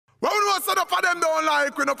know so enough of them don't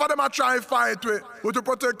like we, enough of them are try and fight we. But you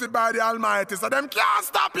protected by the Almighty, so them can't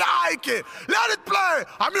stop your hiking. Let it play.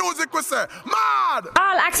 A music we say, mad.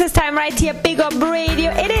 All access time right here, Big Up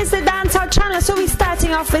Radio. It is the dancehall channel, so we're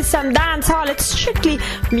starting off with some dancehall. It's strictly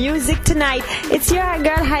music tonight. It's your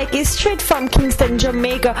girl Heike, straight from Kinston,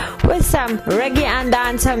 Jamaica, with some reggae and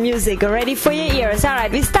dancehall music ready for your ears.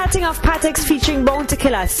 Alright, we're starting off Patex featuring Bone to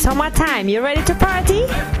Killer. Summertime, you ready to party?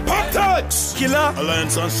 Patex! Killer!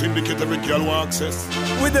 Alliance and Syndicate, every girl will access.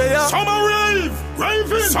 With the Summer Rave!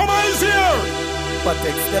 Raving! Summer is here!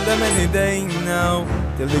 Patex, tell them any day now.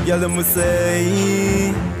 Tell the girl them will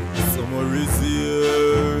say Summer is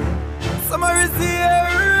here. Summer is here.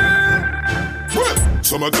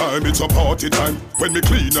 Summertime, it's a party time. When me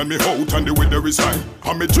clean and me out and the weather is fine.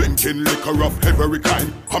 And me drinking liquor of every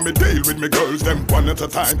kind. And me deal with me girls, them one at a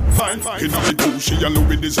time. Fine, fine. In a me Gucci and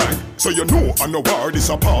Louis design. So you know on the war this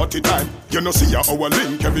a party time. You know see our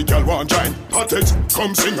link, every girl want join. Patex,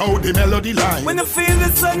 come sing out the melody line. When you feel the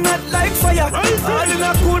sun not like fire, all in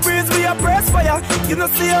a cool breeze we a press fire. You know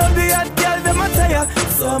see how the hot girl them a tire.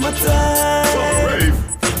 Summertime. So rave.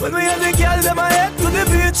 When we have the girl, them a head to the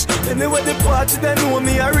beach. Anyway the party, they know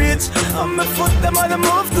me a reach. And my foot, them on the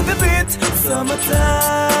move to the beat.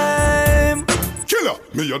 Summertime. Killer,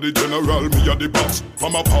 me a the general, me a the boss.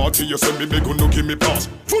 From a party, you say me beg no give me pass.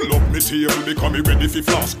 Full up me table, become me ready for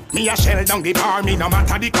floss. Me a shell down the bar, me no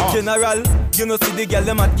matter the cost. General, you know see the girl,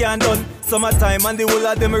 them at can done. Summertime and the whole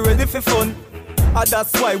of them ready for fun. And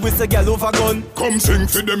that's why we say girl over gun. Come sing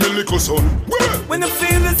for them, me little son. When you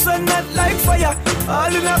feel the sun not like fire,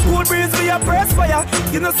 all in a cool breeze we a press fire.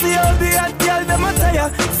 You know see how the hot girl them a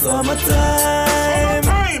tire. Summertime.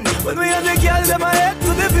 When we have the girl them a head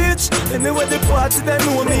to the beach. Anyway the party they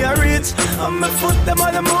know me a reach. And my foot them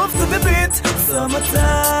on the move to the beat.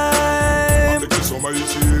 Summertime. The summer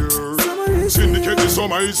is here. Syndicate the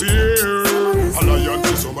summer is here. Alliance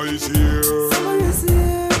the summer is here. Summer is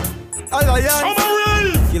here. Alliance. Summer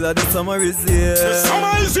rave. Killer the summer is here. The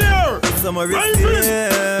summer is here. Summer is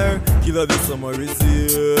here. Killer the summer is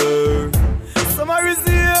here. Summer is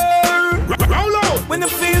here. Roll out. When you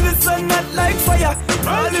feel the sun not like fire,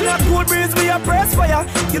 all in a cool breeze we a press fire.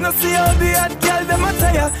 You know see how the hot girl them a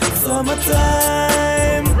tire.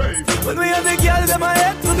 Summertime. When we have the girl them a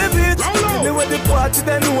head to the beach. Anyway the party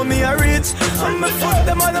they know me a reach. And my foot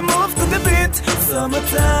them on the move to the beat.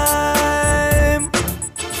 Summertime.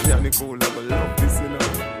 Yeah, Nicole, I love this, you know.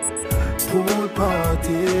 Pool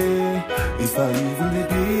party. If I even the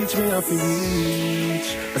beach, me have to reach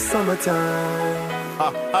a summertime.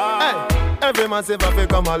 Hey, every man say if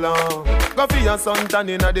come along. Go for your sun tan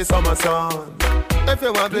in the summer sun. If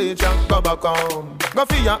you want bleach, go back home. Go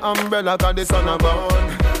for your umbrella, cause the sun a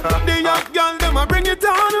burn. The young girl, them a bring it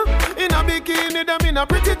on. In a bikini, them in a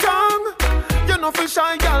pretty tongue. You know for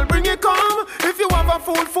shy girl, bring it come. If you have a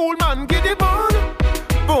fool man, get it on.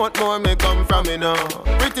 Both more may come from me now.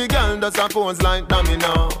 Pretty girl does a pose like dummy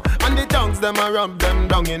now. And the tongues them a rub them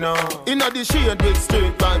down, you know. Inna the shade with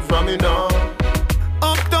straight vibes from me now.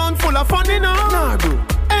 Uptown full of fun, you know. Nah, bro.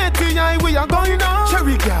 ATI we are going now.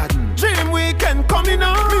 Cherry Garden. Dream Weekend coming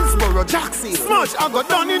now. Minsboro, Jackson. Smush I got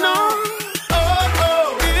done, you know.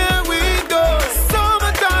 Oh, here we go.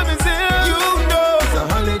 Summertime is here. You know. It's a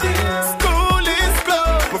holiday. School is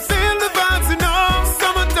closed. But feel the vibes, you know.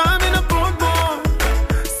 Summertime in a Portmore.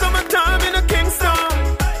 Summertime in a Kinston.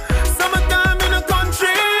 Summertime in a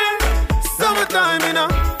country. Summertime in a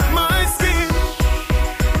my skin.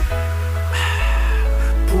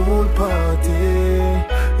 Pool party.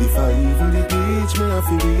 If I even the beach, me have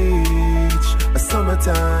to reach a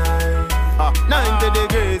summertime. 90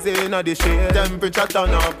 degrees in the shade. Temperature turn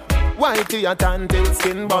up. Whitey and tan till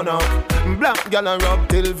skin burn up. Black gal and rub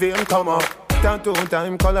till vein come up. Tattoo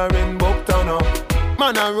time coloring book turn up.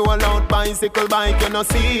 Man a roll out bicycle bike you no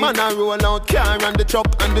see. Man a roll out car and the truck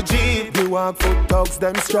and the jeep. You walk foot dogs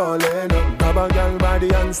them strolling. Grab a gal body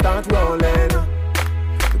and start rolling.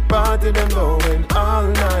 The party them going all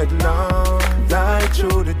night long. Light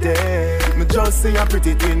through the day. Me just see a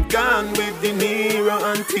pretty twin gone with De Niro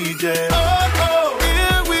and TJ. Oh,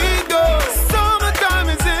 here we go. Summertime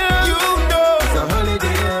is here. You know. It's a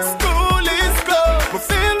holiday. School is closed. But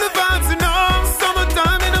feel the vibes, you know.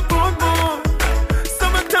 Summertime in a Portmore.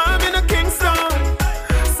 Summertime in a Kingston.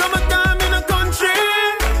 Summertime in a country.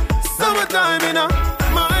 Summertime in a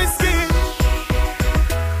my skin.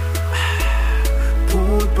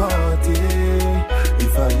 Pool party.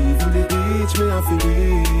 If I even the beach, me have to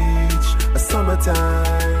reach a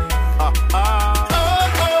summertime.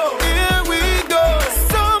 Here we go.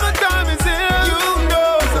 Summertime is here. You know.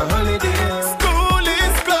 It's a holiday. School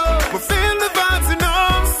is closed. But feel the vibes, you know.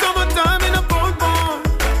 Summertime in a Portmore.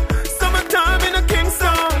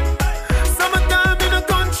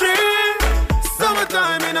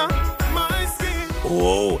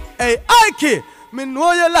 Hey, Ike, me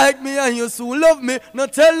know you like me and you so love me. No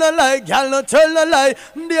tell no lie, girl, no tell no lie.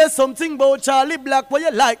 There's something about Charlie Black what you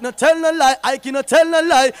like. No tell no lie, Ike, no tell no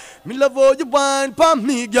lie. Me love how you wind pa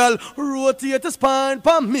me, girl. Rotate the spine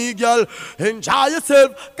pa me, girl. Enjoy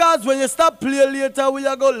yourself, cause when you stop play later, we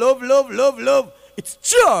are go love, love, love, love. It's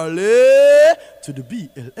Charlie to the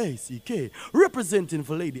BLACK, representing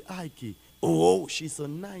for Lady Ike. Oh, she's so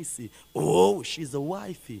nicey. Oh, she's a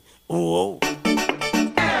wifey. Oh.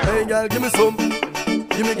 Hey girl, give me some.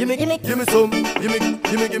 Give me some. Give me some.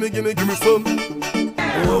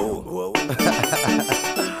 Whoa.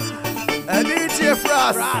 Hey DJ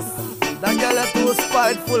Frost. That girl is too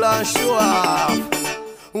spiteful and show off.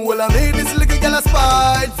 Well, I made this little girl a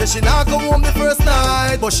spite. Say she not come home the first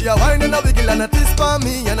night, but she a whine and a wiggle and a tease for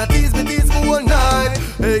me and a tease me all night.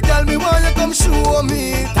 Hey girl, me want you come show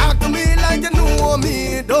me. Talk to me like you know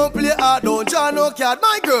me. Don't play hard, don't draw no card.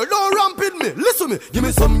 My girl, don't ramp with me. Listen to me. Give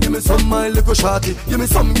me some, my little shorty. Give me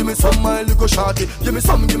some, my little shorty. Give me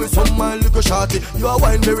some, my little shorty. You are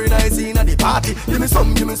wine very nice in at the party. Give me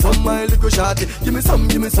some, my little shorty. Give me some,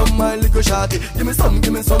 my little shorty. Give me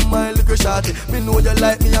some, my little shorty. Me know you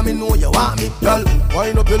like me and me know you want me. Girl,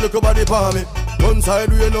 wind up your little body for me. One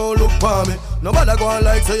side you know look for me. Nobody go on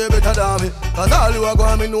like say you better than me. Cause all you are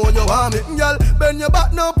going me know you want me. Girl, bend your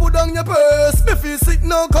back now, put down your purse. Me feel sick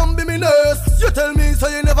now, come be me nurse. You tell me so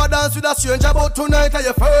you never dance with a stranger, but tonight are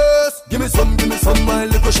your first. Give me some, my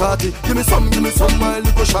little shorty. Give me some, my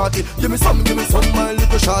little shorty. Give me some, my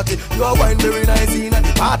little shorty. You are wine very nice in at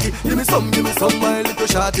the party. Give me some, my little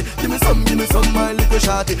shorty. Give me some, my little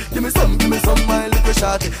shorty. Give me some, my little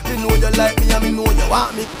shorty. Me know you like me and me know you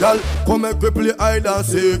want me. Girl, come make we play hide and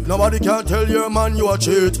seek. Nobody can tell your man you a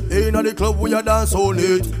cheat. Ain't at the club we a dance all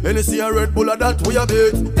night. Any see a Red Bull or that we a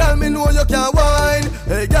beat. Girl, me know you can wine.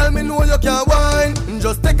 Hey, girl, me know you can wine.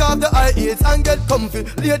 Just take off the high heels and get comfy.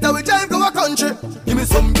 Later we drive go a country. Give me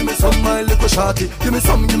some, my little shorty. Give me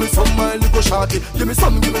some, my little shorty. Give me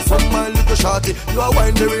some, my little shorty. You a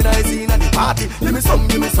wine very nice in at the party. Give me some,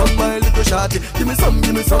 my little shorty. Give me some,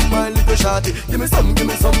 my little shorty. Give me some,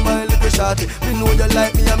 my little shorty. Me know you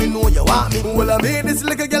like me and me know you want me. Well, I made this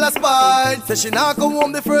little girl a spite. Say she not come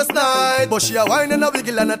home the first night, but she a whine and a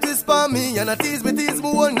wiggle and a twist for me and a tease me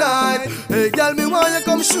all night. Hey girl, me want you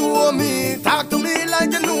come show me. Talk to me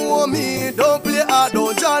like you know me. Don't play hard,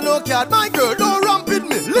 don't draw no card. My girl, don't ramp with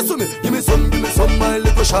me. Listen to me. Give me some, my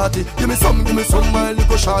little shorty. Give me some, my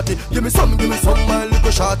little shorty. Give me some, my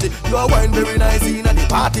little shorty. You a wine very nice in at the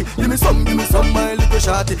party. Give me some, my little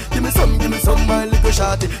shorty. Give me some, my little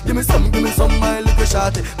shorty. Give me some, my little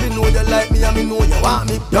shorty. Me know you like me and me know you want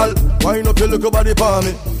me. Girl, wind up your little body for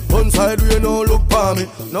me. One side you know look for me.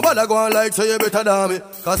 Nobody go on like say you better than me.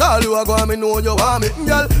 Cause all you are going me know you want me.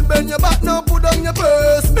 Girl, bend your back now, put down your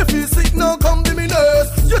purse. Me feel sick now, come be me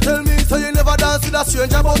nurse. You tell me so you never dance with a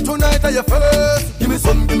stranger, but tonight are your first. Give me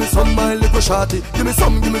some, my little shorty. Give me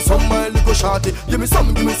some, my little shorty. Give me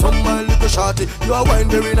some, my little shorty. You are wine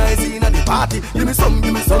very nice in at the party. Give me some,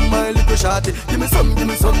 my little shorty. Give me some,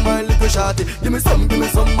 my little shorty. Give me some,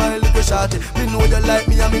 my little shorty. Me know you like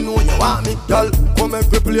me and me know you want me. Girl, come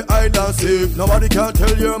make we play hide and seek. Nobody can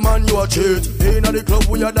tell your man you a cheat. Ain't at the club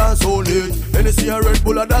we a dance all night. Any see a Red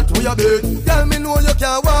Bull or that we a beat. Girl, me know you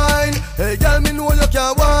can wine. Hey, girl, me know you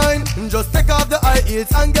can wine. Just take off the high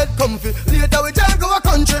heels and get comfy. Later we drive go a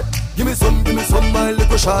country. Give me some, my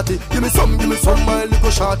little shorty. Give me some, my little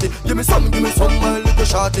shorty. Give me some, my little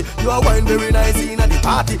shorty. You a wine very nice in at the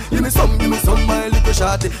party. Give me some, my little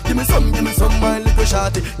shorty. Give me some, my little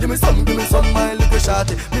shorty. Give me some, my little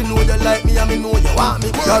shorty. Me know you like me and me know you want me.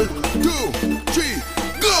 1, 2, 3,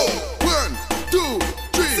 go. 1, 2,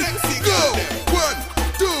 3, go. 1,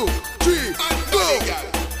 2, 3, go.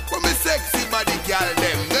 When me sexy body girl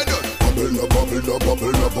them, they do.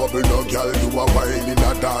 Bubble no, girl. You a wine in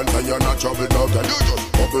a dance and you're not trouble no, girl. You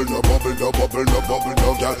just bubble no,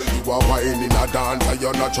 girl. You a wine in a dance and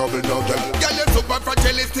you're not trouble no, girl. Girl, you're super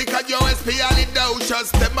fragilistic and you're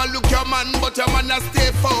espialidocious. Them a look your man, but your man a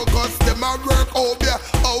stay focused. Them a work over ya,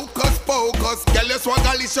 hocus pocus. Girl, you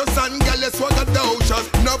swagalicious and girl, you swagadocious.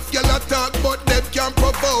 Enough girl a talk, but them can't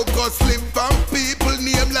provoke us. Live from people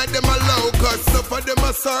name like them a locust. Some of them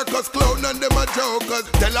a circus clown and them a jokers.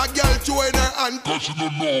 Tell a girl join her and cause you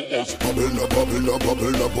don't know us. Bubble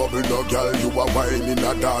no, girl. You a wine in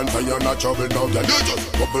a dance and you're not trouble no, girl. You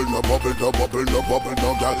just bubble no,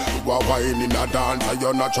 girl. You a wine in a dance and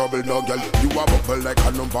you're not trouble no, girl. You a bubble like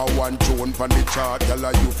a #1 tune from the chart.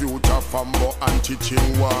 Girl, you future fambo and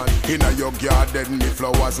teaching one. Inna your garden, me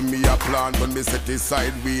flowers me a plant. When me set it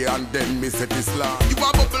sideway and then me set it slant. You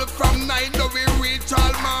a bubble from 9 to we reach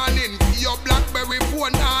all morning. Your BlackBerry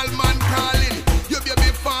phone all man calling. Your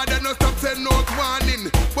baby father no stop send no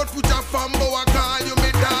warning. But put your fambo I call you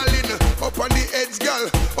me darling. Up on the edge, girl.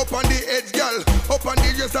 Up on the edge, girl. Up on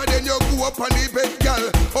the dresser, then you go up on the bed,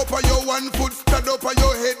 girl. Up on your 1 foot, stand up on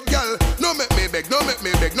your head, girl. No make me beg, no make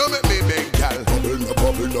me beg, no make me beg, girl. Bubble no,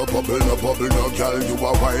 bubble no, bubble no, bubble no, girl. You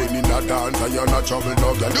are whining a dance and you're not trouble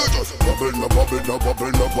no, girl. You just bubble no, bubble no,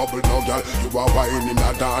 bubble no, bubble no, girl. You are whining a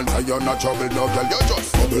dance and you're not trouble no, girl. You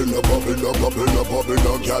just bubble no, bubble no, bubble no, bubble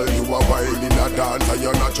no, girl. You are whining a dance and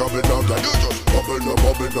you're not trouble no, girl. You just bubble no,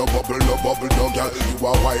 bubble no, bubble no, bubble no, girl. You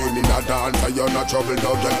are whining a dance and you're not trouble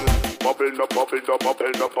no, girl. Bubble no, bubble no,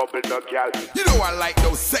 bubble no, bubble no, girl. You know I like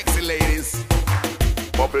those sexy ladies.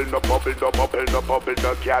 Bubble no, bubble no, bubble no, bubble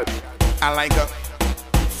no, girl. I like a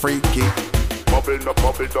freaky. Bubble no,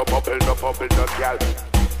 bubble no, bubble no, bubble no, girl.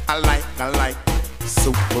 I like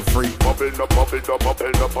super freak. Bubble no, bubble no,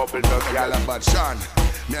 bubble no, bubble no, girl. But Sean,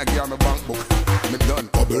 me I give her my bank book. Me done.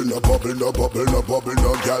 Bubble no, bubble no, bubble no, bubble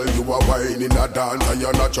no, girl. You are whining a dance and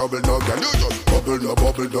you're not trouble no, girl. You just bubble no,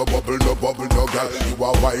 bubble no, bubble no, bubble no, girl. You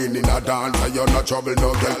are whining a dance and you're not trouble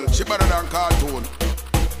no, girl. She better than Cartoon.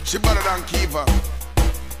 She better than Kiva.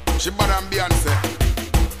 She better than Beyonce.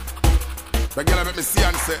 The girl make me see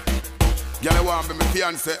and say, girl I want be my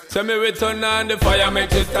fiance. So me we turn on the fire,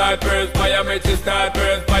 make you start first. Fire make you start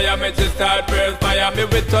first. Fire make you start first. Fire me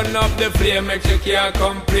we turn up the flame, make you can't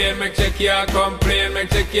complain. Make you can't complain,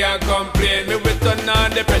 make you can't complain. Me we turn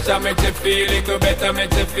on the pressure, make you feel it go better.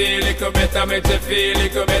 Make you feel it go better. Make you feel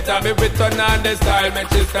it go better. Me we turn on the style,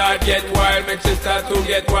 make you start get wild. Make you start to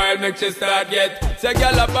get wild, make you start get. Say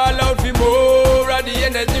girl a ball out for more of the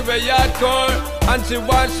energy where you hardcore. And she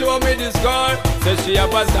want show me the score. Say she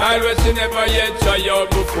have a style where she never yet try out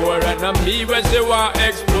before. And I'm me where she want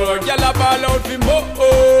explore. Girl a ball out for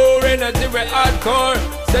more energy where hardcore.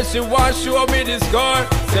 Say she want show me the score.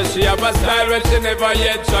 Say she have a style where she never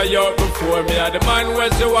yet try out before. Me are the man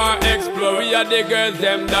where she want explore. We are the girls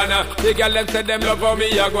them donna. The girl them say them love how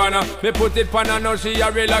me a guana. Me put it pan her now she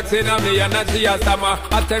a relaxing on me and she a stammer.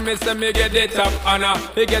 I tell me say me get it up Anna.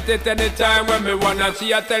 Me get it anytime when me wanna.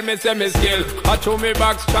 She a tell me say me skill. I throw me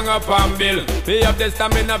back strong up and bill. Me have the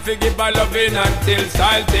stamina fi give her loving until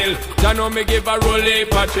style till. Ya know me give her rolling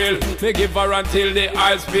patrol. Me give her until the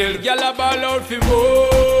eyes spill. Girl a ball out fi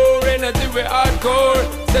more energy we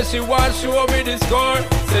hardcore. Say she want show me the score.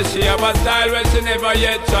 Say she have a style where she never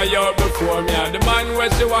yet try out before. Me and the man where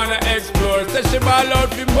she wanna explore. Say she ball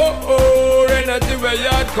out fi more energy we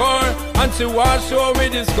hardcore. And she want show me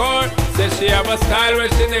the score. Say she have a style where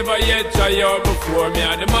she never yet try out before. Me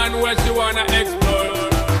and the man where she wanna explore.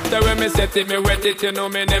 So when me set it, me wet it, you know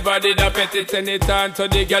me never did a pet it anytime. So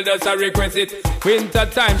the girl does a request it. Winter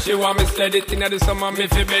time she want me sled it. In the summer me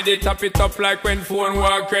fi bed it. Tap it up like when phone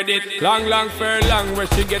want credit. Long furlong where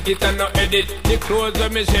she get it and no edit. The clothes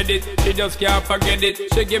when me shed it, she just can't forget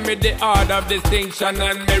it. She give me the art of distinction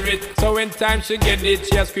and merit. So when time she get it,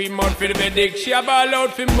 she a scream out for the medic. She a ball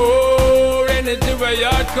out for more energy where you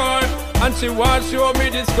hardcore. And she want show me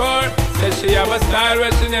the score. Say she have a style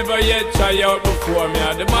where she never yet try out before. Me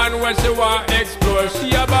and the man where she want explore.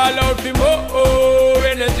 She a ball out for more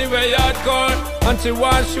energy where you hardcore. And she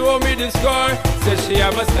want show me the score. Say she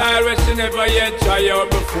have a style where she never yet try out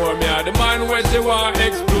before. Me and the man where she want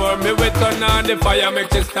explore. Me we turn on the fire,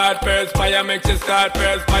 make you start first. Fire make you start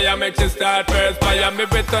first. Fire make you start first. Fire me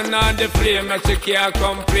we turn on the flame, make you can't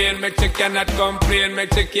complain. Make you cannot complain,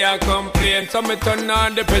 make you can't complain. So me turn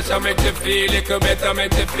on the pressure, make you feel it go better.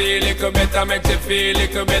 Make you feel it go better. Make you feel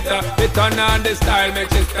it go better. Me turn on the style,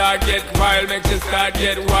 make you start get wild. Make you start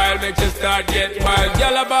get wild. Make you start get wild.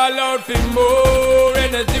 Girl a ball out for more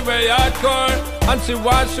energy where you hardcore. And she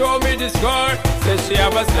want show me the score. Say she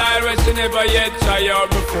have a style where she never yet try out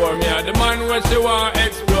before. Me and the man where she want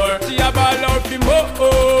explore. She a ball out for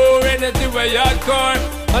more energy where you hardcore.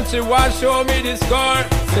 And she want show me the score.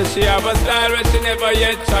 Say she have a style where she never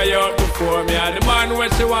yet try out before. Me and the man where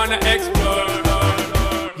she wanna explore.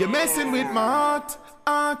 You're messing with my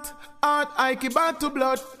heart, I keep back to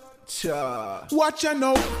blood. Cha. Watch you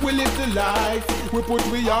know, we live the life. We put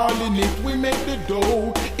we all in it, we make the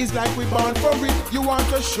dough. It's like we born for it, you want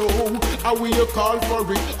a show. How will you call for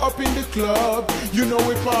it up in the club? You know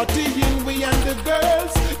we partying, we and the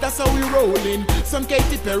girls. That's how we rolling. Some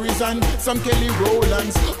Katy Perry's and some Kelly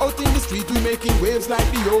Rowlands. Out in the street we making waves like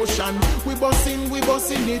the ocean. We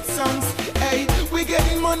bossing it songs. Hey, we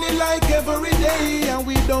getting money like every day. And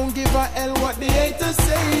we don't give a hell what the haters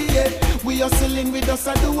say. Yeah. We hustling, we just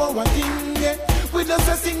a do our thing, yeah. We just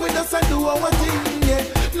a sing, we just a do our thing, yeah.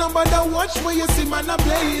 No matter watch where you see man a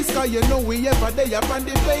blaze. Cause you know we ever day up on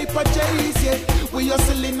the paper chase, yeah. We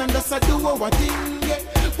hustling and just a do our thing, yeah.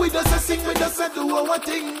 We just a sing, we just a do our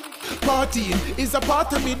thing. Partying is a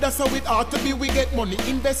part of me, that's how it ought to be. We get money,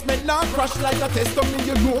 investment now crash like a test of me,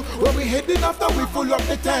 you know. Where we heading after we full up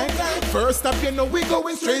the tank. First up, you know, we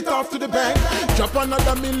going straight off to the bank. Drop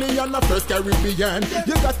another million, the first Caribbean.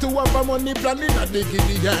 You got to have a money planning at the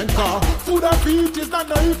Gideon car. Food and beach is not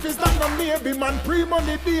no if, it's not no maybe, man,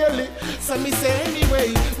 pre-money daily. So me say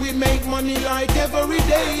anyway, we make money like every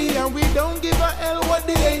day. And we don't give a hell what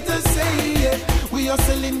the haters say, yeah. We are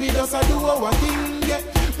selling, we just a do our thing, yeah.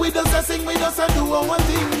 We just a sing, we just a do our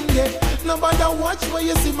thing, yeah. Nobody watch where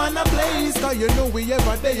you see man a place. Cause you know we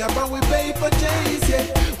ever there, but we pay for chase, yeah.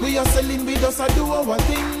 We are selling, we just a do our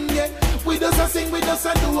thing, yeah. We just a sing, we just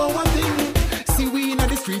a do our thing. See we in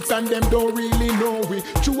the streets and them don't really know we.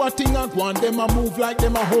 True a thing and go on, them a move like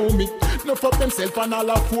them a homie. No fuck themself and all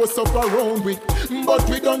a force up around with. But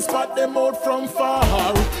we don't spot them out from far.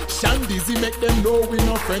 Shandizy make them know we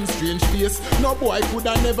no friends strange face. No boy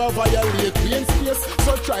coulda never violate we in space.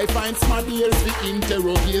 So try find smart ears to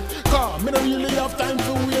interrogate. Cause me no really have time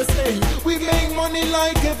to waste, hey. We make money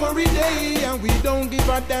like every day. And we don't give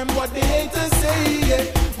a damn what the haters say, yeah.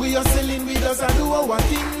 We are selling, we just a do our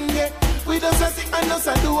thing, yeah. We just a sing and just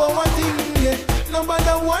a do our thing, yeah.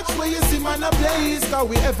 Nobody watch where you see man a place. Cause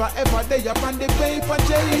we ever day up on the paper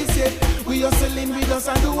chase, yeah. We are selling, we just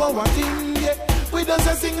a do our thing, yeah. We just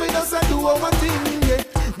a sing, we just a do our thing, yeah.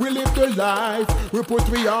 We live the life, we put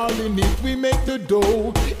we all in it, we make the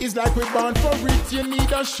dough. It's like we born for it, you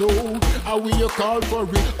need a show. How we you call for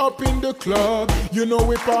it, up in the club. You know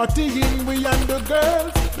we partying, we and the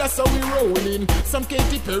girls. That's how we rolling. Some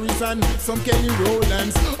Katy Perry's and some Kelly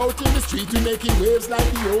Rowlands. Out in the street we making waves like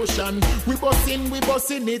the ocean. We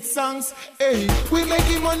busting it songs. Hey, we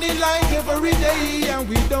making money like every day. And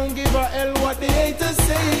we don't give a hell what the haters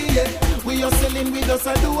say, yeah. We are selling, we just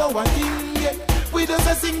a do our thing, yeah. We just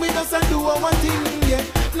a sing, we just a do our thing, yeah.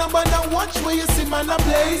 Nobody watch where you see man a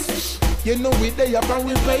place. You know we there up and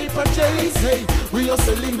we paper chase, hey. We are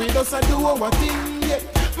selling, we just a do our thing, yeah.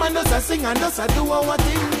 Man does a sing and does a do our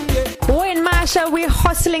thing, yeah. Wayne Marshall, we're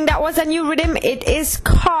hustling. That was a new rhythm. It is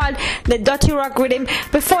called the Dirty Rock rhythm.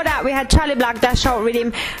 Before that, we had Charlie Black, Dash Out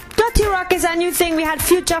rhythm. Dirty Rock is a new thing. We had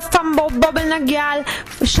Future, Fumbo, Bubble Na Gyal,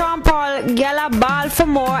 Sean Paul, Gala Ball for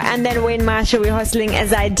more, and then Wayne Marshall, we're hustling,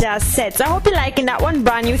 as I just said. So I hope you're liking that one.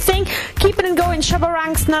 Brand new thing. Keeping it going. Shabba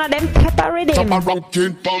Ranks, none of them pepper rhythm. Shabba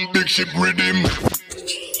Ranking, Pam Big Ship rhythm.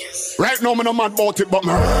 Right now, me no mad about it, but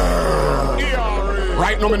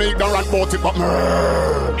right now, me no ignorant about it, but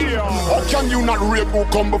how can you not rate who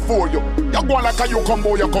come before you? You go like a you come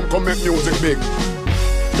boy, you come make music big.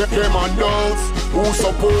 Them and those who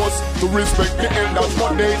supposed to respect the elders,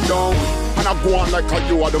 but they don't. And I go on like a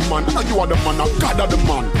you are the man, and you are the man, and God are the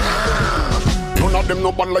man. None of them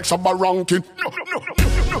no bad like Shabba Ranking.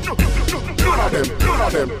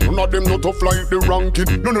 None of them no tough like the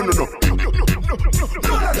ranking. No. None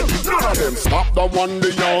of them stop the one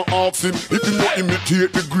they are asking. If you not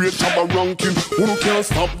imitate the great Shabba Ranking, who can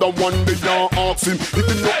stop the one they are asking? If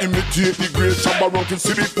you not imitate the great Shabba Ranking,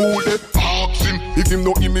 see the fool they ask him. If him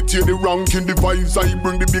not imitate the ranking, the vibes I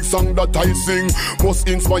bring, the big song that I sing must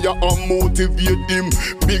inspire and motivate him.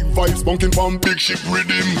 Big vibes bunking from Big Ship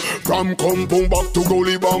rhythm. From compound back to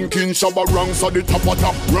goalie banking, Shabba Ranks at the top of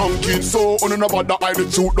top ranking. So on another that I the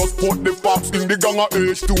truth, just put the facts in the gang of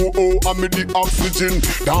H2O and me the oxygen.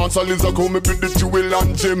 Dancehall is a come with the jewel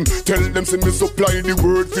and gem. Tell them say me supply the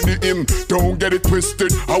word for the hymn. Don't get it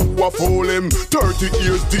twisted, how I fool him. 30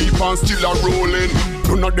 years deep and still a rolling.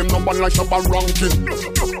 None of them number like Shabba Ranking.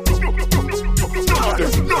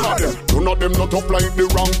 None of them not up like the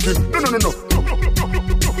ranking. No.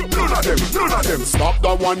 None of them stop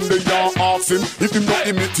the one they are asking. If him not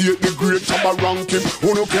imitate the great Shabba Ranking,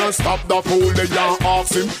 who no can stop the fool they are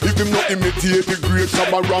asking. If him not imitate the great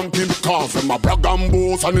Shabba Ranking, cause them a brag and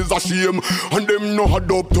boast and is a shame. And them no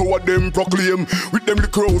had up to what them proclaim. With them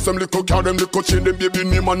little crows, them little car, them little chain, them baby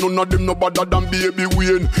name, and none of them no better than baby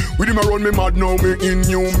Wayne. With him around me mad now, me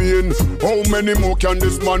inhumane. How many more can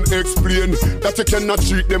this man explain? That you cannot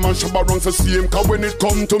treat them and Shabba Ranks the same. Cause when it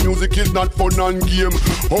come to music, it's not fun and game.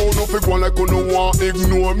 Oh no, if one like you no want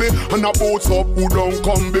ignore me. And a boats up who don't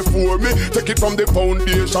come before me. Take it from the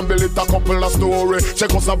foundation, build it a couple of story.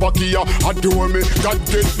 Czechoslovakia adore me. God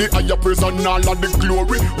get the higher praise and all of the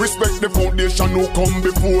glory. Respect the foundation who come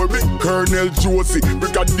before me. Colonel Josie,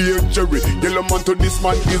 Brigadier Jerry. Yellow man to this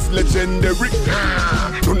man is legendary.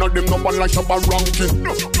 None of them no bad like Shabba Ranking.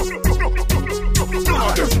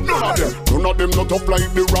 None of them not up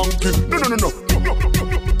like the ranking. No.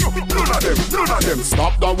 None of them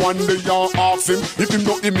stop the one they are asking. If him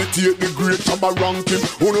not imitate the great Shabba Ranking,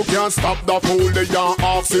 who no can stop the fool they are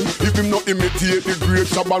asking. If him not imitate the great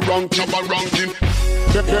Shabba Ranking.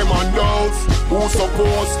 Them and those who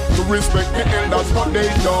supposed to respect the elders, but they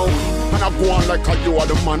don't. And I go on like you are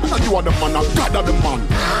the man, and you are the man, and God are the man.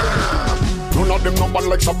 None of them number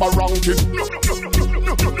like Shabba ranking.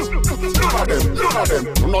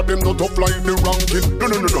 None of them not to fly in the ranking.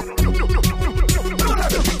 No.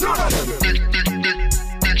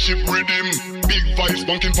 Big ship rhythm, big vibes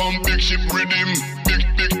bunking from big ship rhythm.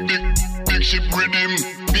 Big ship rhythm,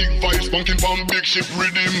 big vibes bunking from big ship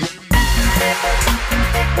rhythm.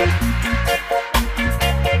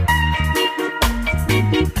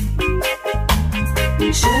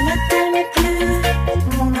 Je ne t'aime plus,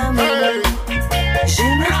 mon amour. Je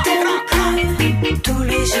ne t'aime plus tous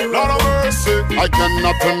les jours. Lord of mercy, I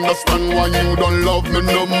cannot understand why you don't love me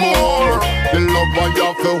no more. The love I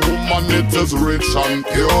have for woman, it is rich and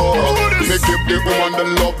pure. Me give the woman the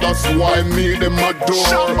love, that's why me them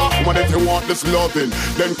adore. Woman, if you want this loving,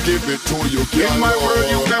 then give it to you. In my world,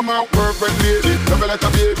 you came out perfect lady. Love you like a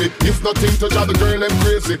baby. It's nothing to drive the girl them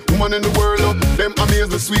crazy. Woman in the world, them amaze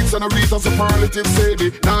the sweets and the Rita superlative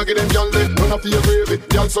Sadie. Now get them y'all lit, run up to your baby.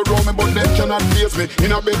 Y'all surround me, but them cannot face me.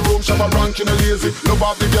 In a bedroom, Shabba ranking a lazy. Love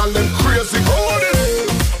off the y'all them crazy. Oh,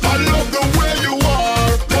 I love the way you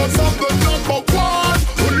are, cause I'm the number one.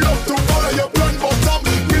 Who love to follow your plan, but I'm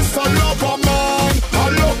Mr. Lover Man. I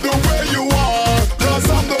love the way you are, cause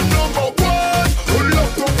I'm the number one. Who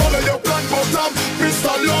love to follow your plan, but I'm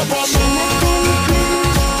Mr. Lover Man.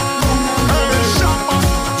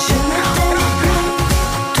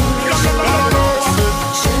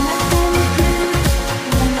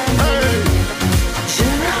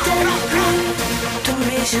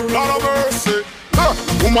 Lord of mercy,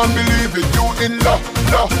 woman believe it, you in love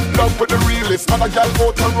with the realest. And a gal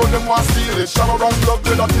out and road them want steal it. Shower and love,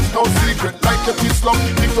 that is no secret. Like your peace love,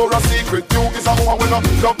 Victoria's Secret. You is a woman with no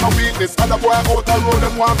love, no weakness. And a boy out and road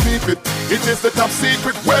them want keep it. It is the top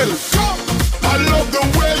secret. Well, I love the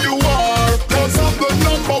way you are, cause I'm the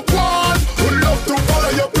number one. Who love to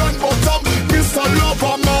follow your plan, but I'm Mr.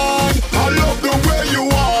 Lover Man. I love the way you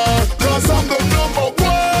are, cause I'm the number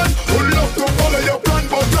one. Who love to follow your plan,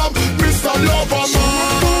 but I'm Mr. Lover Man.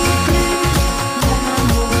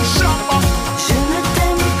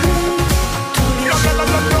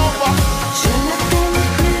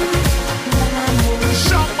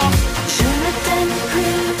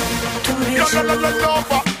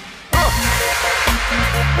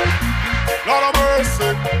 Lord of mercy,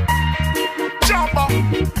 Jamba,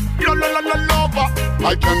 lover.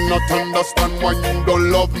 I cannot understand why you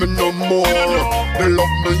don't love me no more. The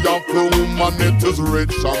love me have for woman, it is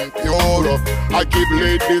rich and pure. I give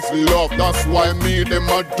ladies love, that's why me them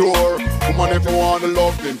adore. Woman, if you want the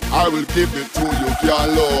loving, I will give it to you, girl,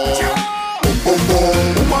 Lord. Boom, boom,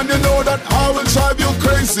 boom. Woman, you know that I will drive you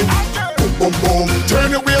crazy. Boom, boom, boom.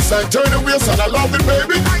 Turn your waist and I love it,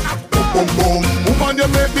 baby. Boom, boom, boom. Woman, you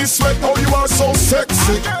make me sweat, oh, you are so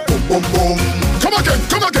sexy. Boom, boom, boom. Come again,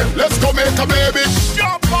 let's go make a baby.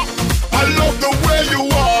 I love the way you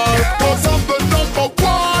are, cause I'm the number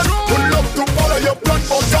one. Who love to follow your plan,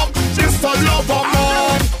 but I'm just a lover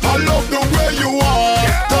man. I love the way you are,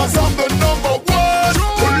 cause I'm the number one.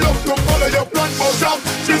 Who love to follow your plan, but I'm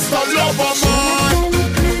just a lover man.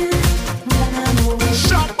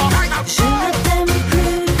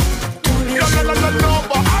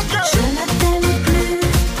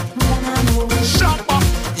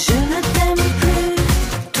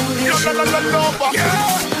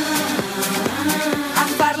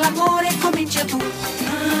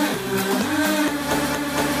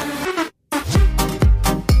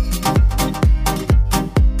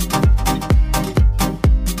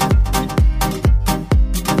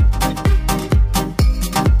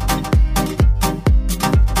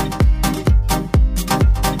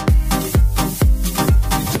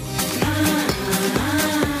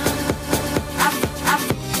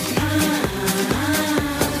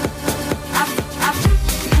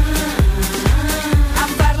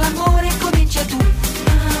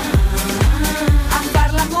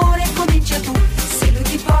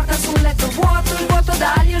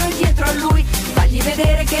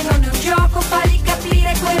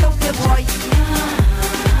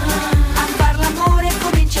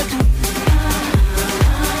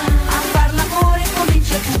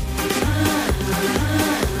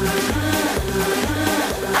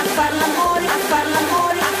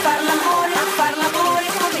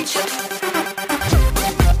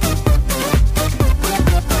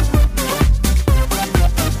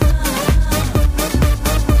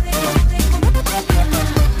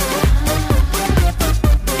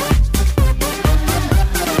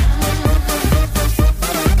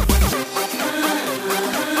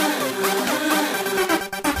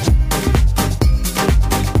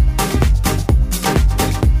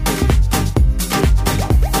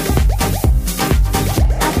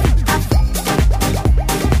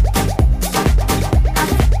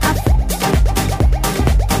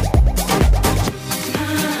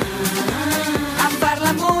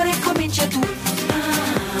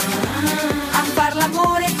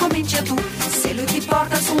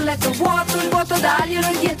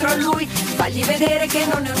 vedere che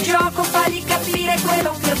non è un gioco, fagli capire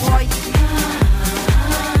quello che vuoi.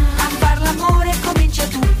 A far l'amore comincia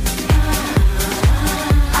tu.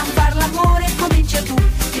 A far l'amore comincia tu.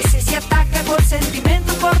 E se si attacca col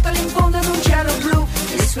sentimento, portalo in fondo ad un cielo blu.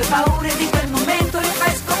 Le sue paure di quel momento le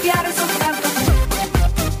fai scoppiare soltanto tu.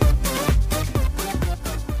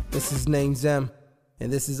 This is Name Zem,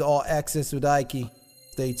 and this is All Access with Ike.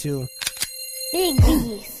 Stay tuned.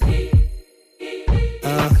 Biggies.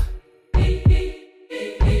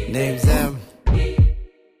 Name Zem.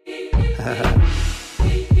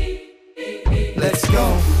 Let's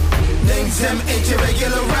go. Name Zem ain't your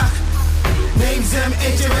regular rock. Name Zem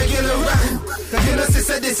ain't your regular rock. Cause you know,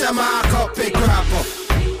 sister, this is my copy crapper.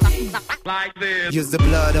 Like this. Use the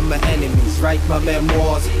blood of my enemies, write my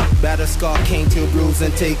memoirs. Battle scar, came to bruise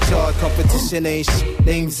and take charge. Competition ain't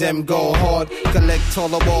Names them go hard. Collect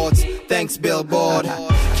all awards, thanks Billboard.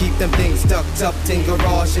 Keep them things tucked up in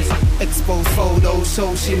garages. Expose photos,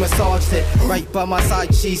 show she massaged it. Right by my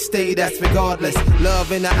side, she stayed, that's regardless.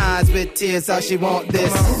 Love in her eyes with tears, how she want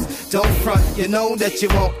this. Don't front, you know that you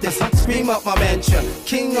want this. Scream up my mantra,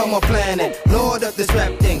 king on my planet. Lord of this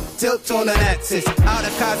rap thing, tilt on an axis. Out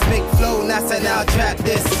of cosmic flow, NASA now track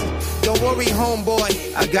this. Don't worry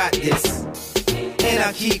homeboy, I got this. And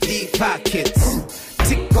I keep deep pockets.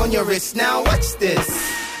 Tick on your wrist, now watch this.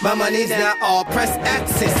 My money's not all press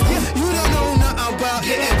access. You don't know nothing about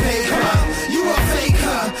getting paper. You a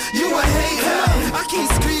faker, you a hater. I keep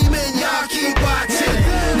screaming, y'all keep watching.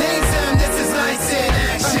 Names them, this is lights in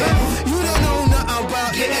action. You don't know nothing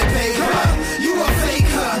about getting paper. You a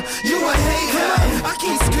faker, you a hater. I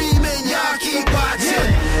keep screaming, y'all keep watching.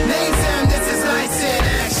 Names them, this is lights in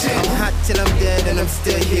action. I'm hot till I'm dead and I'm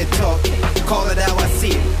still here talking. Call it how I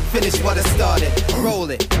see it, finish what I started. Roll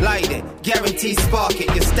it, light it, guarantee spark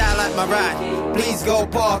it. Your style like my ride, please go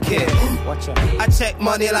park it. Watch out. I check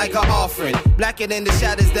money like an offering. Blacker than the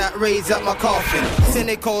shadows that raise up my coffin.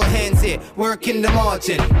 Cynical hands here, working the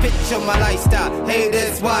margin. Picture my lifestyle,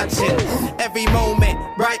 haters watching. Every moment,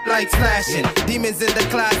 bright lights flashing. Demons in the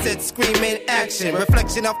closet screaming action.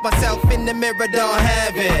 Reflection of myself in the mirror, don't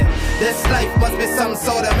have it. This life must be some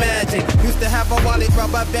sort of magic. Used to have a wallet,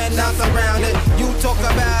 rubber band, now surround it. You talk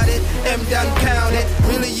about it, M done count it.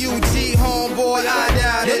 Really UG homeboy, I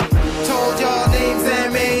doubt it. Told y'all names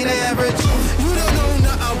and ain't average. You don't know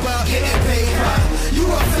nothing about getting paper. You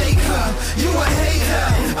a faker, you a hater.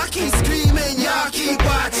 I keep screaming, y'all keep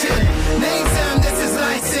watching. Names them, this is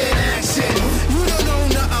lights in action. You don't know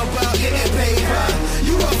nothing about getting paper.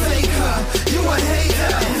 You a faker, you a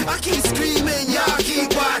hater. I keep screaming, y'all keep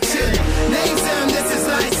watching. Names them, this is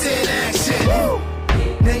lights in action.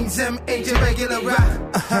 Names them ain't your regular rap.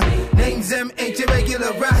 Names them ain't your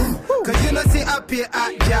regular rap. Cause you know see up here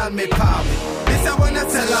at y'all me power. This I wanna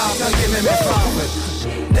tell off, don't give me power.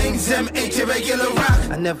 Names them ain't your regular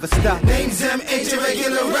rap. I never stop. Names them ain't your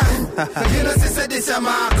regular rap. Cause you know sister, this is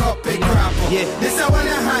my copy crapper. Yeah. This I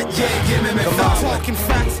wanna hot, yeah, give me I'm not talking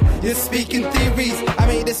facts, you're speaking theories. I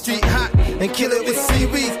made the street hot and kill it with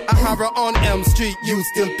series. A horror on Elm Street, you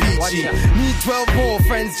still peachy. Need 12 more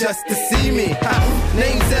friends just to see me.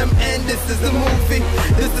 Names them and this is the movie.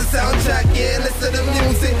 This the soundtrack, yeah, listen to the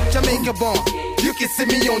music. Jamaica born, you can see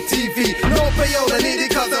me on TV. No payola needed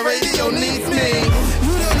cause the radio needs me.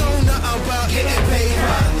 You don't know nothing about getting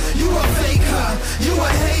paper. You a faker, you a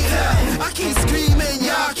hater. I keep screaming,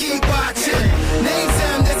 y'all keep watching. Names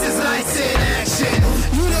them, this is lights in action.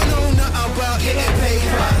 You don't know nothing about getting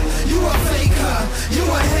paper. You a faker, you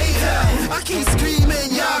a hater. I keep screaming,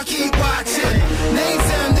 y'all keep watching. Names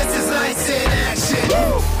them, this is lights in action.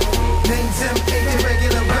 Names them ain't your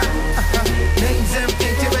regular rap. Names them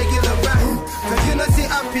ain't your regular rap. Cause you know see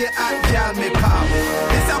up here at y'all me power.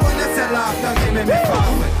 This I wanna tell off, don't give me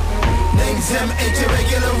power. Names them ain't your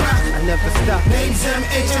regular rap. I never stop. Names them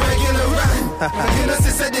ain't your regular rap. Cause you know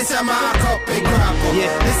sister, this is my copy grapple.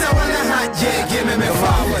 Yeah. This I wanna hot, yeah, give me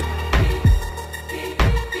forward.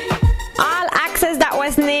 All Access, that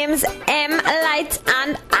was Names, M, Lights,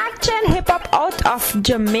 and Action Hip Hop out of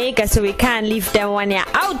Jamaica, so we can't leave them one year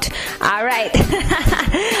out. Alright.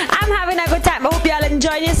 I'm having a good time. I hope y'all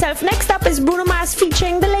enjoying yourself. Next up is Bruno Mars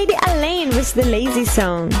featuring the lady Elaine with the Lazy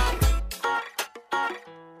Song.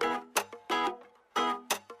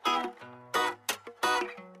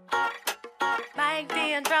 Mike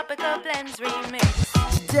D and Tropical Blends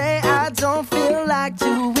remix. Today I don't feel like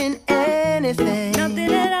doing anything.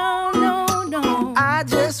 Nothing at all, no. I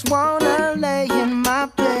just wanna lay in my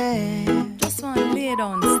bed. Just wanna lay it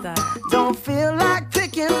on the style. Don't feel like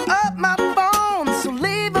picking up my phone, so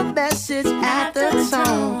leave a message at the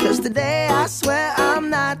tone. Cause today I swear I'm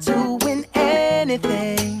not doing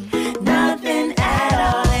anything. Nothing at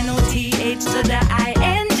all, NOTH to that.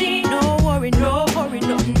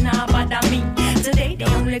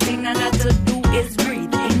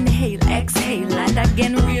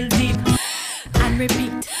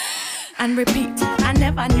 and repeat. I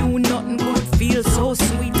never knew nothing could feel so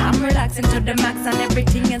sweet. I'm relaxing to the max and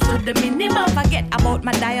everything is to the minimum. Forget about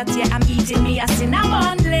my diet, yeah, I'm eating me a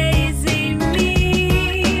cinnamon. Lazy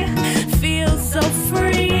me, feel so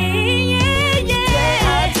free, yeah,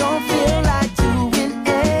 yeah. I don't feel like doing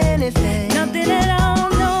anything. Nothing at all,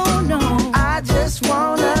 no, no. I just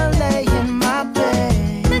wanna lay in my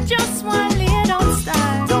bed. I just wanna lay it on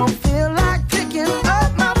style. Don't feel like picking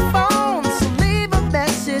up my phone, so leave a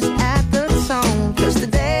message at the tone. 'Cause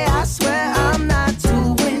today I swear I'm not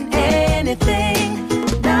doing anything.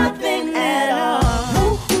 Nothing at all.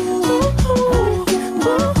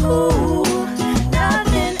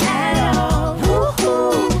 Nothing at all.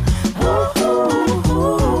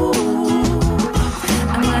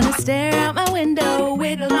 I'm gonna stare out my window,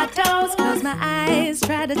 wiggle my toes, close my eyes,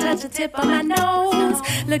 try to touch the tip of my nose.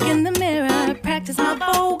 Look in the mirror, practice my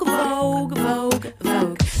vogue, vogue, vogue,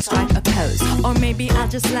 vogue. Strike a pose, or maybe I'll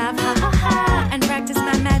just laugh, ha ha ha, and practice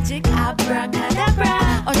my magic,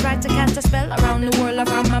 abracadabra. Or try to cast a spell around the world,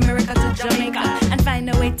 from America to Jamaica, and find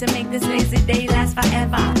a way to make this lazy day last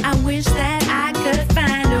forever. I wish that I could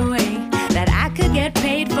find a way, that I could get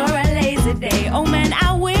paid for a lazy day. Oh man,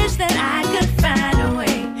 I wish that I could find a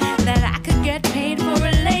way, that I could get paid for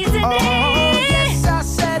a lazy day. Oh, yes, I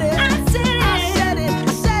said it. I said it. I said it.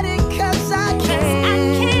 I said it 'cause I can.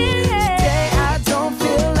 Today I don't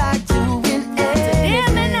feel like doing anything.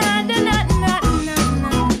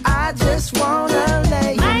 I just wanna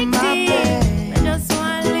lay in my bed. I just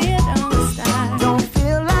wanna lay it on style. Don't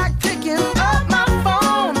feel like picking up my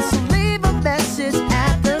phone, so leave a message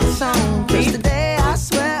at the tone. 'Cause today I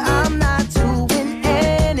swear I'm not doing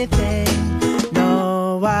anything.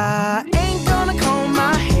 No, I ain't gonna comb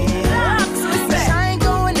my hair, 'cause I ain't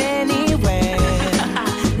going anywhere.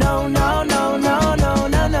 No, no, no, no, no,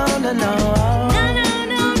 no, no, no,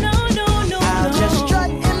 no. I'll just strut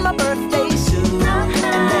in my birthday suit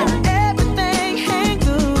and let everything hang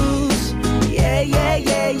loose. Yeah, yeah,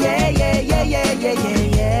 yeah, yeah, yeah, yeah, yeah, yeah, yeah,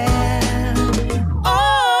 yeah.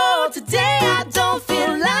 Oh, today I don't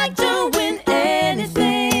feel like doing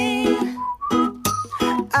anything.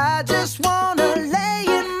 I just wanna lay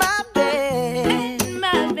in my bed.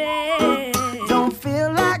 Don't feel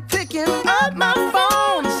like picking up my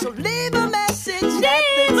phone, so leave a message at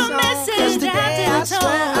the tone. 'Cause today I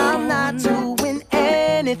swear I'm not doing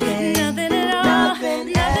anything. Nothing at all. Nothing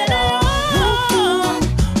at all.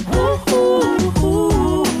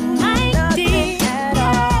 Mighty.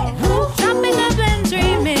 Dropping a blend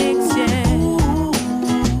remix, yeah.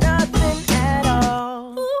 Nothing at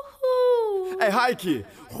all. Hey, Heike,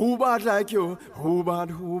 who bad like you? Who bad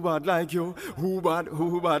like you? Who bad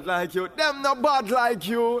like you? Them not bad like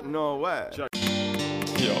you. No way.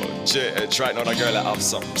 Yo, JH, right now the girl I have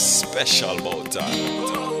something special about her.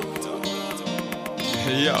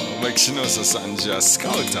 Yo, make she know so Sanja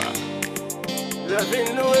scout her.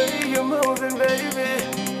 Loving the way you're moving, baby.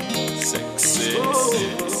 Sexy.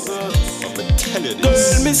 I'ma tell you Girl,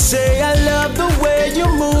 this. me say I love the way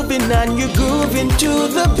you're moving and you're grooving to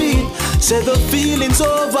the beat. Say the feeling's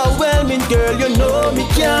overwhelming, girl, you know me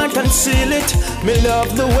can't conceal it. Me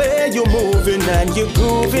love the way you're moving and you're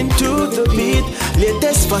grooving to the beat.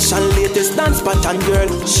 Latest fashion, latest dance pattern, girl,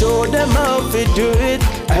 show them how to do it.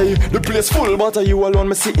 Hey, the place full, but you alone,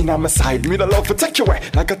 me sitting on my side. Me the love to take you away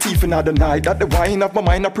like a thief in the night. That the wine of my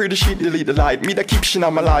mind, I pray the she delete the light. Me the keep she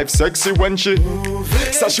on my life, sexy when she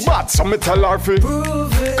say she bad, so me tell her fi.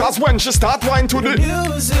 Cause when she start wine to the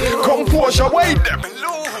composure, wait them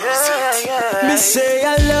lose. Me say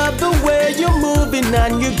I love the way you're moving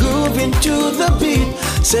and you're grooving to the beat.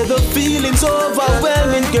 Say the feeling's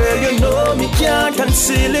overwhelming, girl, you know me can't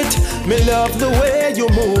conceal it. Me love the way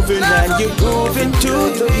you're moving and you're grooving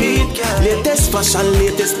to the beat. Latest fashion,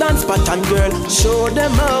 latest dance pattern, girl, show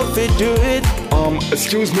them how to do it.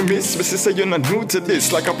 Excuse me, miss, me say you're not new to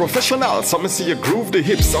this. Like a professional, so me see you groove the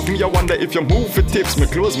hips of me. I wonder if you move for tips. Me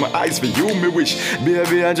close my eyes for you, me wish,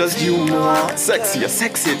 baby, I just you more sexy. You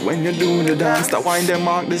sexy when you do the dance. That wine they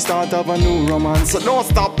mark the start of a new romance. So don't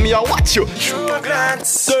stop me, I watch you through a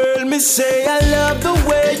glance. Girl, me say I love the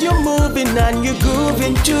way you're moving and you're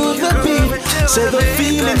grooving to the beat. Say the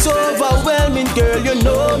feeling's overwhelming, girl, you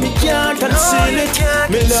know me can't conceal it.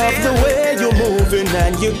 Me love the way you're moving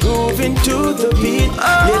and you're grooving to the beat.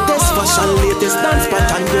 Latest fashion, latest dance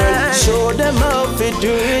pattern, girl, show them how to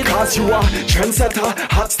do it. Cause you are trendsetter,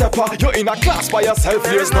 hot stepper. You're in a class by yourself,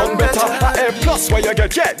 there's none better. A A+ where you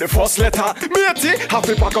get the first letter. Matey,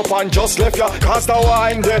 happy pack up and just left ya. Cause the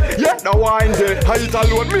wine there, yeah, the wine there. I eat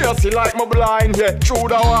alone, me I see like my blind, yeah. Through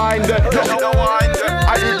the wine there, yeah, the wine there.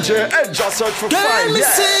 I eat J, just search for girl, fine, me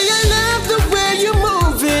yeah. say I love the way you're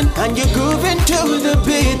moving and you're grooving to the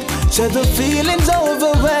beat. So the feeling's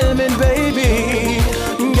overwhelming, baby.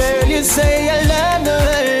 Girl, you say I love the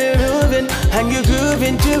way you're moving, and you're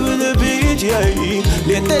grooving to the beat, yeah.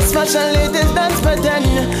 Latest fashion, latest dance pattern.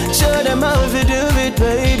 Show them how to do it,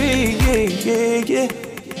 baby, yeah, yeah, yeah.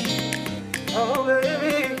 Oh,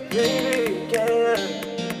 baby, baby, yeah.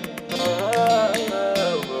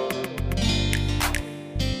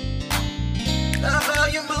 Love how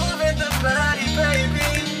you moving the body, baby.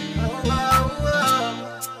 Oh, oh, oh.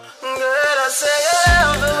 Girl, I say I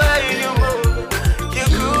love the way you move.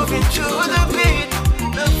 You're grooving to the beat.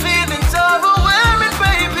 The feeling's overwhelming,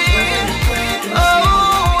 baby.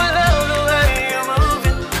 Oh, I love the way you're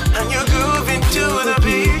moving, and you're grooving to the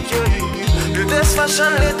beat. Yeah. Latest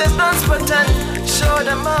fashion, latest dance pattern. Show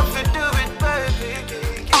them how to do it, baby.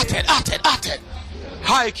 At it.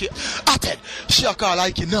 Hike it, at it. She a call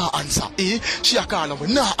like you nah answer, eh? She a call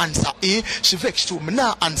me nah answer, eh? She vex to me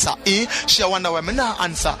nah answer, eh? She a wonder why me nah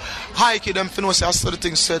answer. Hike it, them finna say I saw the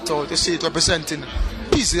thing set out. You see it representing.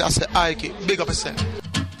 Busy, I say hike it, big up percent.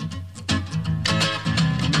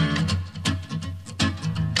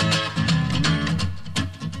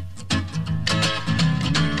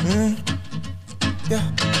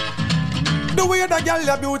 Yeah. The way that girl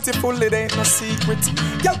are beautiful, it ain't no secret.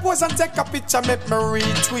 Girl pose and take a picture, make me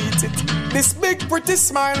retweet it. This big pretty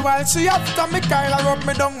smile while she after me, Kyla rub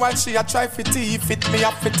me down while she a try fi teeth it. Me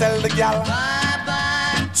have to tell the girl,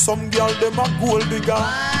 bye-bye. Some girl them a gold digger,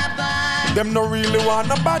 bye-bye. Them no really want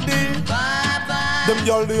nobody, bye-bye. Them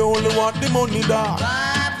girl they only want the money da.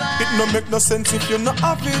 It no make no sense if you not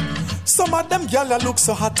have it. Some of them gyal look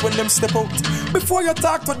so hot when them step out. Before you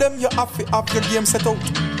talk to them, you have to have your game set out.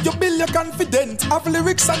 You build your confident, have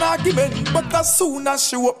lyrics and argument. But as soon as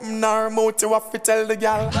she open her mouth, you have to tell the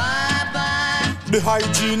gyal, bye-bye. The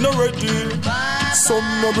hygiene already, bye-bye.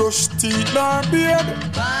 Some no brush teeth nor beard,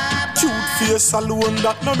 bye-bye. Cute face alone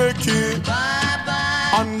that no make it, bye-bye.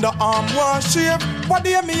 Underarm wash shape. What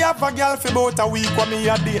day me have a girl for about a week when me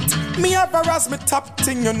a date. Me have her as me top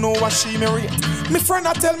thing, you know what she me rate. Me friend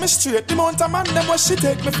a tell me straight, the amount of man them what she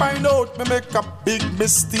take. Me find out, me make a big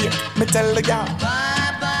mistake. Me tell the girl,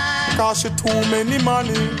 bye-bye. Cause she too many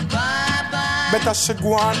money, bye-bye. Better she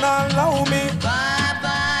go and allow me,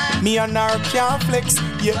 bye-bye. Me and her can't flex,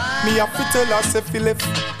 yeah. Bye-bye. Me have to tell her say fi left,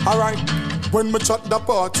 alright. When me chat the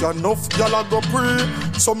party, enough y'all a go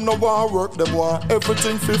pre. Some no want work, them want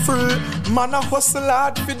everything for free. Man a hustle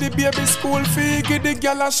hard for the baby school fee. Give the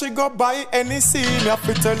girl and she go buy any scene. Me have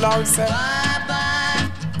to tell her say,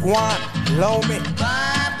 bye-bye. Go on, love me,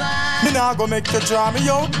 bye-bye. Me nah go make you draw me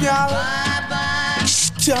out, girl, bye-bye.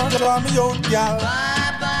 Can't draw me out, girl,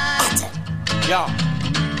 bye-bye. Yeah.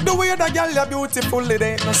 The way that girl are beautiful, it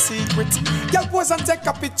ain't no secret. Girl pose and take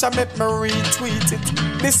a picture, make me retweet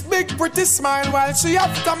it. This big pretty smile while she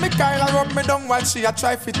after me, Kyla rub me down while she a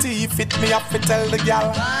try fi teeth it. Me have to tell the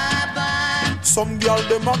girl, bye-bye. Some girl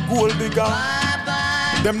them a gold digger,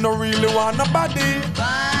 bye-bye. Them no really want nobody,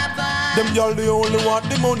 bye-bye. Them girl they only want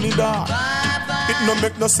the money da. Bye-bye. It no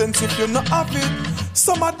make no sense if you not have it.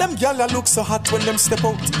 Some of them gyal look so hot when them step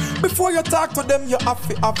out. Before you talk to them, you have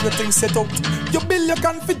to have your things set out. You build your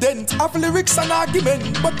confident, have lyrics and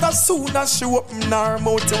argument. But as soon as she open her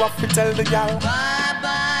mouth, you have to tell the gyal,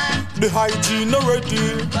 bye-bye. The hygiene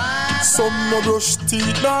already, bye-bye. Some no brush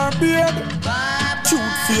teeth nor beard, bye-bye.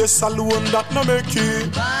 Cute face alone that no make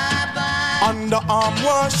it, bye-bye. Underarm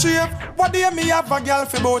wash shape. What day me have a gyal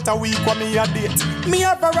for about a week when me a date. Me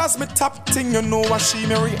have her as me top thing, you know what she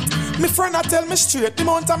me rate. Me friend a tell me straight, the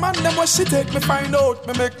amount of man them what she take. Me find out,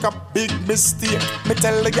 me make a big mistake. Me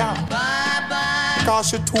tell the girl, bye-bye. Cause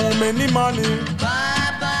she too many money,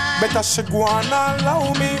 bye-bye. Better she go and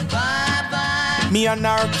allow me, bye-bye. Me and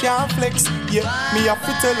her can't flex, yeah. Bye-bye. Me have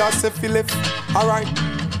to tell her say fi left, alright.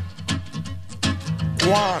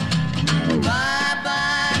 Go on.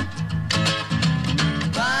 Bye-bye.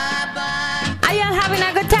 Bye-bye. Are you all having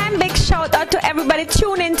a good time? Big shout out to everybody.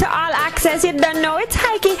 Tune in to All Access. You don't know it's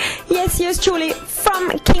Heike. Yes, yours truly from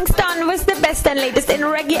Kinston with the best and latest in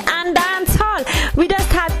reggae and dancehall. We just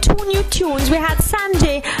had 2 new tunes. We had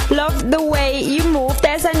Sanjay, Love the Way You Move.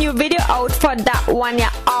 There's a new video out for that one,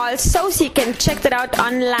 yeah, also, so you can check that out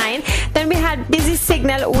online. Then we had Busy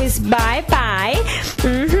Signal with Bye Bye.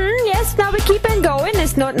 Yes, now we keep on going.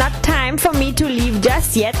 It's not time for me to leave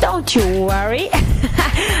just yet. Don't you worry.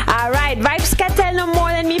 Alright, Vibes Cartel No More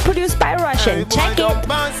Than Me, produced by Russian. Check it.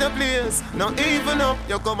 No even up,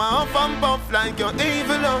 you come off and puff like you're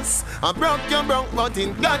evilous. I broke your broke, but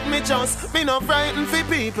it got me just. Me no frightened for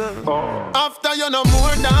people. After you no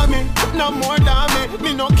more than me, no more than me. Me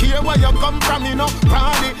Me no care where you come from, you know.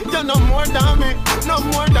 Party, you no more than me, no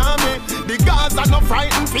more than me. The guys are no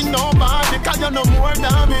frightened for nobody, cause you no more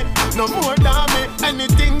than me, no more than me.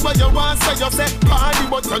 Anything but you want say you say party,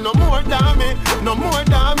 but you no more than me, no more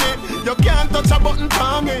than me. You can't touch a button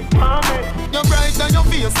for me, you're bright than your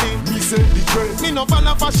face, me say the trend. Me no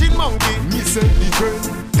follow fashion monkey, me say the trend.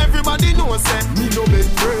 Everybody knows say me no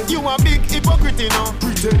make friend. You a big hypocrite, you know.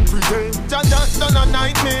 Pretend. Just done a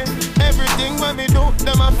night me. Everything when me do,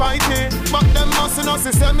 them a fight me. But them must know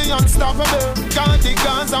say me unstoppable. Cause the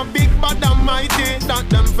guns are big but I'm mighty. That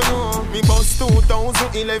them for know. Me bust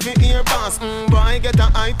 2011 year pass. Boy get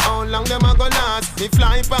a hype, how long them a go last? Me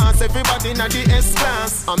fly past everybody in the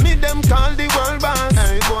S-class. And me them call the world boss.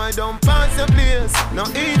 Hey boy don't pass the place. No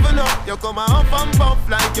even up. You come up and puff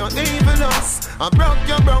like you're evil us. I broke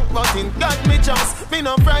your broke but it got me just. Me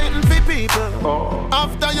no frightened for people.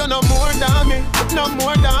 After you no more than me, no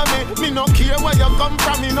more than me. Me no care where you come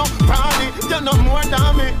from, me no party. You no more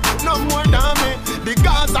than me, no more than me. The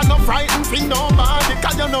guys are no frightened for nobody,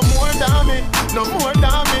 cause you no more than me, no more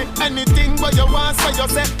than me. Anything but you want say you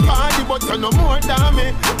say party, but you no more than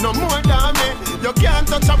me, no more than me. You can't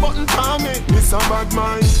touch a button for me. Miss a bad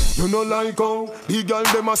mind, you no like how the girl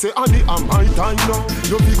dem a say, Andy, I'm my time now.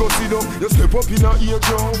 You fi go sit down, you step up in a age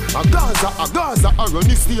now. A Gaza, I run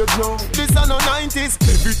the stage now. This are no 90s,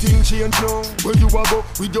 everything change now. Where you a go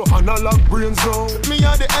with your analog brains now? Me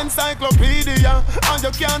are the encyclopedia, and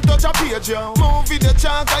you can't touch a page now. Move with the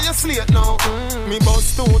chart and you slate now. Me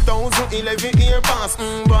bust 2011 year pass.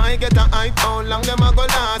 Boy get a hype, how long them a go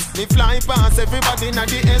last? Me fly past everybody in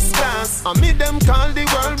the S-class. And me them call the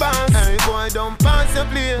world boss. Hey boy don't pass your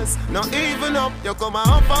place, no even up. You come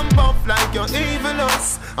up and puff like you're evil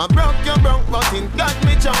us. I broke your broke but it got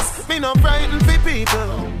me just. Me no frightened for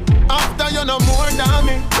people. After you no more than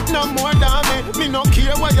me, no more than me. Me no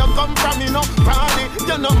care where you come from, me no party.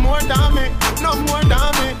 You no more than me, no more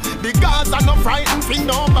than me. The guys are no frightened for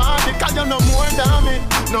nobody, cause you no more than me,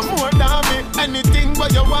 no more than me. Anything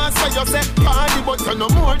but you want say you say party, but you no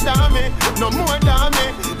more than me, no more than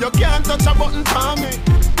me. You can't touch a button for me.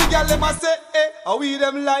 Girl, them a say, how we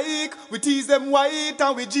them like. We tease them white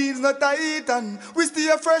and we jeans not tight. And we stay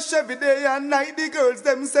fresh every day and night. The girls,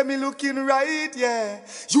 them say me looking right, yeah.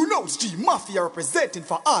 You know it's G Mafia representing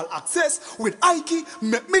for all access. With Ike,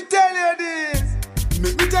 make me tell you this.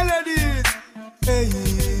 Make me tell you this. Hey.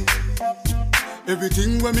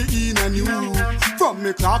 Everything when me in and you. From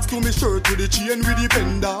me clocks to me shirt to the chain with the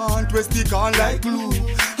pendant, we stick on like glue.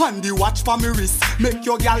 And the watch for me wrist, make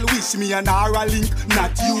your gal wish me an aura link,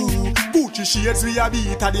 not you. Gucci shades we a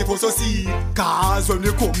beat at the first see. Cause when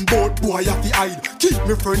you come bout, boy have to hide. Keep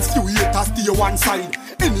me friends few haters stay one side.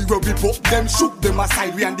 Anywhere we put them, shoot them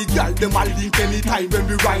aside. We and the gal them a link anytime when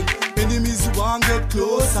we ride. Enemies want get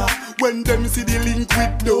closer when them see the link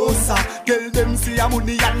with dosa. Tell them see a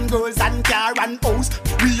money and girls and car and house.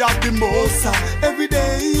 We have the most. Every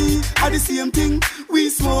day are the same thing. We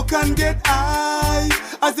smoke and get high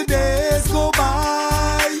as the days go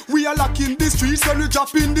by. We are locking the streets when we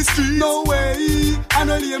drop in the streets. No way, I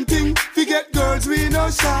know lame thing. Forget girls, we no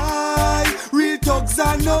shy. Real thugs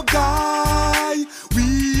and no guy.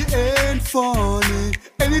 We ain't funny.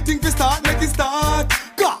 Anything to start, make it start.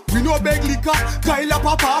 God, we no beg liquor. Kyle a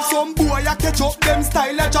pop off. Some boy a catch up them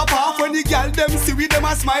style a chop off. When the girl them see we them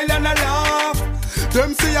a smile and a laugh.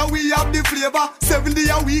 Them say we have the flavor. 70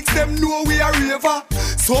 a weeks them know we a raver.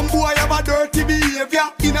 Some boy have a dirty behavior.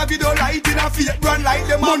 In a video light, in a fake brand like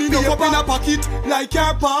them. Money no up in a pocket like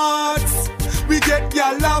your parts. We get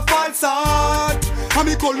y'all a false heart. And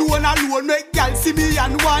me cologne alone make y'all see me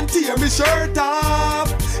and want tear me shirt off.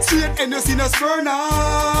 Straight NS in a burn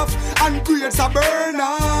off. And creates a burn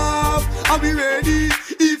off. And we ready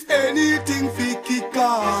if anything fi kick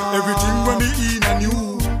off. Everything when me in and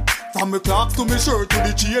you. From me clocks to me shirt to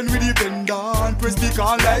the chain with the pendant. Press the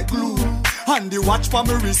on like glue. And the watch for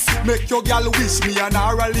me wrist. Make your gal wish me an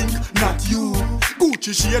aura link, not you.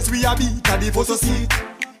 Gucci shades we a beat at the photo seat.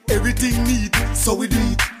 Everything neat, so we do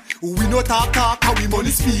it. We no talk, how we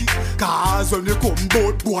money speak. Cause when we come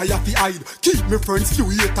bout, boy have to hide. Keep me friends, few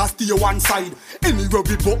haters stay one side. Anywhere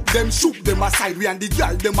we pop them, shoot them aside. We and the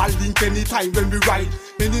girl, them a link anytime when we ride.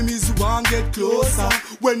 Enemies want get closer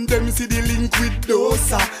when them see the link with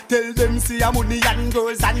dosa. Tell them see a money and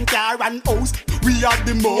girls and car and house. We have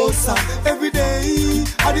the most. Every day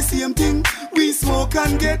are the same thing. We smoke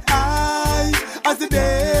and get high as the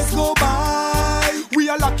days go by. We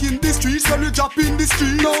are locking the streets when we drop in the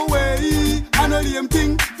street. No way, I know lame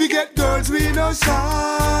thing. Forget girls, we no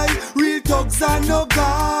shy. Real thugs and no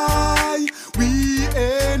guy. We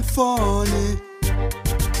ain't funny.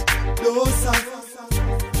 Those are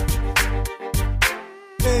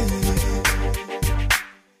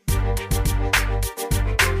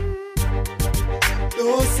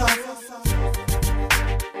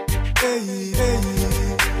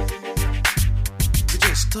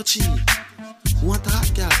What a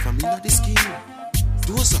hot girl from in the scheme.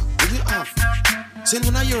 Those are what you have. Send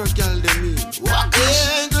when I hear a girl them me. What?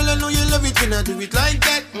 Yeah, girl, I know you love it when I do it like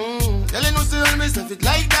that. Girl, I know still always love it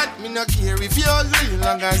like that. Me not care if you're ugly,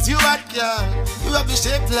 long as you hot, girl. You have a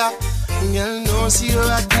shape like. Girl, no, see you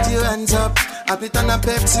hot, put your hands up. I put on a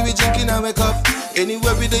Pepsi, we drinking and wake up.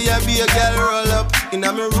 Anywhere we do, you be a girl roll up. In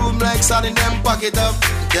my room like sun in them pocket up.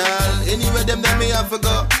 Girl, anywhere them me have to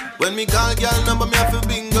go. When me call girl number, me have to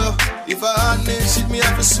bingo. If I hard nail shit, me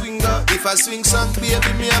have to swing up. If I swing song,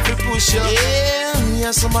 baby, me have to push up. Yeah, me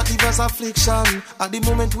and some active affliction. At the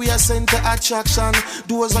moment we are center attraction.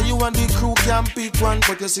 Those are you and the crew can pick one.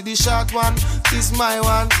 But you see the short one, is my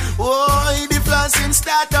one. Oh, the flossing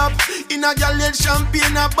start up. In a girl let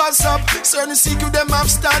champagne a bust up. Certain secret them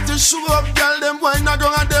have start to show up. Girl them wine not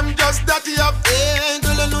gonna them just dirty up. Hey,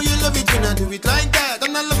 girl I know you love it when I do it like that.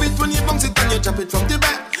 And I love it when you bounce it and you drop it from the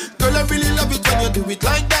back. Girl I really love it when you do it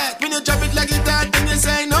like that. When you drop it like it hard, then you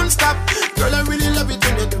say non-stop. Girl I really love it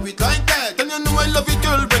when you do it like that. And you know I love it,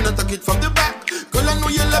 girl, when I take it from the back. Girl I know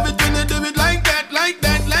you love it when you do it like that, like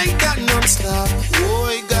that, like that, non-stop.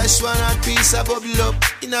 Oh gosh, one hot piece of bubble up.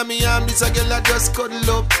 Inna me arm, this a girl I just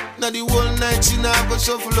cuddle up. Now the whole night she not go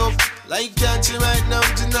shuffle up. Like can't she right now,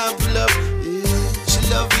 she not pull up. Yeah, she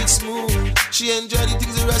love it smooth. She enjoy the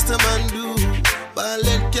things the rest of man do.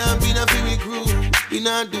 Ballet can't be no free crew. We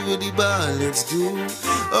not do the ballets do.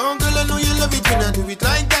 Oh girl, I know you love it when I do it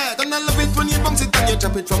like that. And I love it when you bounce it and you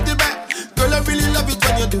drop it from the back. Girl, I really love it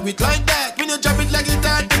when you do it like that. When you drop it like it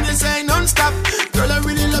hard, then you say non-stop. Girl, I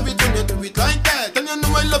really love it when you do it like that. And you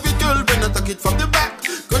know I love it, girl, when I take it from the back.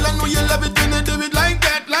 Girl, I know you love it when you do it like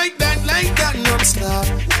that, like that, like that, non-stop.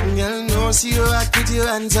 Girl, no, see you hot, put your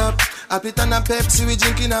hands up. I put on a Pepsi, we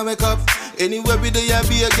drinking and wake up. Anywhere we do, you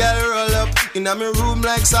be a girl roll up. In my room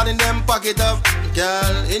like sun in them pocket up.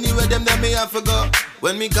 Girl, anywhere them me have to go.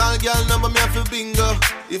 When me call girl number, me have to bingo.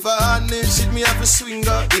 If I hard nail shit, me have to swing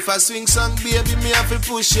up. If I swing song, baby, me have to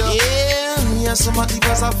push up. Yeah, me and some active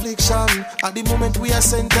affliction. At the moment we are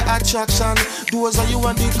center attraction. Those are you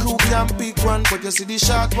and the crew can pick one. But you see the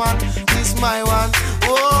short one, this my one.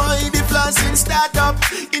 Oh, the flossing start up.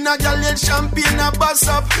 In a girl let champagne a bust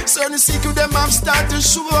up. Certain secret them have start to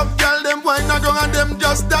show up. Girl them wine not gonna them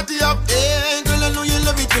just dirty up. Hey, girl I know you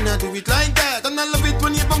love it when I do it like that. And I love it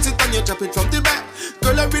when you bounce it and you drop it from the back.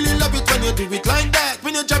 Girl I really love it when you do it like that.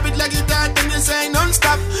 When you drop it like it hard, then you say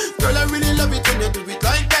non-stop. Girl I really love it when you do it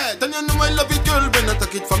like that. And you know I love it, girl, when I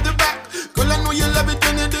take it from the back. Girl I know you love it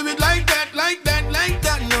when you do it like that, like that, like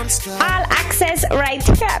that, non-stop. All access right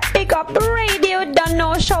here. Big Up Radio. Don't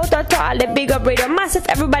know. Shout out to all the Big Up Radio. Massive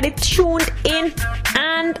everybody tuned in.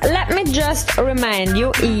 And let me just remind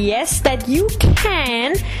you, yes, that you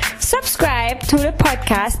can subscribe to the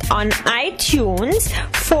podcast on iTunes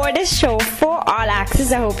for the show for all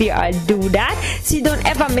access. I hope you all do that so you don't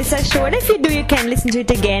ever miss a show. And if you do, you can listen to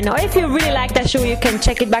it again. Or if you really like the show, you can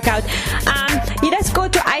check it back out. You just go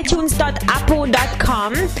to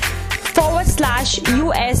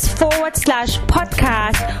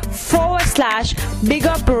iTunes.apple.com/US/podcast/Big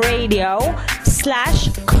Up Radio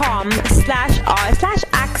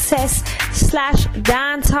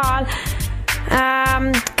 /com/all/access/dancehall.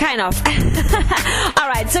 Kind of.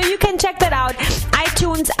 Alright, so you can check that out.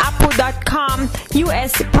 iTunes, apple.com,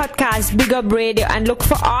 US podcast, Big Up Radio, and look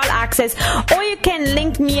for all access. Or you can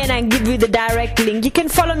link me and I give you the direct link. You can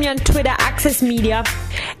follow me on Twitter, Access Media,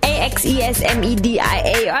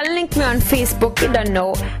 AXESMEDIA, or link me on Facebook. You don't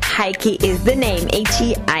know, Heike is the name,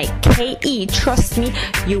 HEIKE. Trust me,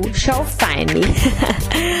 you shall find me.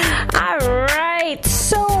 Alright,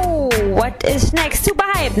 so what is next? Super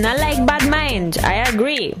hype, not like Bad Mind. I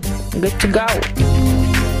agree. Good to go.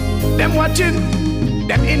 Them watching,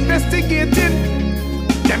 them investigating,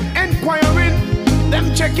 them inquiring,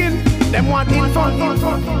 them checking, them wanting fun.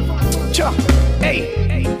 Sure. Hey,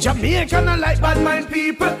 Jamaica not like Bad Mind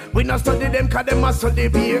people. We not study them cause them a study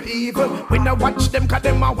beer evil. We not watch them cause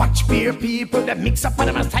them a watch beer people. Them mix up and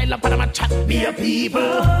them a style up and them a chat beer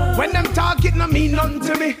people. When them talk it no mean nothing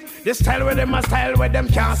to me. The style where them a style where them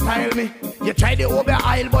can't style me. You try the over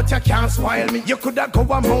aisle but you can't spoil me. You coulda go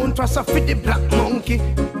a mount was a fit the black monkey.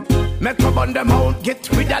 Make up on them out, get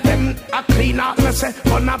rid of them. A clean out, me say,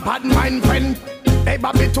 on a Bad Mind friend. Hey,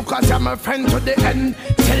 Bobby took us, I'm a friend to the end.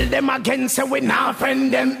 Tell them again, say we not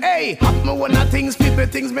friend them. Hey, have me one of things, people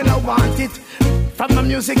things me no want it. From the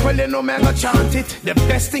music, well you know me go chant it. The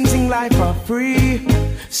best things in life are free.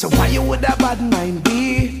 So why you would a bad mind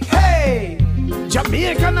be? Hey, Jah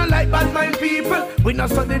Jamaica not like bad mind people. We not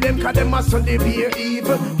study them cause them a study beer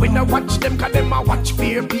evil. We not watch them cause them a watch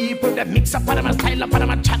beer people. Them mix up on them a style up on them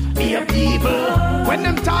a chat beer people. When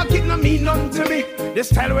them talk it no mean none to me. The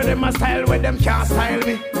style where them a style where them can't style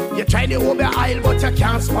me. You try the over aisle but you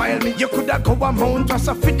can't spoil me. You coulda go a mount just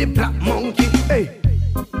a fit the black monkey. Hey.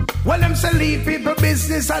 Well, them say leave people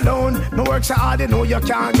business alone. No work so hard, you know you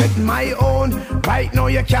can't get my own. Right now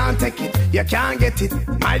you can't take it, you can't get it.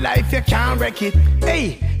 My life you can't wreck it.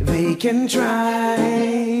 Hey, they can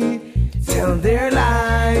try, tell their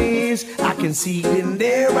lies. I can see it in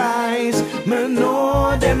their eyes. Me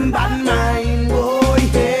know them bad mind, boy,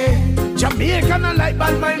 yeah. Jamaica not like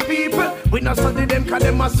bad mind people. We not study them cause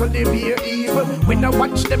them a study beer evil. We not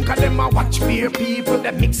watch them cause them a watch beer people.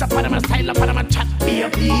 Them mix up on them a style up on them a chat beer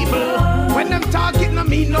people. When them talk it no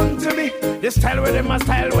mean none to me. The style where them a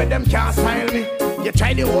style where them can't style me. You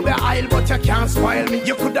try the over aisle but you can't spoil me.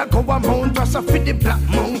 You coulda go a mount just a fit the black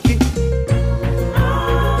monkey.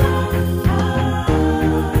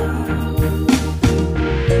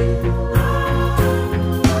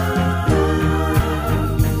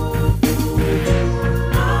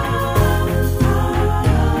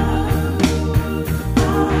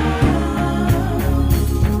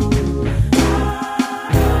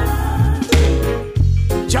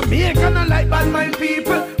 Jamaica not like bad mind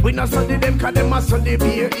people. We not study them cause them a study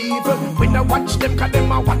beer evil. We not watch them cause them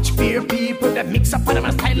a watch beer people. Them mix up on them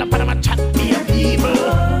a style up on them a chat beer people.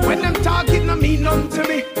 When them talk it no mean none to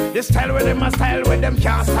me. The style where them a style where them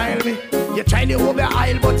can't style me. You try the over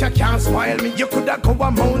aisle but you can't spoil me. You coulda go a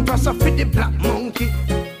mount just a fit the black monkey.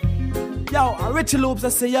 Yo, Richie Loops I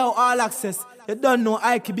say yo, all access. You don't know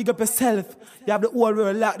Ike, big up yourself. You have the whole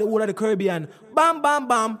world like the whole of the Caribbean. Bam, bam,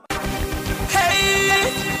 bam.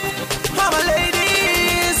 Hey, mama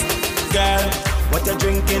ladies, girl, what you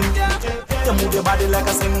drinking? You move your body like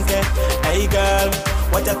a sinking. Hey girl,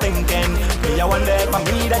 what you thinking? Me I wonder for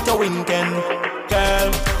me that you winking.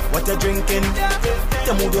 Girl, what you drinking?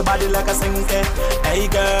 You move your body like a sinking. Hey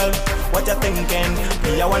girl, what you thinking?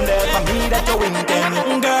 Me I wonder for me that you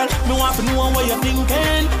winking. Girl, me want to know what you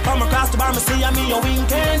thinking. From across the bar, me see me you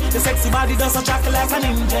winking. The sexy body does a track like an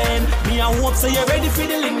engine. Me I hope so you're ready for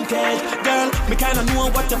the linkage. Girl, me kinda know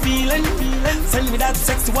what you're feeling. Send me that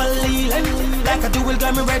sexual leaning. Like a jewel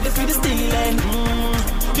girl, me ready for the stealing.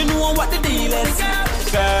 You know what the deal is.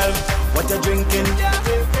 Girl, what you drinking?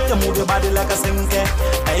 You move your body like a sinking.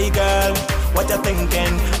 Hey girl, what you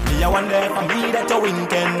thinking? Me I wonder for me that you're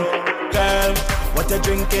winking. Girl, what you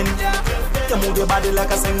drinking? You move your body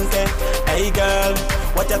like a sinking. Hey girl,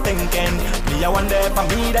 what you thinking? Me I wonder for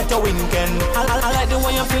me that you're winking. I like the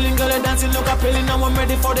way you're feeling, girl, you're dancing, look appealing. Now I'm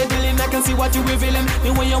ready for the dealing, I can see what you're revealing.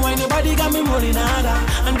 The way you whine your body got me rolling harder.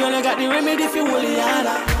 And girl, I got the remedy if you hold it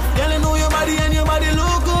harder. Girl, I know your body and your body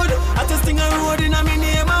look good. I just think I'm roading and me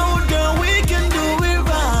name out. Girl, we can do it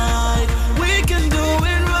right. We can do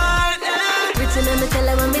it right, yeah. Written on me tell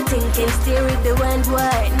her what me thinking. Steer with the wind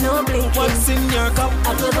white, no blinking. What's in your cup?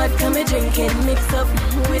 Apple vodka me drinking. Mix up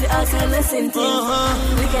with all kind of scenting.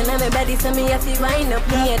 We can have my body so me have to wind up.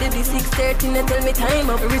 Me I do the 6:30 and tell me time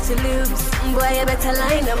up. Richie Loops, boy I better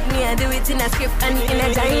line up. Me I do it in a script and in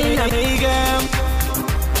a giant up. Hey girl.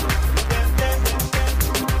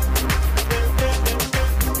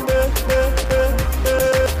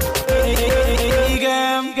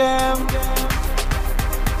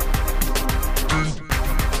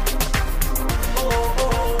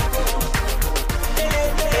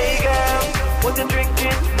 What you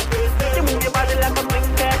drinking? You move your body like a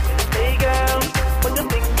blinker. Hey girl, what you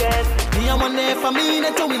thinking? Me I wonder for me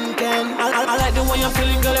that you winking. I like the way you're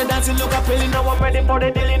feeling, girl, you're dancing, look appealing. Now I'm ready for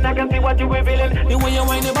the dealing, I can see what you're revealing. The way you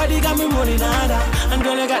whine your body got me rolling harder. And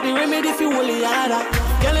girl, you got the remedy if you hold it harder.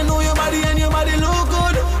 Girl, I know your body and your body look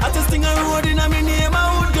good. I just think I'm roading and me name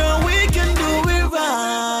out. Girl, we can do it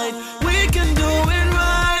right. We can do it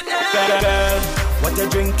right, yeah. Girl, what you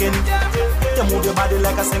drinking? You move your body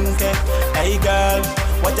like a sinking. Hey girl,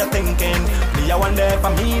 what you thinking? Me I wonder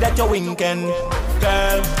for me that you're winking.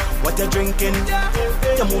 Girl, what you drinking?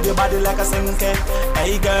 You move your body like a sinking.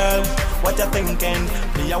 Hey girl, what you thinking?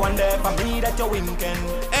 Me I wonder for me that you're winking.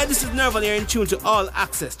 Hey, this is Nerval here in tune to All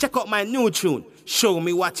Access. Check out my new tune, Show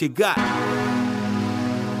Me What You Got.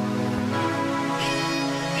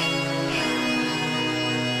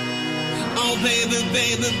 Oh baby,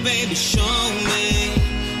 baby, baby, show me.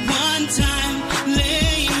 One time,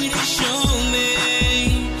 lady, show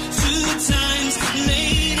me. 2 times,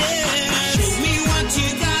 lady, show me what you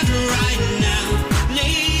got right now.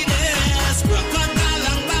 Ladies, crocodile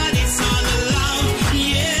and body's all alone,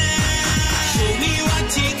 yeah. Show me what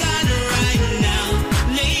you got right now.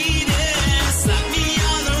 Ladies, slap me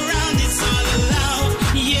all around, it's all alone.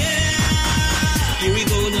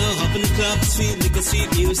 sweet liquor, sweet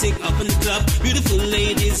music up in the club. Beautiful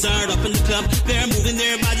ladies are up in the club. They're moving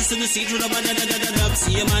their bodies to the seat with a da-da-da-da-da.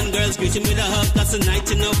 See a man, girls, greeting with a hug. That's a night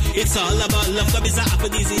to know. It's all about love. Love is an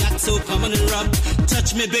aphrodisiac, so come on and rub.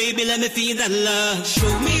 Touch me, baby, let me feel that love.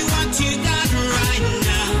 Show me what you got right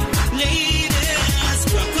now, ladies.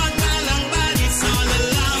 Rock out my long body, it's all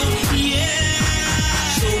allowed. Yeah.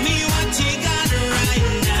 Show me what you got right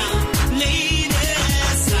now, ladies.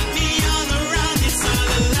 Slap me all around, it's all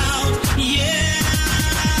allowed.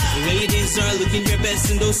 Yeah. Ladies are looking your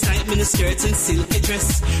best in those tight mini skirts and silky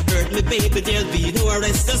dress. Hurt me, baby, there'll be no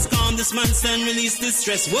arrest. Just calm this monster and release this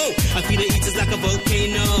stress. Whoa, I feel the heat is like a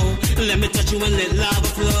volcano. Let me touch you and let lava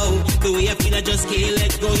flow. The way I feel, I just can't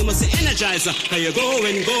let go. You must say energizer. How you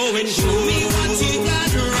going? Show me what you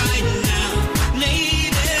got right now,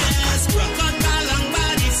 ladies. Rock out my long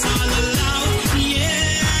body, it's all allowed.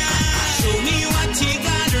 Yeah. Show me what you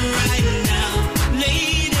got right now,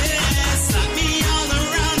 ladies. Slap me all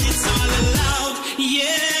around, it's all allowed.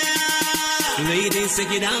 Yeah. Ladies,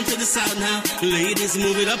 take it down to the south now. Ladies,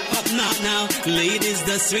 move it up now. Ladies,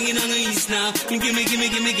 the swinging on the east now. Gimme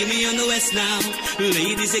on the west now.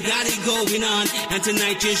 Ladies, you got it going on. And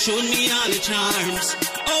tonight you're showing me all your charms.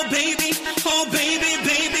 Oh baby,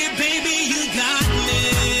 baby, you got me.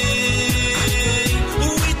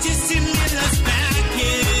 With your stimulus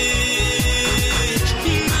package,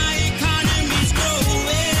 my economy's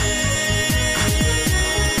growing.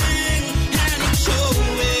 And it's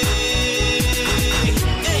showing.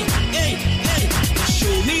 Hey.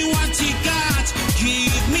 Show me what you got.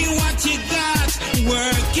 Give me what you got.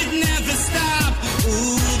 Work it never stop.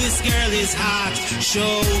 Ooh, this girl is hot.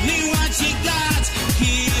 Show me what you got.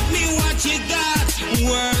 Give me what you got.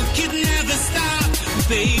 Work it never stop.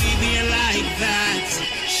 Baby, I like that.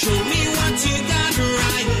 Show me what you got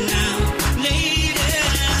right now,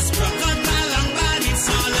 ladies. Rock out my long body, it's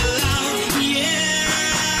all allowed. Yeah.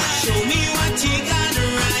 Show me what you got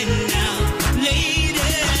right now,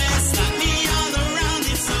 ladies. Slap me all around,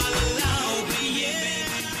 it's all allowed.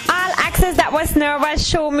 Yeah. All access, that was Nerval.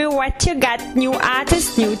 Show me what you got. New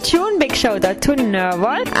artist, new tune. Big shout out to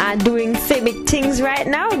Nerval. Doing big things right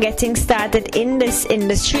now, getting started in this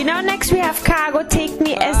industry. Now next we have Cargo, Take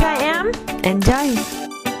Me As I Am. Enjoy.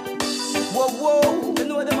 Whoa, you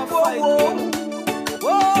know them a fight. Whoa.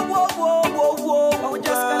 I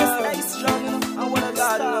just gotta stay strong, you know. I wanna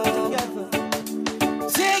start together.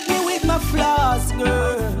 Take me with my flaws,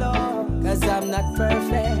 girl, 'cause I'm not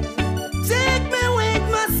perfect. Take me with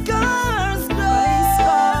my scars, girl.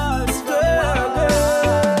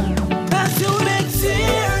 That you make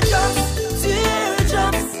teardrops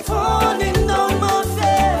falling down my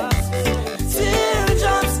face.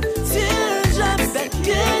 Teardrops that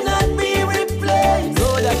cannot be replaced.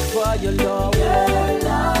 Know that for your love,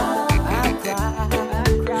 I cry.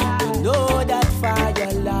 You know that for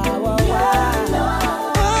your love,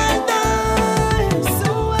 I'll die.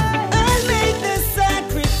 So I'll make the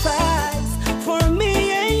sacrifice for me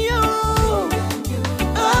and you.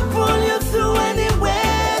 I'll pull you through any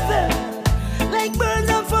weather, like birds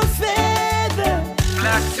of a feather.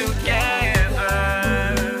 Flock together,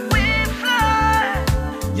 we fly.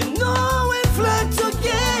 You know we fly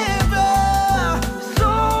together. So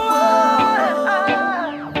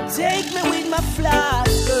take me with my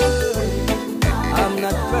flaws, girl. I'm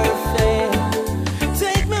not perfect.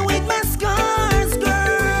 Take me with my scars,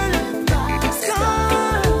 girl.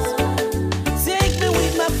 Scars. Take me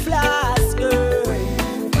with my flaws, girl.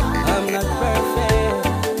 I'm not perfect.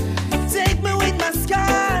 Take me with my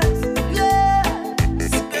scars, yeah.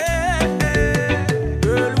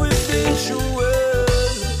 Girl, we've been through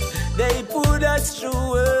it. They put us through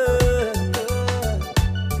it.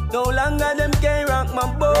 No longer them can rock my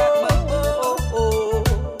boat.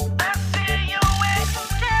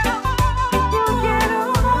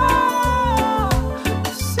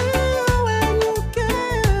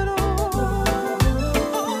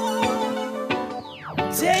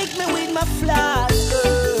 Take me with my flaws,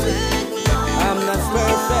 girl. I'm not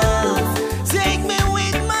perfect. Take me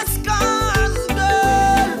with my scars,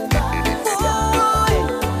 girl. Boy,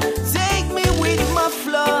 take me with my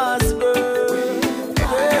flaws, girl.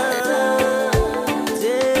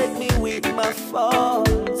 Take me with my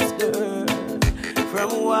faults, girl. From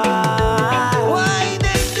why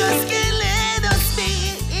they just can't let us be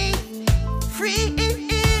free,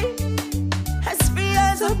 as free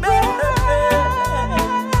as a bird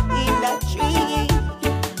in that tree.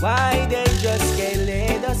 Why they just can't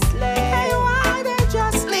let us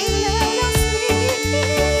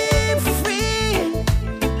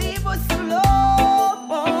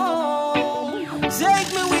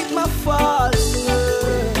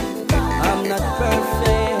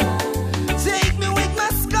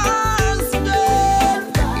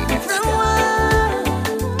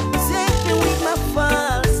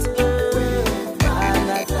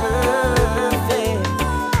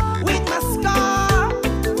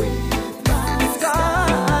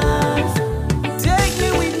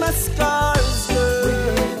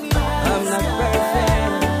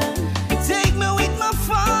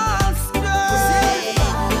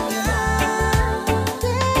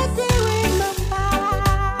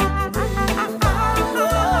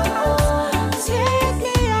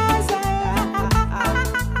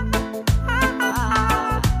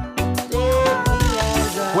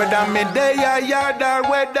am me day a yard or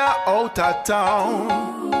weather out of town.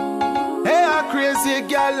 Hey, a crazy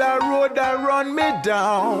gal a road a run me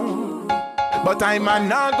down. But I'm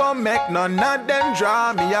not gonna make none of them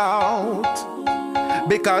draw me out.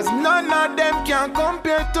 Because none of them can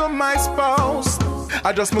compare to my spouse.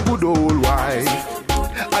 I just my good old wife.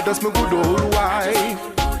 I just my good old wife.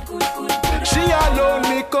 She alone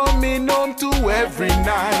me coming home to every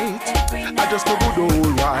night. I just my good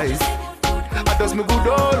old wife. I just my good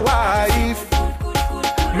old wife.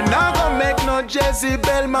 Me not gonna make no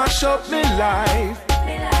Jezebel mash up me life.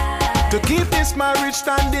 To keep this marriage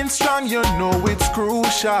standing strong, you know it's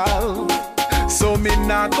crucial. So me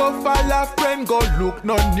not go follow a friend, go look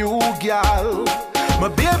no new gal. My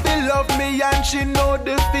baby love me and she know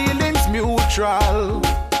the feelings mutual.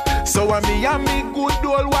 So me and me good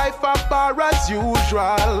old wife apart as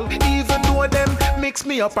usual. Even though them mix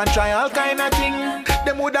me up and try all kind of thing,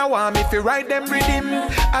 them woulda want me fi write them rhythm.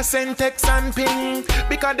 I send text and ping,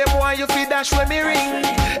 because them want you fi dash when me ring.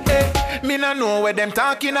 Me no know what them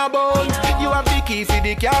talking about. You have the key for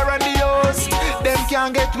the car and the house. Them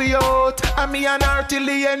can't get me out, and me and her till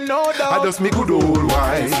the end, no doubt. I just me good old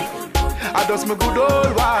wife. I just me good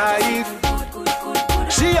old wife.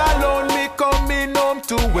 She alone me coming home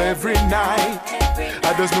to every night.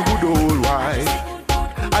 I just me good old wife.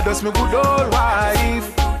 I just me good old wife.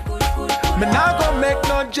 Me not gonna make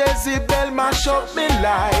no Jezebel mash up me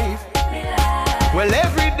life. Well,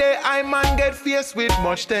 every day I man get faced with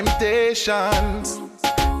much temptations.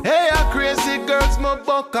 Hey, a crazy girls my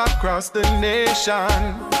buck across the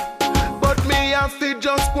nation. But me have to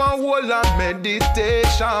just one whole of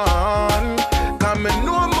meditation. Come and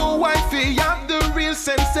know my wifey have the real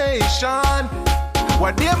sensation.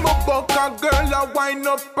 What they my buck a girl a wind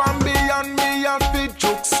up on me and me have to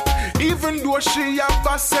jokes. Even though she have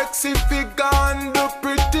a sexy figure and the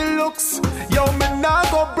pretty looks. Yo, me nah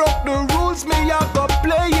go broke the rules, me a go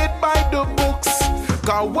play it by the books.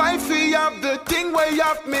 Cause wifey have the thing where you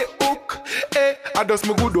have me hook. Eh, I just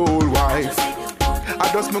my good old wife. I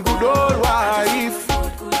just my good old wife.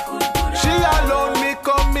 She alone me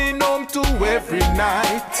coming home to every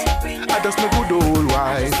night. I just my good old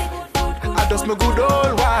wife. I just my good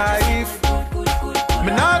old wife.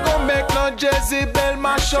 Me not gonna make no Jezebel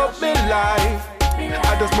mash up me life.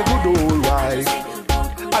 I just my good old wife.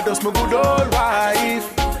 I just my good old wife.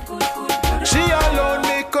 She alone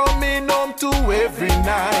me coming home to every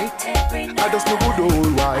night. I just my good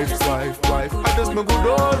old wife. I just my good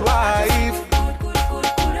old wife.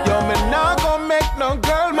 Yo, me not gonna make no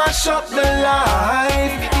girl mash up the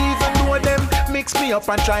life. Even though them mix me up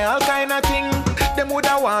and try all kind of thing, them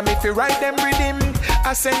woulda want me fi write them rhythm.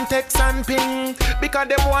 I send text and ping, because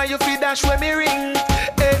them want you fi dash when me ring.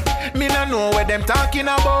 Me no know what them talking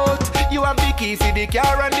about. You have the key for the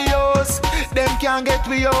car and the house. Them can't get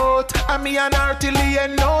me out, and me and her till the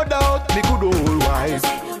end, no doubt. Me good old wife.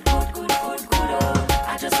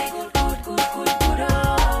 I just say good.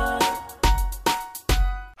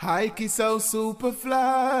 Hike is so super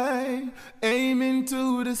fly, aiming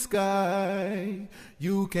to the sky.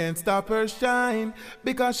 You can't stop her shine,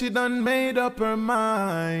 because she done made up her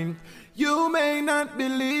mind. You may not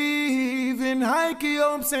believe in Heike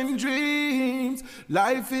hopes and dreams.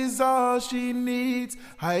 Life is all she needs.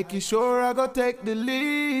 Heike sure I go take the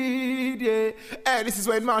lead, yeah. Hey, this is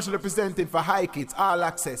Wayne Marshall representing for Heike. It's all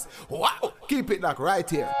access. Wow, keep it like right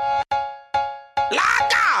here.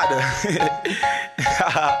 Lord God!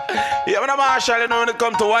 Yeah, when I'm Marshall, you know when it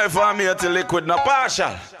come to wife and me, it's liquid, no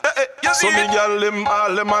partial. So me girl, them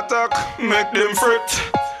all them attack, make them fret.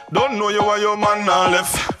 Don't know you why your man now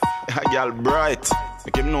left. Girl bright,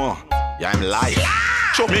 make him know, yeah, I'm live.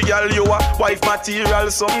 Show me girl you a wife material,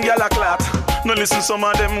 some girl a clat. No listen some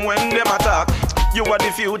of them when them attack. You are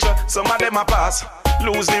the future, some of them a pass.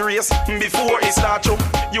 Lose the race before it start you.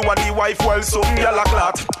 You are the wife while some girl a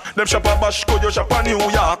clat. Them shop a Bashko, you shop a New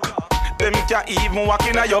York. Them can't even walk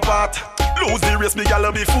in your path. Lose the race, me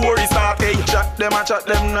girl, before it start. Hey, chat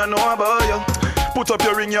them, no know about you. Put up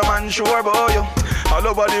your ring, your man sure about you. All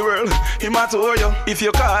over the world, him a tour you. If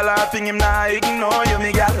you call her thing, him nah ignore you,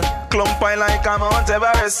 me gal. Clump I like a Mount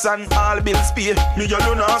Everest and all bills pay. Me gal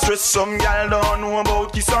do not stress. Some gal don't know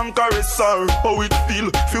about kiss and caress or how it feel.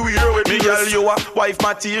 Feel weird with me gal, you a wife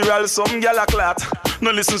material. Some gal a clat.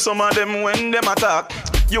 No listen some of them when them attack.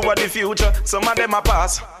 You are the future, some of them a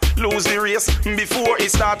pass. Lose the race before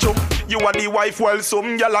it start you. You are the wife while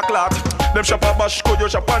some gal a clat. Them shop a Bashko, you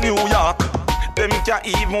shop a New York. Them can't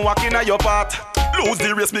even walk in your path. Lose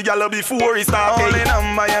the race, me gal before he start. Only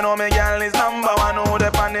number, you know me gal is number one. Who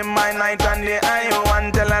the pan in my night and day. I you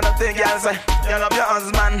want tell her nothing, gal say. You love your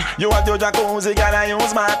husband. You want your jacuzzi, gal, I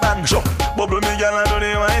use my pan. Sure. Bubble me gal and do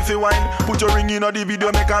the wifey wine. Put your ring in the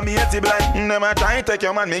video, make a me hate blind. Never try take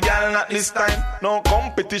your man, me gal, not this time. No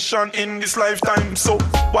competition in this lifetime. So,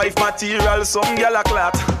 wife material, some gal a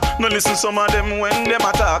clat. No listen some of them when them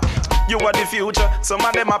attack. You are the future, some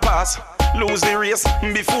of them a pass. Lose the race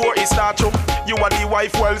before it start up. You are the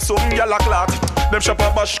wife while some gal a clat. Them shop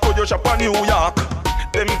a Bashko, you shop a New York.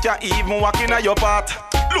 Them can't even walk in your path.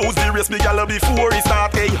 Lose the race, me gal before it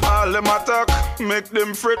start. Hey, all them attack, make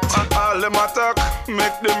them fret. All them attack,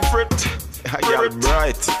 make them fret. You're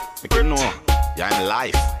bright, make you know you're in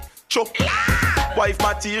life. Chop, wife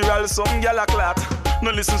material, some gal a clat.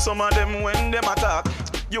 No listen some of them when them attack.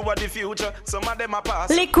 You are the future, some of them are past.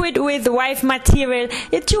 Liquid with wife material.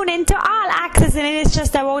 You tune into All Access, and it's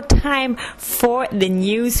just about time for the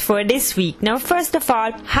news for this week. Now, first of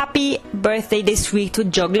all, happy birthday this week to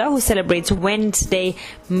Juggler, who celebrates Wednesday,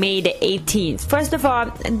 May the 18th. First of all,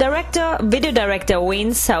 video director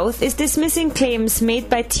Wayne South is dismissing claims made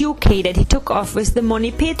by TUK that he took off with the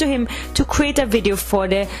money paid to him to create a video for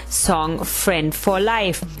the song Friend for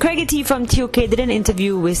Life. Craigie T from TUK did an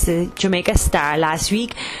interview with the Jamaica star last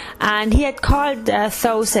week, and he had called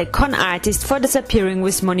South a con artist for disappearing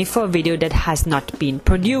with money for a video that has not been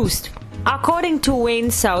produced. According to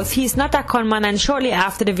Wayne South, he is not a conman, and shortly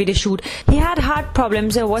after the video shoot, he had heart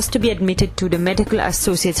problems and was to be admitted to the Medical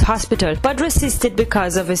Associates Hospital, but resisted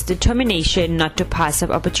because of his determination not to pass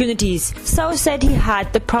up opportunities. South said he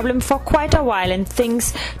had the problem for quite a while, and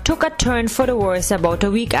things took a turn for the worse about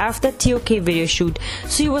a week after TOK video shoot,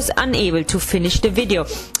 so he was unable to finish the video.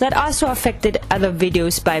 That also affected other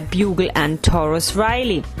videos by Bugle and Taurus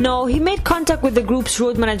Riley. No, he made contact with the group's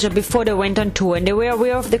road manager before they went on tour, and they were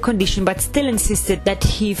aware of the condition, but still insisted that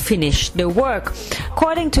he finish the work.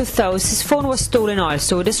 According to South, his phone was stolen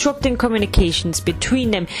also, disrupting communications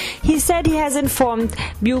between them. He said he has informed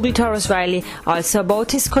Bugle Taurus Riley also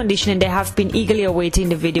about his condition, and they have been eagerly awaiting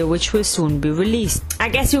the video, which will soon be released. I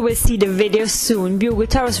guess you will see the video soon, Bugle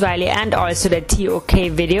Taurus Riley, and also the TOK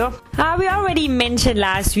video. We already mentioned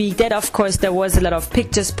last week that of course there was a lot of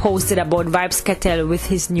pictures posted about Vybz Kartel with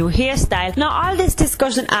his new hairstyle. Now all this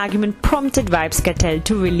discussion argument prompted Vybz Kartel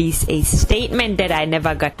to release a statement that I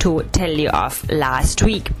never got to tell you of last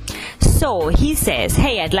week. So he says,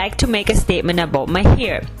 hey, I'd like to make a statement about my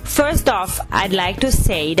hair. First off, I'd like to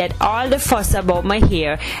say that all the fuss about my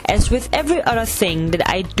hair, as with every other thing that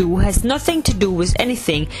I do, has nothing to do with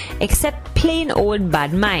anything except plain old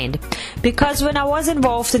bad mind. Because when I was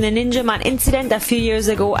involved in the Ninja Man incident a few years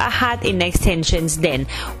ago, I had in extensions then.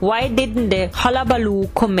 Why didn't the hullabaloo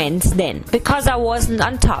commence then? Because I wasn't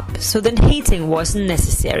on top, so then hating wasn't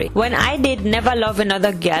necessary. When I did Never Love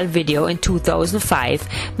Another Girl video in 2005,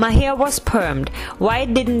 my hair was permed. Why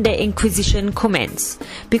didn't the inquisition commence?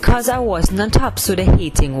 Because I wasn't on top, so the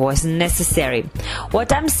hating wasn't necessary.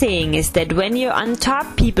 What I'm saying is that when you're on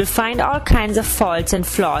top, people find all kinds of faults and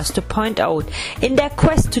flaws to point out in their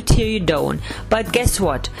quest to tear you down. But guess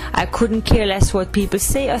what? I couldn't care less what people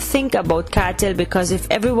say or think about Kartel, because if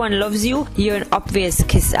everyone loves you, you're an obvious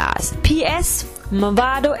kiss ass. P.S.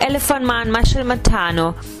 Movado, Elephant Man, Machel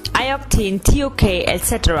Matano, Ioctane, TOK,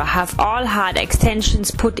 etc. have all had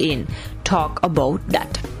extensions put in. Talk about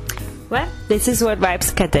that. Well, this is what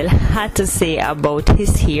Vybz Kartel had to say about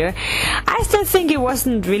his hair. I still think it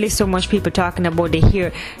wasn't really so much people talking about the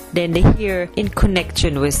hair than the hair in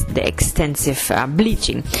connection with the extensive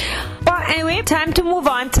bleaching. But anyway, time to move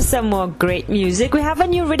on to some more great music. We have a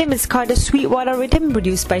new rhythm. It's called the Sweetwater Rhythm,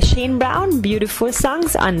 produced by Shane Brown. Beautiful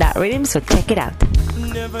songs on that rhythm, so check it out.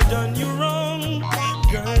 Never done you wrong,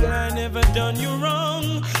 girl, I never done you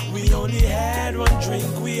wrong. We only had one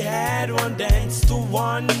drink, we had one dance to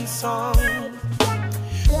one song.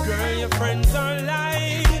 Girl, your friends are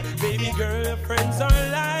lying, baby girl, your friends are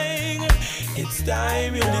lying. It's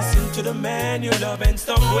time you listen to the man you love and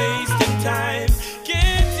stop wasting time.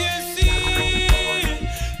 Can't you see?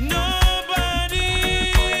 Nobody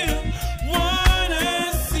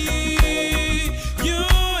wanna see you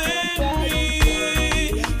and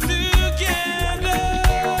me together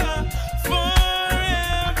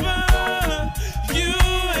forever. You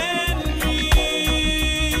and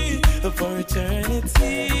me for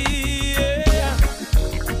eternity. Yeah.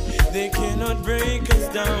 They cannot break us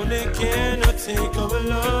down, they cannot take our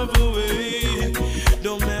love away.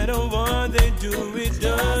 No matter what they do,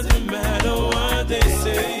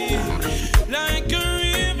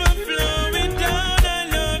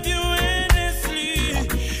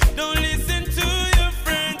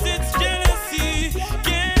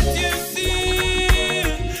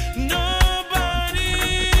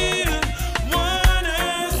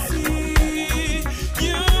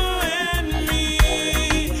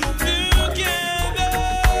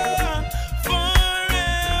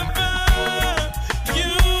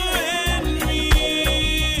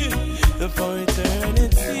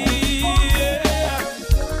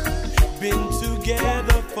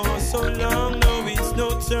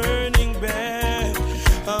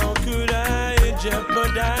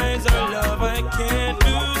 jeopardize our love. I can't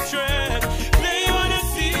lose track. They wanna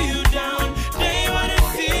see you down, they wanna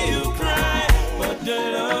see you cry, but the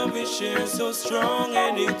love we share so strong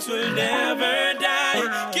and it will never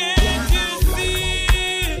die. Can't you see?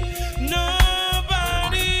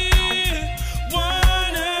 Nobody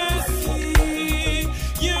wanna see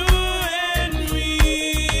you and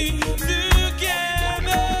me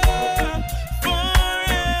together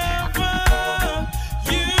forever.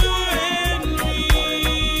 You and me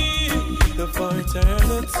for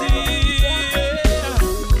eternity.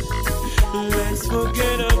 Let's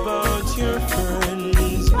forget about your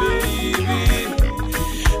friends, baby,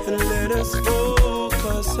 and let us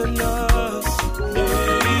focus on us,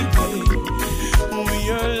 baby. We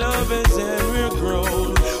are lovers and we're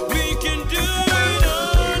grown. We can do it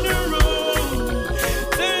on our own.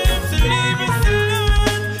 Time to leave us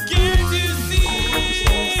alone. Can't you see?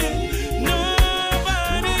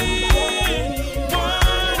 Nobody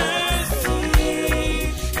wanna see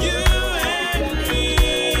you and me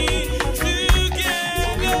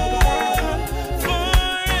together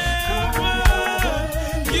forever.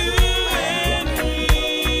 You and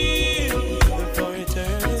me for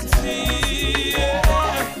eternity.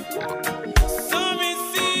 So me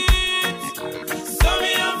see it, so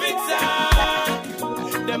me have it up.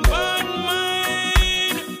 Them bad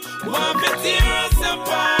mind want to tear us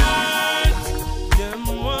apart. Them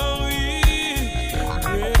want we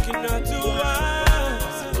breaking out to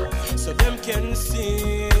us, so them can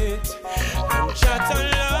see it and chat on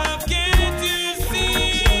love. Can't you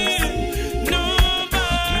see?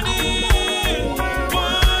 Nobody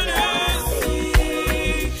wanna see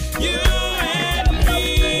you and me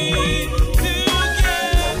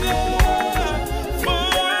together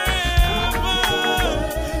forever.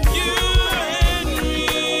 You and me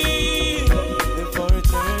for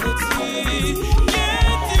eternity.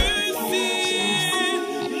 Can't you see?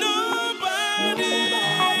 Nobody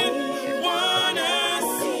wanna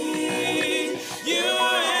see you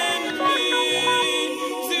and me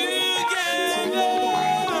together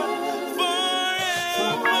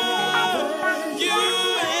forever. You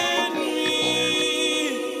and me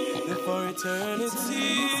for eternity.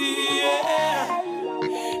 Yeah.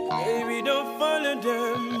 Baby, don't follow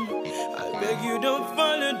them. I beg you, don't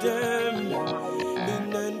follow them. And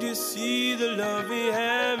then you see the love we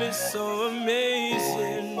have is so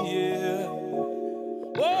amazing, yeah.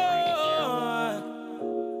 Whoa.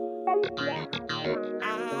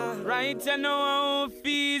 Right, I know how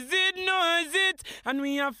feels it, knows it, and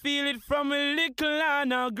we are feel it from a little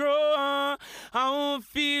and a grow. How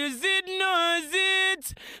feels it, knows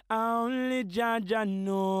it, only Jaja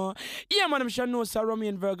know. Yeah, man, I'm sure no Sir Romy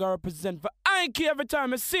and Virgo represent for IK every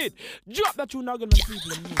time I see it. Drop that tune now, get my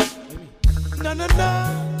people in me. Na na na,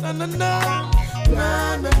 na na na,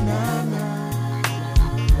 na na na na.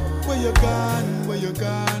 Where you gone? Where you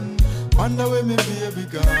gone? Wonder where me baby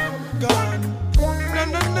gone, gone. Na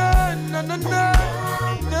na na, na na na,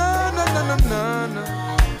 na na na na na.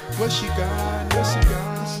 Where she gone? Where she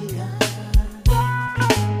gone?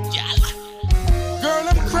 Girl,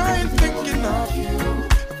 I'm crying thinking of you.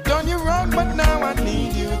 I've done you wrong, but now I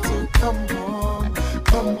need you to come home,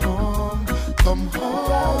 come home, come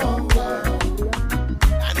home.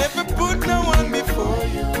 I never put no one before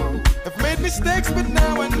you. I've made mistakes, but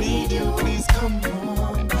now I need you. Please come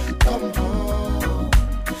home, come home.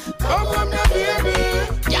 Come home now, baby.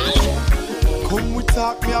 Come we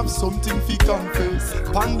talk, me have something fi confess.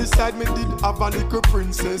 On the side me did have a little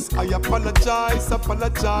princess. I apologize,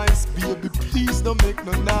 baby, please don't make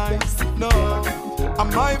no nice. No, I'm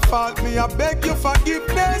my fault, me I beg your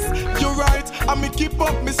forgiveness. You're right, I me keep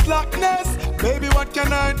up me slackness. Baby, what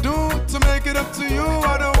can I do to make it up to you?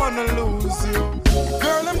 I don't wanna lose you.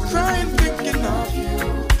 Girl, I'm crying thinking of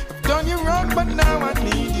you. I've done you wrong, but now I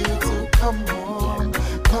need you to come home,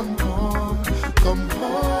 come home, come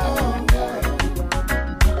home.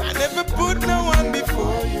 I never put no one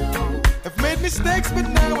before you. I've made mistakes, but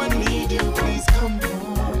now I need you. Please come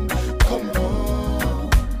home, come home.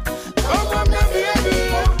 Come home now, baby.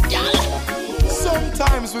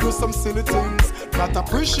 Sometimes we do some silly things, not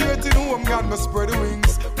appreciating who I'm got, but spread the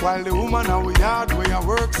wings. While the woman are we hard, we are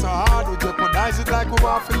work so hard, we jeopardize it like we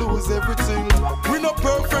want to lose everything. We not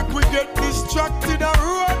perfect, we get distracted and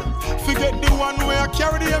road. Forget the one way I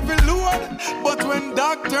carry the heavy load. But when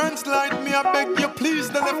dark turns light, me I beg you please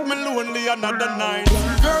don't leave me lonely another night.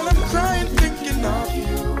 Girl, I'm crying thinking of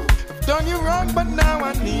you. I've done you wrong, but now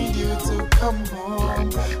I need you to come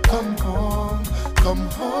home, come home, come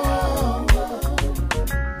home.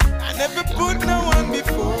 I never put no one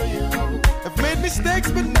before you. I've made mistakes,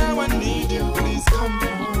 but now I need you. Please come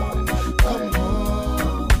home, come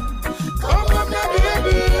home. Come home now, baby.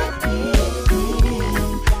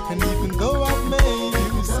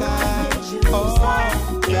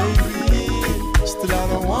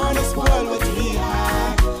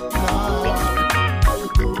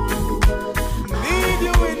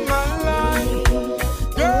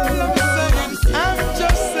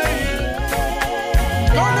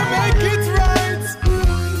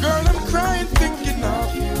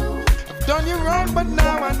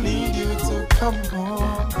 come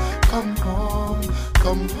home, come home,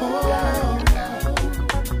 come home.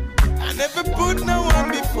 I never put no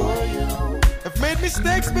one before you. I've made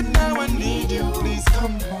mistakes, but now I need you. Please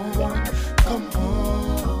come home, come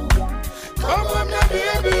home. Come home now,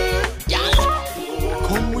 baby.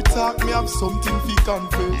 Come we talk, me have something fi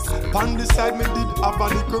confess. On the side me did have a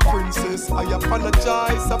little princess. I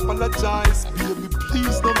apologize, baby,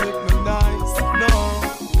 please don't make me nice. No,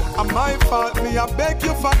 and my fault, me I beg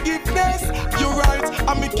your forgiveness. You're right,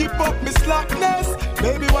 and me keep up me slackness.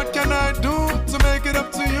 Baby, what can I do to make it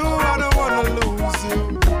up to you? I don't wanna lose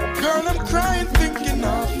you. Girl, I'm crying thinking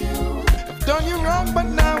of you. I've done you wrong, but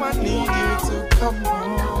now I need you to come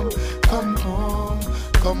home, come home,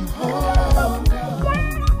 come home.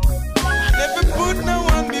 Never put no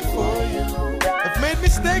one before you. I've made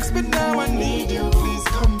mistakes, but now I need you. Please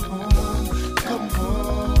come home, come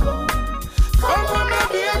home. Come home now,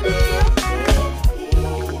 baby.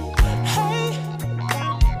 Hey,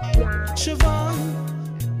 Siobhan,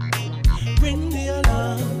 ring the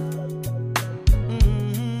alarm.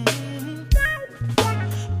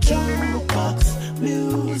 Jukebox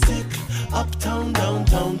music, uptown,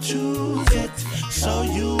 downtown, choose it, so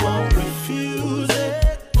you won't refuse it.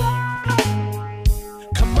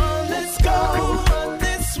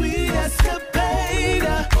 Escapade.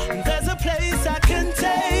 There's a place I can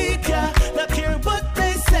take ya. Not care what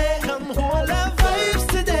they say. Come hold our vibes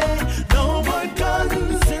today. No more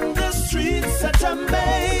guns in the streets of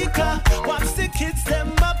Jamaica. Watch the kids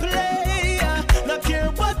them a play. Not care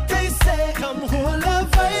what they say. Come hold our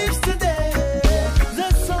vibes today.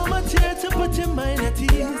 There's so much here to put your mind at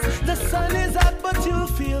ease. The sun is out, but you'll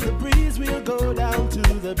feel the breeze. We'll go down to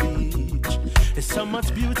the beach. There's so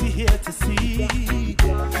much beauty here to see.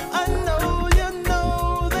 I know you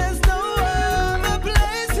know there's no other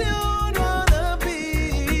place you'd wanna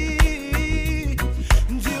be.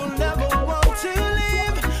 You'll never want to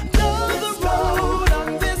leave. Know the road on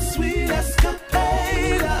this sweet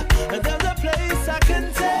escapade. And there's a place I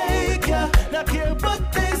can take ya. Not care what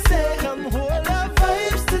they say. Come hold our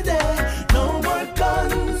vibes today. No more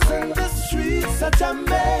guns in the streets of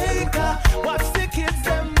Jamaica. Watch the kids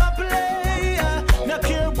them a play. Not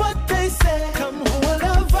care what they say. Come hold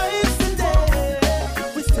our vibes today.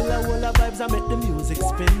 We still a hold our vibes and make the music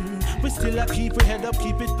spin. We still a keep our head up,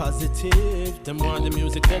 keep it positive. Them want the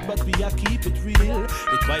music dead, but we a keep it real.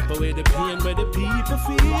 It wipe away the pain where the people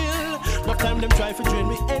feel. No time them try to drain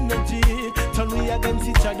me energy. Turn me against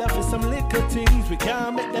each other for some little things. We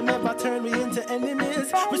can't make them ever turn me into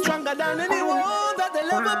enemies. We're stronger than any wall that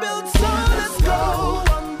they'll ever build. So let's go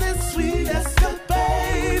on this sweet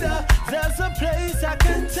escapade. There's a place I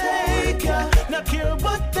can take ya. Not care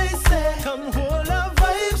what they say. Come hold our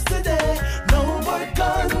vibes today. No more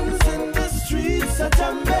guns in the streets of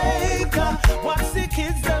Jamaica. Watch the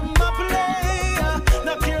kids them a play.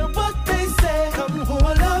 Not care what they say. Come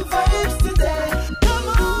hold our vibes today. Come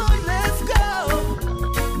on, let's go.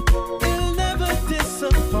 It'll never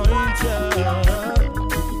disappoint ya.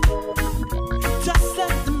 Just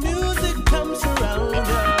let the music come surround ya.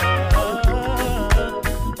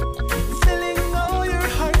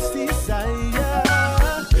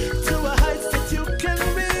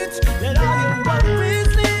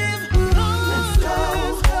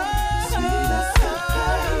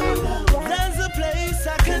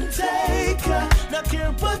 Not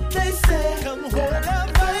care what they say. Come hold our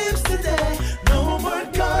vibes today. No more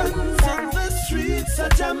guns in the streets of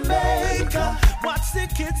Jamaica. Watch the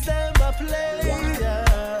kids them a play.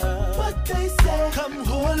 What they say. Come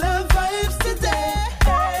hold our vibes today.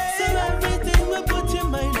 So everything will put your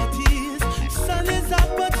mind at ease. Sun is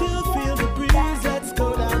up, but you'll feel the breeze. Let's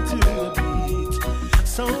go down to the beach.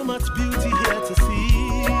 So much beauty here to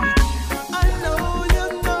see. I know you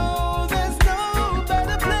know there's no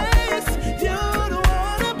better place. You'd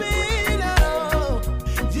wanna be now.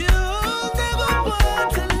 You'll never want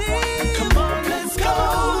to leave. Come on, let's go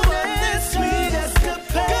on this sweet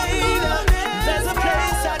escapade. There's a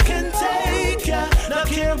place I can take ya. Not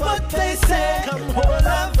care what they say. Come hold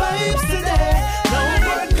our vibes today. No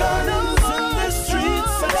more guns in the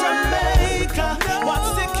streets of Jamaica. Watch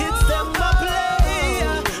the kids them a play.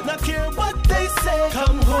 Not care what they say.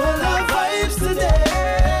 Come hold our vibes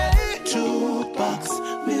today. Jukebox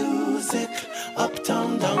music,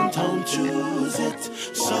 uptown, downtown, choose it,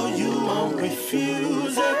 so you won't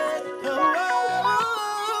refuse it.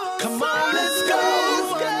 Come on, let's go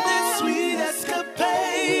on this sweet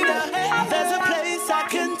escapade. There's a place I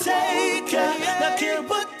can take ya. Not care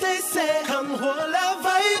what they say. Come hold our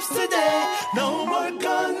vibes today. No more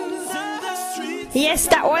guns in the streets. Yes,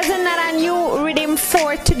 that was another new rhythm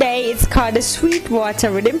for today. It's called the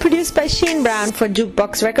Sweetwater Rhythm, produced by Shane Brown for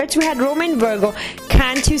Jukebox Records. We had Roman Virgo,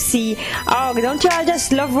 Can't You See? Oh, don't you all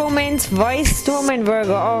just love Roman's voice? Roman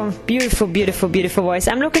Virgo, oh, beautiful, beautiful, beautiful voice.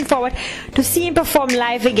 I'm looking forward to seeing him perform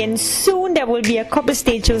live again soon. There will be a couple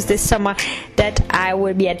stage shows this summer that I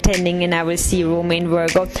will be attending, and I will see Roman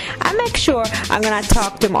Virgo. I'll make sure I'm going to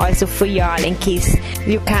talk to him also for y'all in case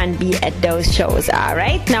you can't be at those shows.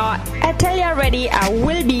 Alright, now I tell you already, I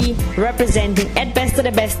will be representing at Best of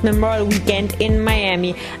the Best Memorial Weekend in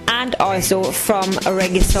Miami and also from a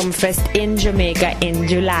Reggae Summerfest in Jamaica in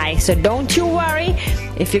July. So don't you worry,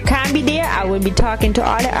 if you can't be there, I will be talking to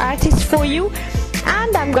all the artists for you,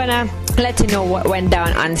 and I'm gonna let you know what went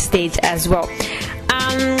down on stage as well.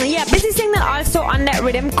 Yeah, busy singing also on that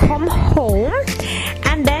rhythm, Come Home.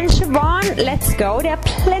 And then Siobhan, Let's Go. There are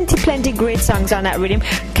plenty great songs on that rhythm.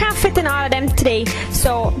 Can't fit in all of them today.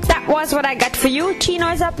 So that was what I got for you. Chino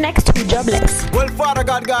is up next to Jobless. Well, Father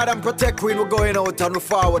God, guide and protect Queen. We're going out and we're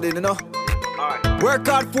forwarding, you know. Alright. Work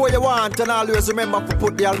hard for you want and always remember to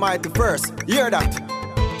put the Almighty first. Hear that?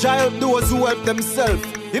 Child those who help themselves.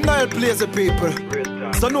 Him not help lazy people.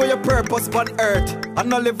 So know your purpose on earth and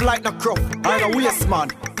not live like no crop or no waste man.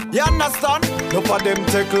 You understand? None of them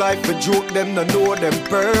take life for joke, them no know them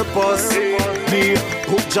purpose. Me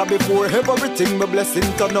put job before everything, my blessing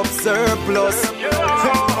turn up surplus.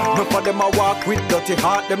 None of them a walk with dirty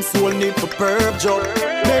heart, them soul need for purge up.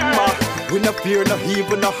 Remember, we no fear, no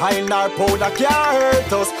evil, no high, nor powder can't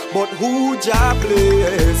hurt us. But who Jah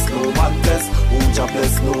bless, no man test. Who Jah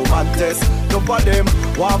bless, no man test. None of them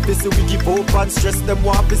want to see we give up and stress. Them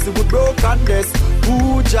want to see we broken this.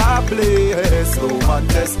 Who Jah bless, no man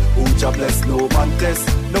test. Who Jah bless, no man test.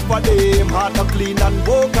 None of them heart no clean and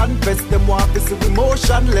woke and best. Them want to see we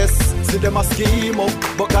motionless. See them a scheme up,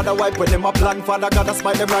 but God a wipe when them a plan. Father God a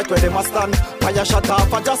smile them right where them a stand. Fire shot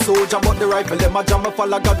off a just soldier, but the rifle them a jam.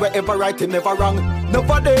 Follow God wherever right, him never wrong. None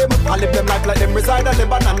of them, I live them life like them reside in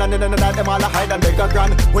Lebanon. And in the night them all a hide and they got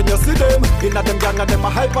grand. When you see them, in a them gang and them a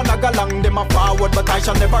hype and a go long. Them a forward, but I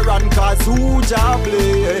shall never run. Cause who Jah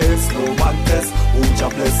bless, no man test. Who Jah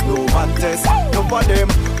bless, no man test. None of them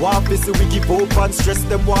want to see we give up and stress.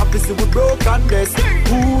 Them want to see we broken this.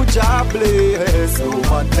 Who Jah bless, no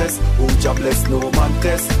man test. Who Jah bless, no man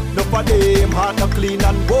test. None of them heart no clean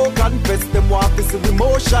and woke and best. Them want to see we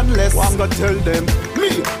motionless. I'm gonna tell them,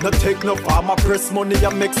 me not take no farmer press money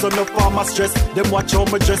and make so no farmer stress. Them watch how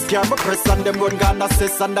me dress, carry my press and them run gun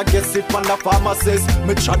assess. And I guess it man the farmer says,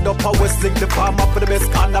 me chat up a west link the farmer for the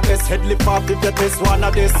best kind of best. Head lip off if you test one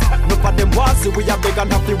of this. None of them want see we are big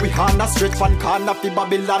and happy. We hand a stretch one can of the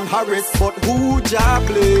Babylon Harris. But who Jah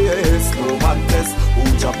bless, no man test.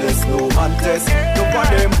 Who Jah bless, no man test. None of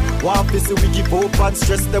them want to see we give up and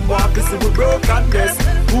stress. Them want to see we broken this.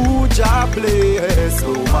 Who Jah bless,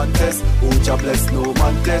 no man test. Who Jah bless, no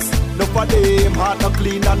man test. None of them heart no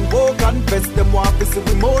clean and woke and best. Them want to see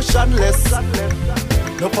we motionless.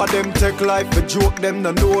 None of them take life for joke, them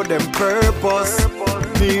no know them purpose.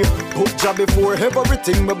 Me put job before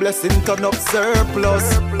everything, my blessing turn up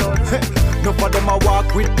surplus. None of them a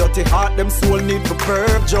walk with dirty heart, them soul need for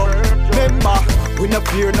purge up. Remember, we no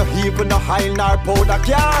fear, no evil, no high, nor powder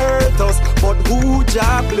can't hurt us. But who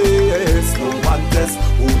Jah bless, no man test.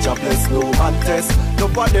 Who Jah bless, no man test.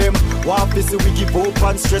 None of them want to see we give up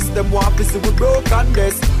and stress. Them want to see we broken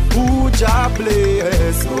this. Who Jah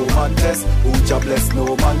bless, no man test. Who Jah bless,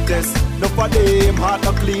 no man test. None of them heart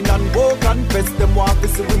no clean and woke and best. Them want to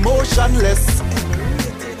see we motionless.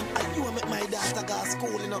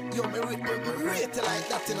 Yo, me rate it like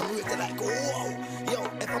that, and I'm rated like, wow. Yo,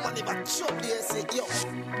 if a man never chop there, say, yo,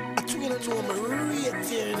 I try to know me rate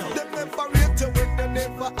here, you know. Them never rate you when they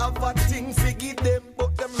never have a thing to give them.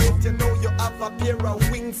 But them rate you know you have a pair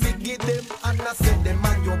of wings to give them. And I said them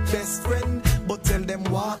are your best friend, but tell them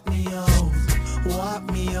walk me out.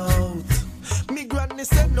 Me granny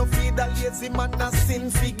said no feed a lazy man a sin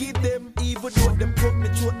fi give them. Even though them cut me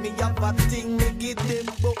throat, me have a thing me give them.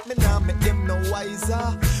 But me nah make them no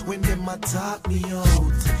wiser when them a talk me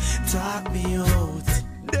out.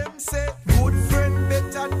 Them say good friend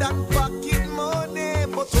better than pocket money,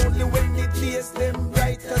 but only when it lays them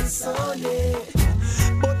bright and sunny.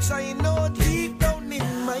 But I know deep down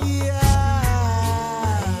in my heart,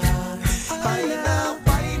 I now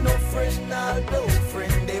buy no friend, no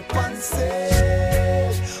friend they say.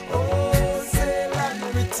 Oh, say and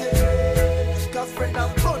return, 'cause friend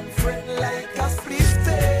and fun friend like a split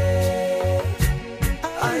day.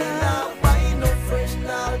 I now buy no friend,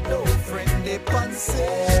 no friend they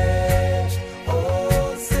say.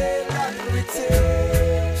 Oh, say and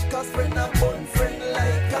return, 'cause friend and fun friend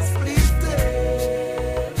like a split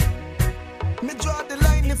day. Me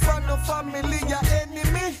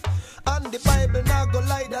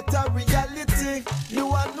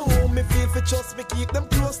fi trust me, keep them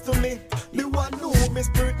close to me. The one who me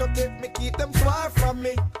spirit no take me, keep them far from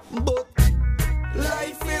me. But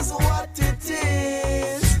life is what it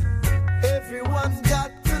is. Everyone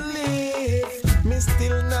got to live. Me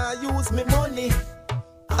still not use me money.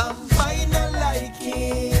 I'm minor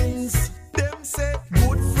likings. Them say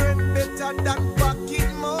good friend better than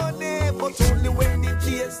pocket money, but only when the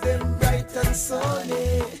days them bright and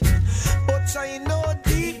sunny. But I know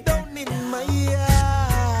deep down in my heart,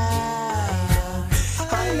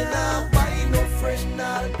 I now buy no friend,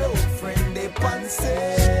 no friend they pan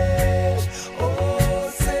say, oh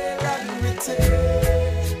say and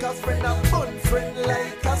return, 'cause friend a fun friend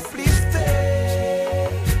like a flip day.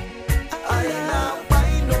 I now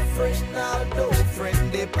buy no friend, no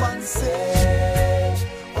friend they pan say,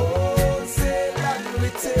 oh say and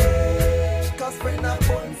return, 'cause friend a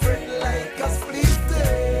fun friend like a flip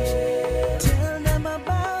day. Tell them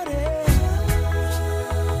about it.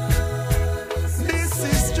 This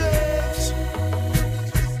is strange.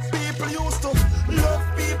 People used to love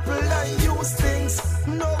people and use things.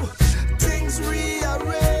 No, things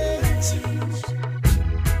rearrange.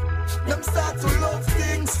 Them start to love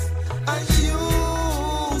things and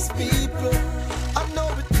use people. I know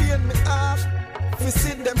it pain me up. We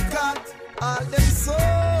see them cut, all them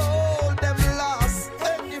soul, them lost.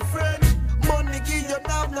 Any friend, money give you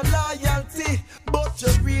now no loyalty, but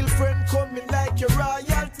your real friend coming like your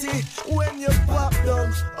royalty. When you pop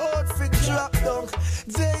down, outfit drop down,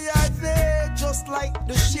 they are there just like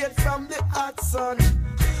the shade from the hot sun.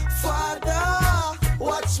 Father,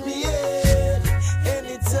 watch me head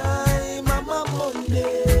anytime I'm a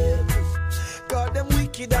Monday. 'Cause them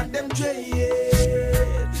wicked and them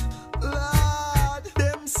dread. Lord,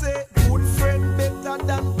 them say good friend better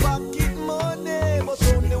than pocket money, but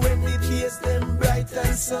only when the days them bright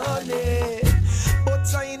and sunny. But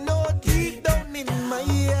I know deep down in my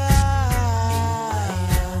heart,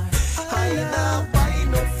 I now buy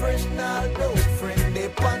no friend, no friend they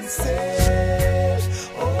pan say,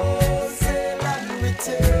 oh say and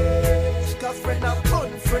return, 'cause friend a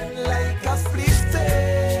fun friend like a flip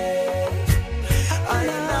day. I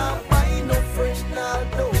now buy no friend,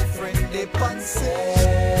 no friend they pan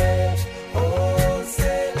say, oh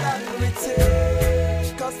say and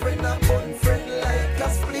return, 'cause friend a fun friend like a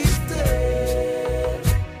flip day.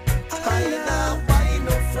 I now buy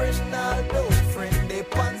no friend, no friend they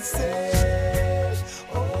pan say,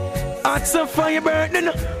 Hearts of fire burning.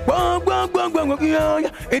 Whoa, whoa, whoa, whoa, whoa, yeah.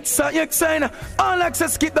 It's a exciting. All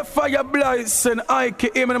access keep the fire blazing. I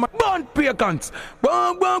keep him in my born pagans.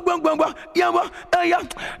 Whoa, whoa, whoa, whoa, whoa, yeah, whoa, yeah.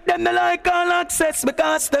 Them they like all access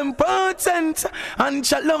because them potent. And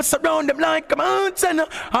shall love surround them like a mountain.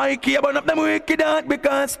 I keep on up them wicked heart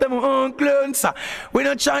because them own clones. We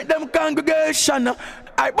don't try them congregation.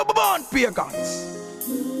 I born pagans.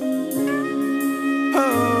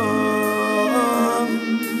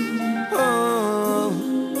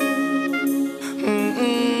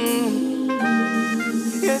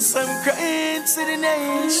 Yes, I'm crying to the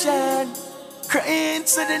nation, crying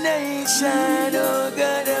to the nation. Oh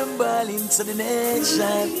God, I'm bawling to the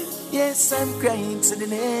nation. Yes, I'm crying to the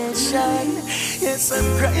nation. Yes,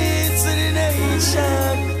 I'm crying to the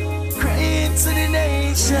nation, crying to the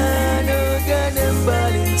nation. Oh God, I'm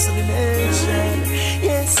bawling to the nation.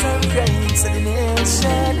 Yes, I'm crying to the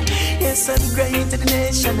nation. Yes, I'm crying to the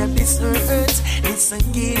nation of this earth. Listen,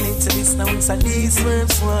 give it to this now, it's a these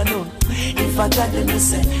words one on. If I got them to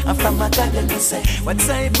say, after my God them to say, what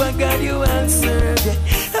type of God you will serve? Yeah.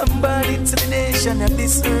 I'm bowing to the nation of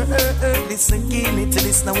this earth. Listen, give it to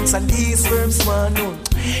this now, it's a these words one on.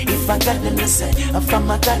 If I got them to say, after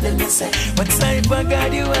my God them to say, what type of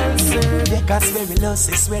God you will serve? Yeah. Cause where we lost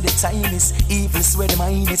is where the time is, evil's where the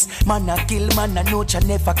mind is. Man a kill, man a nurture,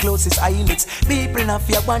 never close his eyelids. People not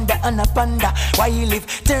fear wonder and a panda. Why you live?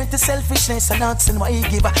 Turn to selfishness and asking why you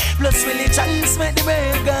give. Plus religions make the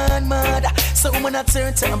world gone mad. So when I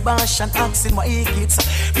turn to ambition, asking why he gets.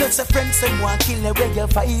 Plus a friend say want kill the way your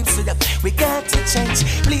vibes with them. We got to change.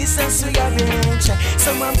 Please us rearrange.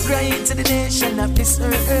 So I'm crying to the nation of this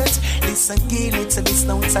earth. Listen, kill it to this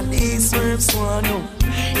notes and these words one know.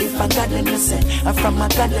 If I got them to say, I'm from my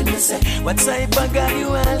God them to say, what type of God you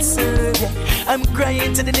will serve? Yeah. I'm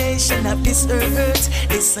crying to the nation of this earth.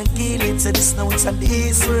 Listen, kill it to this notes and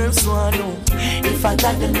these words one know. If I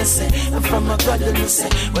got them to say, I'm from my God them to say,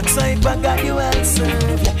 what type of God you will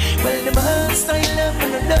serve? Yeah. Well, the most I love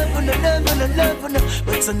and I love and I love and I love and I,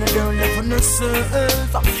 but I don't love and I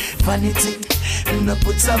serve. Vanity, and I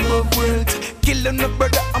put above world. kill on the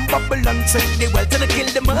brother and Babylon send the wealth and kill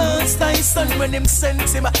the most high son when him sent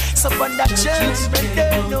him. So on that judgment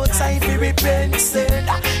day, no time for repentance.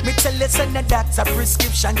 Me tell you, son, that's a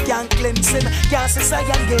prescription can't cleanse him, can't say I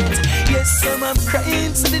can get. Yes, I'm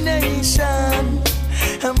crying to the nation.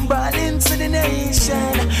 I'm bawling to the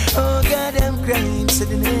nation. Oh God, I'm crying to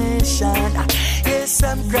the nation. Yes,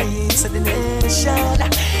 I'm crying to the nation.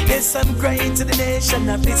 Yes, I'm crying to the nation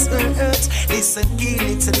of this earth. Listen, kill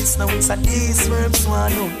it to this notes and these verbs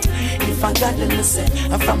one out. If I got them to say,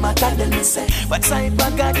 I'm from my God them to say, what type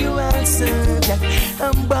of God you answer?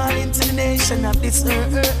 I'm bawling to the nation of this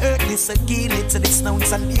earth. Listen, kill it to this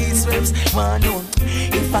notes and these verbs one out.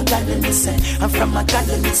 If I got them to say, I'm from my God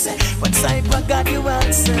them to say, what type of God you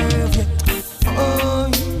answer? Oh,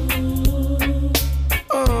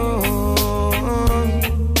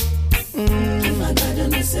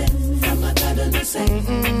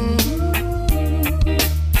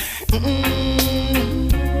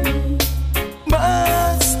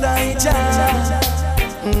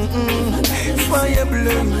 fire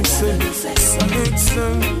blazing.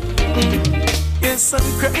 Yes, I'm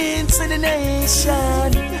crying to the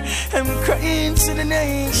nation. I'm crying to the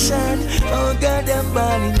nation. Oh God, I'm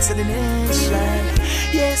bawling to the nation.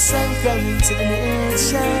 Yes, I'm crying to the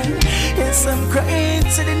nation. Yes, I'm crying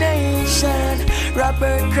to the nation.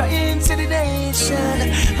 Robert crying to the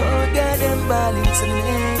nation. Oh God, I'm bawling to the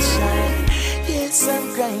nation. Yes,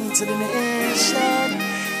 I'm crying to the nation.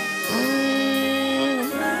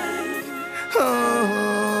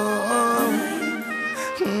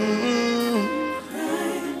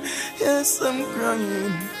 Yes, I'm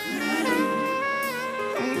crying.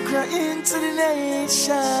 I'm crying to the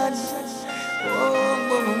nation. Oh,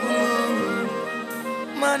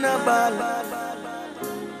 man,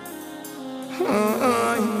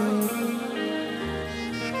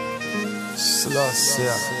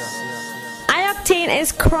 Ioctane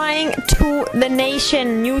is crying to the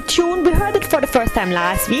nation. New tune. We heard it for the first time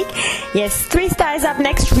last week. Yes, 3 stars up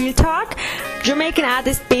next. Real Talk. Jamaican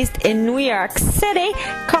artist based in New York City,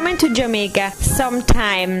 coming to Jamaica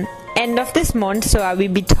sometime end of this month, so I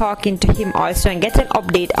will be talking to him also and get an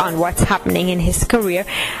update on what's happening in his career.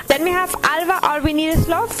 Then we have Alva, All We Need Is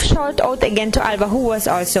Love. Shout out again to Alva, who was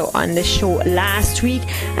also on the show last week.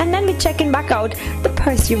 And then we're checking back out the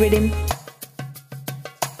Percy Rhythm.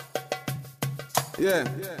 Yeah,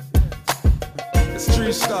 it's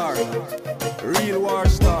 3 star, real war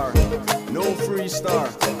star, no free star,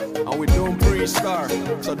 and we don't pre-star,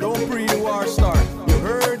 so don't pre-war star. You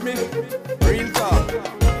heard me? Real talk.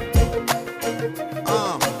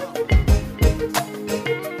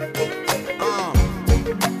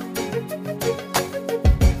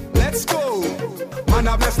 Let's go. Man,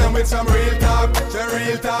 I bless them with some real talk,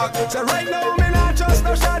 real talk. So right now, me not just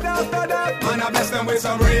no shot after that. Man, I bless them with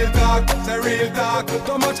some real talk, real talk.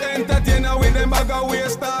 Too much entertainer with them bag of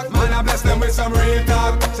waste talk. Man, I bless them with some real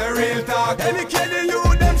talk, real talk. Educating you,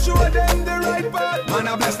 them show them the right path. Man,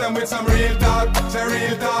 I bless them with some real talk,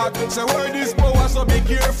 real talk. So word is power, so be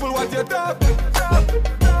careful what you talk.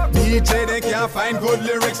 DJ, they can't find good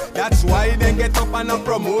lyrics. That's why they get up and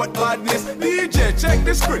promote badness. DJ, check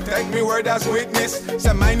the script, take me word as witness.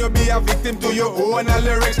 Say mine will be a victim to your own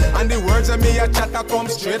lyrics. And the words of me a chatter come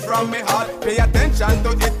straight from me heart. Pay attention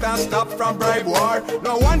to it and stop from bribe war.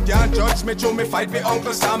 No one can judge me through me fight with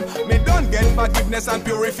Uncle Sam. Me don't get forgiveness and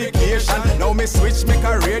purification. Now me switch me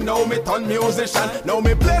career, now me turn musician. Now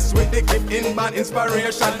me blessed with the gift in band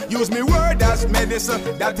inspiration. Use me word as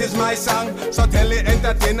medicine, that is my song. So tell the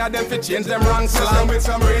entertainer them to change them wrong slang with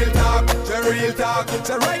some real talk, real talk.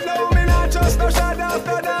 So right now me not just no shot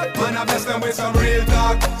after that. Man, I bless them with some real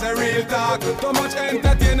talk, real talk. Too much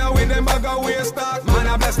entertainer with them bag of waste talk. Man,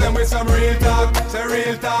 I bless them with some real talk,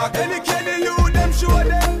 real talk. Educating you, them show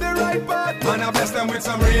them the right path. Man, I bless them with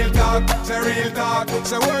some real talk, real talk.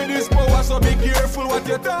 So word is power, so be careful what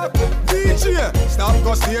you talk. DJ, stop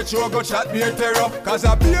go stage show, go chat beer terror. Cause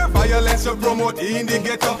a beer violence you promote in the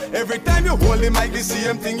ghetto. Every time you hold the mic, the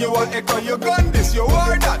same thing you want echo. You gun this, you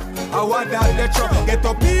war that. I want that lecture. Get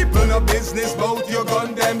up people, no business bout you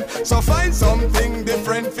gun them. So find something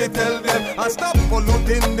different fi tell them. And stop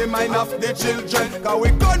polluting the mind of the children. Cause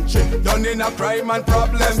we country done in a crime and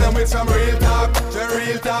problems. Them with some real talk,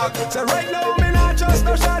 real talk. So right now me not just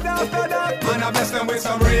no shot after that. Man, I bless them with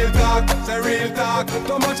some real talk, say real talk.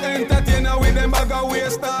 Too much entertainer with them bag of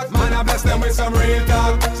waste talk. Man, I bless them with some real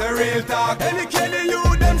talk, say real talk. Any killing you,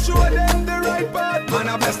 them show them the right path. Man,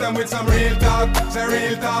 I bless them with some real talk, say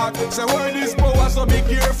real talk. Say word is power, so be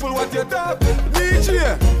careful what you talk.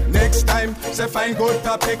 DJ, next time, say find good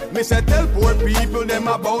topic. Me say tell poor people them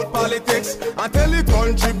about politics, and tell the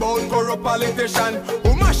country about corrupt politician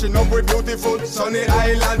who mashing up with beautiful sunny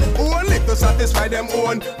island, who only to satisfy them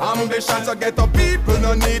own ambitions. So get up people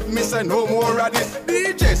no need me say no more of this.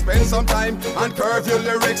 DJ spend some time and curve your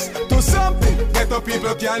lyrics to something get up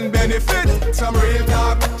people can benefit. Some real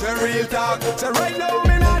talk, say real talk. Say right now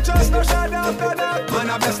me not just no shut after that. Man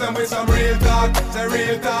I bless them with some real talk, say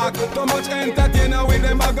real talk. Too much entertainer with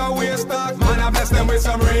them bag of waste talk. Man I bless them with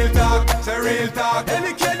some real talk, say real talk.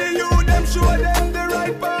 Any killing you them show them the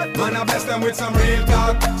right path. Man I bless them with some real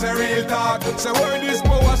talk, say real talk. Say word is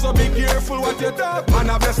power, so be careful what you talk. Man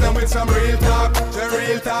I bless them with some real talk, say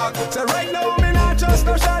real talk. Say right now me not just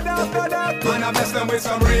no shot after that. Man I bless them with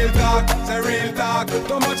some real talk, say real talk.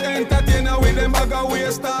 Too much entertainer with them bag of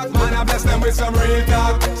waste talk. Man I bless them with some real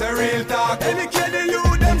talk, say real talk. Any killing you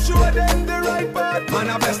them show them the right path. Man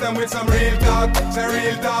I bless them with some real talk, say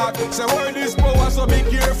real talk. Say word is power, so be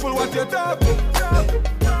careful what you talk.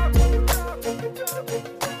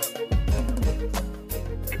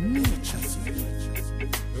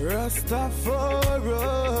 Rastafari,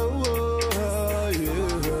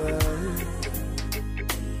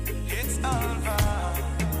 it's all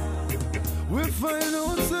we find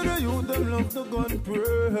out so the youth them love to gun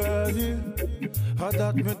pray. How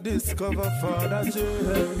that me discover Father J.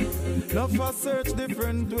 Love for search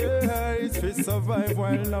different ways for survive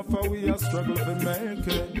while love for we a struggle to make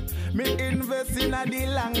it. Me invest in a the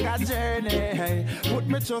longer journey. Put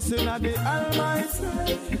me trust in a the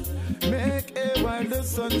Almighty. Make a while the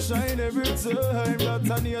sun shine every time. That's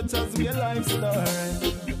a nature's way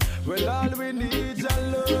lifestyle. Well, all we need is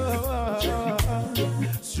love.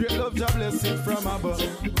 Straight love, job blessing from above.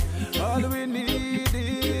 All we need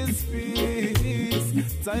is peace.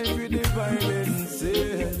 Time for the violence.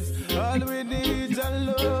 Yes. All we need is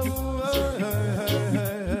love.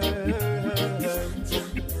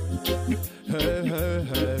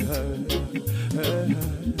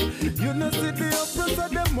 You know, see the oppressor,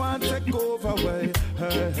 them want to take over, way.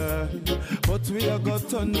 But we are going to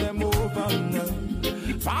turn them over.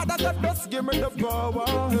 Father God, just give me the power.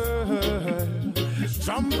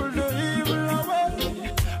 Trample the evil away.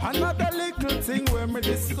 Another little thing where me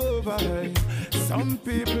discover. Some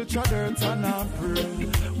people try dirt and I pray.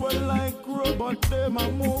 Well, like robot, them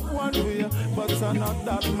I move one way. But I not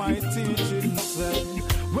that my teaching say.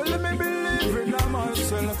 Well, let me believe in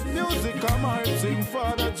myself. Music I'm my thing.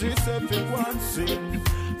 Father Jesus, if it wants sing.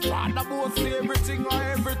 Father both say everything or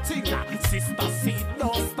everything. Sister seed,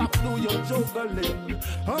 don't stop, do your juggling.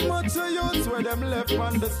 How much of youths where them left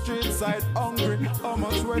on the street side hungry? How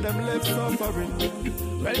much where them left suffering?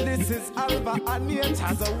 Well, this is Alpha and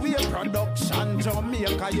Nature's a way production.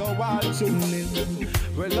 Jamaica, you all tuning.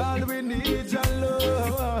 Well, all we need is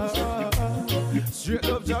love. Straight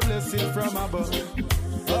love, job blessing from above.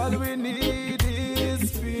 All we need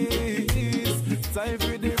is peace. Time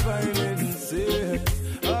for the violence, yes.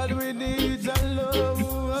 All we need is love.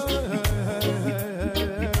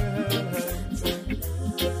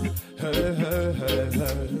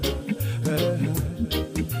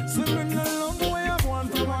 So bring the love way I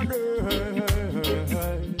want from a girl.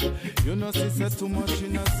 You know she said too much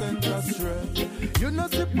innocent astray. You know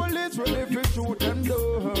see police ready to shoot them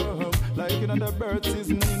down. Like in the bird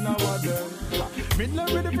season in our day. Me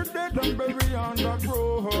not ready for dead and bury on the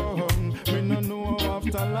ground. Me no know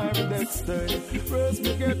after life that stay. First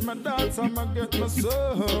me get my daughters and me get my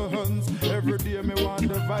sons. Every day me want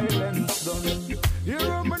the violence done.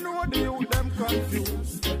 Here me know the youth them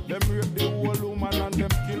confused. Them rape the whole woman and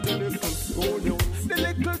them kill the little school youth. The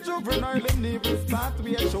little juvenile them even start to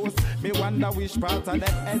be a shows. Me wonder which part of them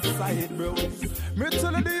head side bros. Me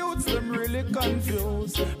tell the youths them really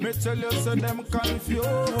confused. Me tell you so them confused.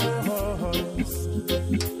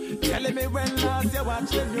 Telling me when last you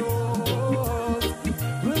watch the news.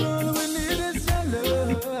 Well, all we need is your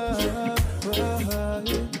love.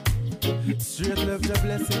 Straight love, the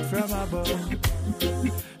blessing from above.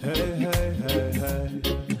 Hey, hey, hey, hey,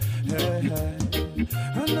 hey, hey.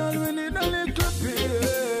 And all we need a little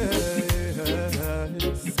peace.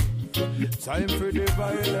 Time for the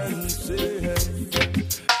violence.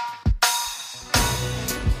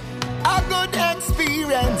 A good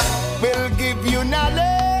experience will give you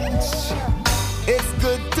knowledge. It's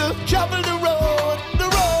good to travel the road, the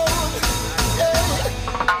road. Yeah.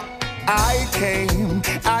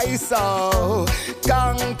 I I saw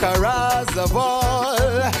conquerors of all,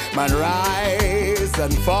 man rise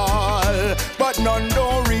and fall, but none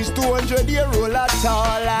don't reach 200-year-old at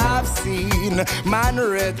all. I've seen man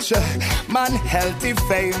rich, man healthy,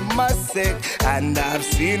 famous, sick, and I've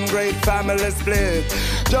seen great families split,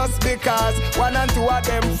 just because one and two of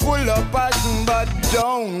them full of passion. But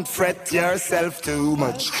don't fret yourself too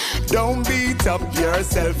much, don't beat up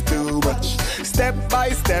yourself too much. Step by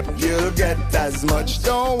step you'll get as much.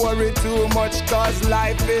 Don't worry too much, cause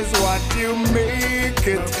life is what you make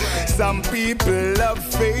it. Some people love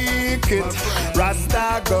fake it,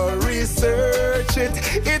 Rasta go research it.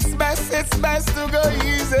 It's best to go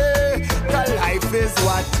easy, cause life is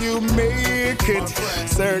what you make it.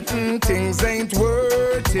 Certain things ain't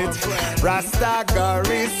worth it, Rasta go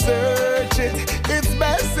research it. It's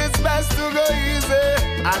best to go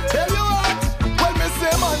easy. I tell you what, when me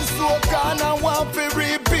say man so can and want to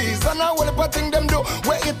repeat, and I will put thing them do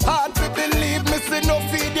where it hard to believe. Me say no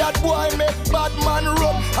feed that boy make bad man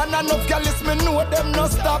run, and enough callous me know them no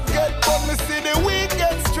stop get. But me see the weak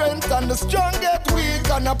get strength and the strong get weak,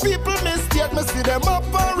 and the people mistake me see them up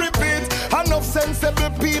and repeat. Enough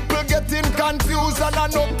sensible people getting confused, and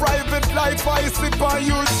enough private life I slip on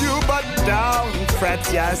YouTube. But don't fret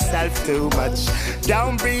yourself too much,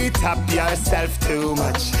 don't beat up yourself too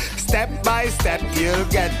much. Step by step you'll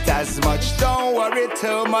get as much. Don't worry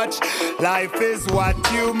too much, life is what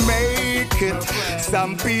you make it.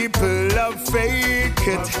 Some people love fake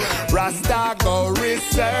it, Rasta go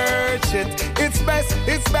research it. It's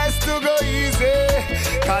best to go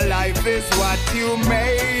easy, cause life is what you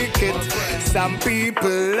make it. Some people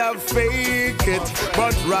love fake it,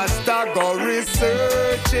 but Rasta go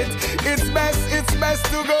research it. It's best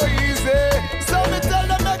to go easy. So me tell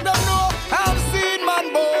them, make them know, I've seen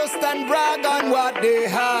man boast and brag on what they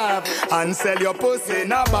have, and sell your pussy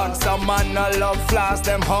in a bank. Some man no love flash,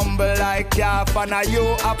 them humble like calf, and you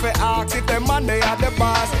have to ask if them man they are the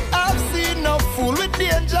boss. I've seen no fool with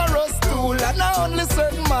dangerous tool, and only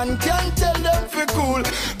certain man can tell them fi cool.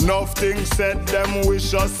 Nothing said them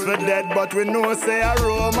wish us for dead, but we know say a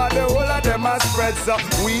Roma the whole of them a spread. So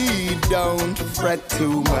we don't fret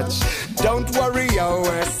too much, don't worry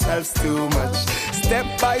ourselves too much. Step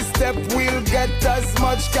by step we'll get as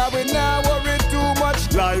much, cause we now worry too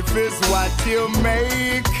much. Life is what you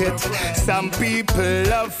make it. Some people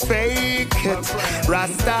love fake it,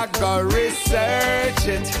 Rasta go research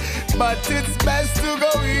it. But it's best to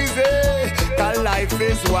go easy, cause life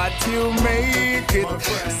is what you make it.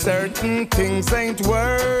 Certain things ain't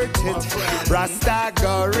worth it, Rasta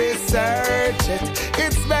go research it.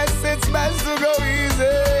 It's best to go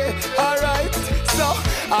easy. Alright, so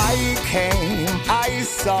I came, I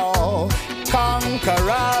saw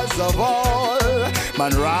conquerors of all,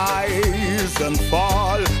 man rise and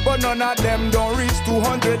fall, but none of them don't reach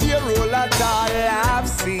 200-year-old at all. I've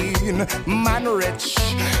seen man rich,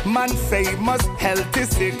 man famous, healthy,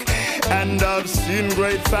 sick, and I've seen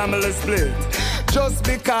great families split, just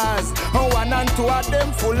because one and two of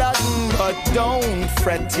them full of. But don't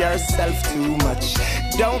fret yourself too much,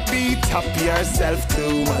 don't beat up yourself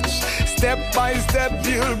too much. Step by step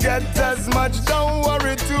you'll get as much. Don't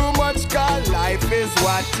worry too much, cause life is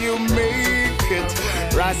what you make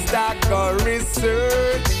it. Rasta go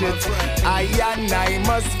research it, I and I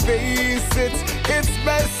must face it. It's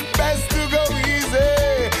best to go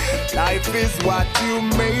easy. Life is what you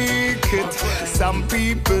make it. Some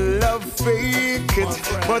people love fake it,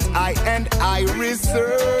 but I and I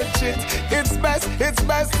research it. It's best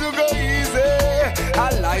to go easy.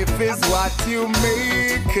 Our life is what you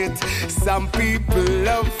make it. Some people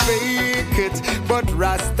love fake it, but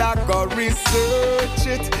Rasta go research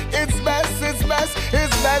it. It's best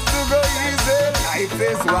to go easy. Life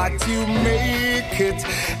is what you make it.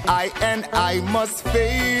 I and I must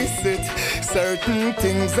face it. Certain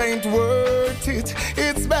things ain't worth it.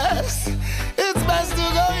 It's best to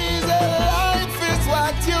go easy. Life is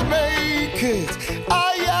what you make it. I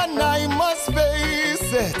and I must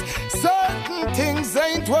face it. Certain things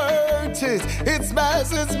ain't worth it. It's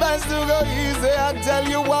best to go easy. I tell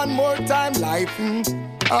you one more time, life.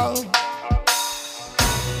 Alright.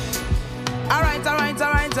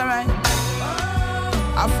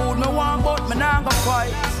 I food me want, but me nah go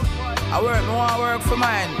fight. I work for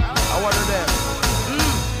mine. I want to them.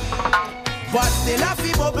 But still a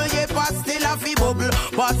fi bubble, yeah, but still a fi bubble.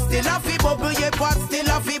 But still a fi bubble, yeah, but still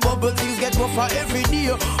a fi bubble. Things get rougher every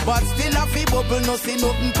day. But still a fi bubble, no see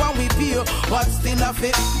nothing when we pay. But still a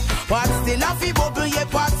fi bubble, yeah,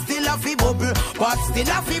 but still a fi bubble. But still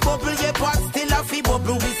a fi bubble, yeah, but still a fi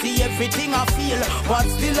bubble. We see everything I feel. But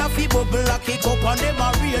still a fi bubble, I kick up on them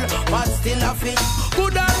a real. But still a fi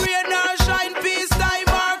good and rain and shine, peace time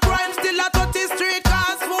or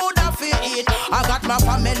my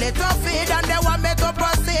family to feed and they want me to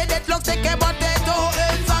proceed. It looks like a potato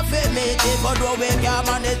ends up in me. But though we can't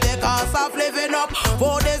manage the cost of living up,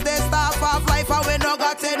 food is the stuff of life and we no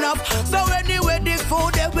got enough. So anyway, the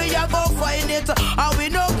food that we are go find it, and we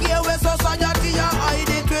no care where society are hide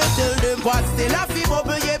it. We tell them, but still a fi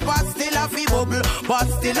bubble, yeah, but still a fi bubble, but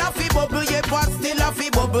still a fi bubble, yeah, but still a fi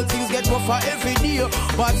bubble. Things get rougher every day,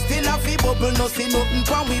 but still a fi bubble. No see nothing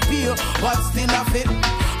from we pay, but still a fi.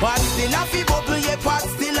 But still a fi bubble, yeah, but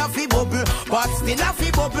still a fi bubble. But still a fi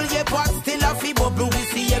bubble, yeah, but still a fi bubble. We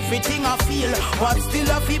see everything I feel, but still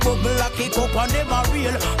a fi bubble. I kick up on them a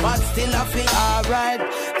real, but still a fi. Alright,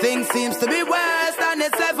 things seems to be worse than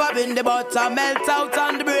it's ever been. The butter melt out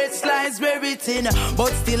and the bread slides very thin.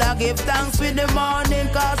 But still I give thanks with the morning,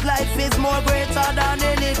 cause life is more greater than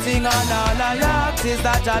anything. And all I ask is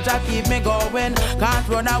that Jaja keep me going. Can't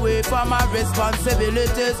run away from my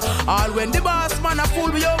responsibilities. All when the boss man a fool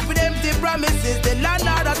me with empty promises. The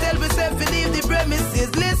landlord a tell me say fi leave the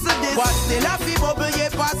premises. Listen this. But still a fi bubble, yeah,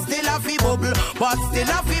 but still a fi bubble. But still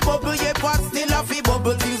a fi bubble, yeah, but still a fi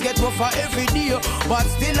bubble. Things get rougher every day, but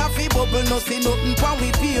still a fi bubble. No see nothing from we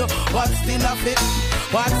pay, but still a fi.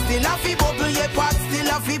 But still a fi bubble, yeah, but still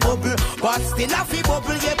a fi bubble. But still a fi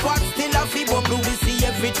bubble, yeah, but still a fi bubble. We see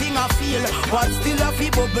everything I feel, but still a fi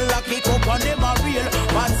bubble. I kick up on them a real,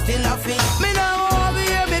 but still a fi. Me now want me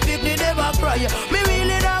hear me picnic never cry. Me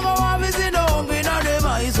really now want me see no hungry nor them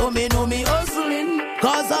eyes. So me know me hustling,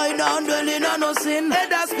 cause I don't dwelling on no sin.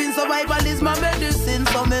 Head has been survival is my medicine,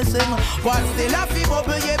 so me sing. But still a fi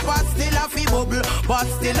bubble, yeah, but still a fi bubble. But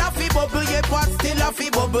still a fi bubble, yeah, but still a fi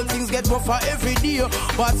bubble. Things get rougher every day,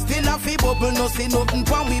 but still a fi bubble. No see nothing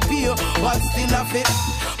from we pay, but still a fi.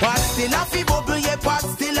 But still a fi bubble, yeah, but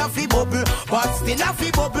still a fi bubble. But still a fi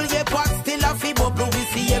bubble, yeah, but still a fi bubble. We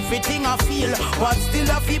see everything I feel, but still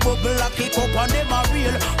a fi bubble. I kick up on them a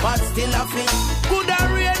real, but still a fi. Good a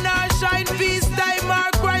rain or shine, peace time or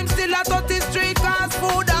crime, still a 30 street cause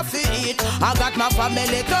food a fi eat. I got my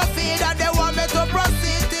family to feed and they want me to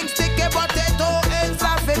proceed. Things sticky potato ends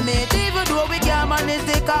off in it. Even though we can't manage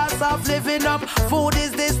the cost of living up, food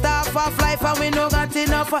is the stuff of life and we no got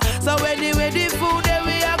enough. So anyway the food then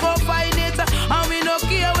we a go find it, and we no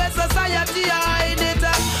care where society hide it.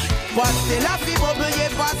 But still a fi bubble, yeah,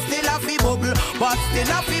 but still a fi bubble. But still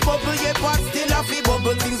a fi bubble, yeah, but still a fi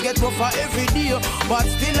bubble. Things get rougher every day, but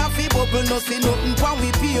still a fi bubble. No see nothing from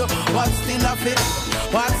we pay, but still a fi.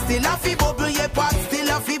 But still a fi bubble, yeah, but still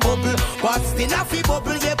a fi bubble. But still a fi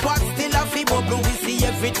bubble, yeah, but still a fi bubble. We see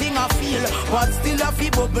everything I feel, but still a fi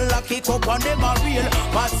bubble. I kick up on them a real,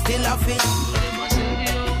 but still a fi.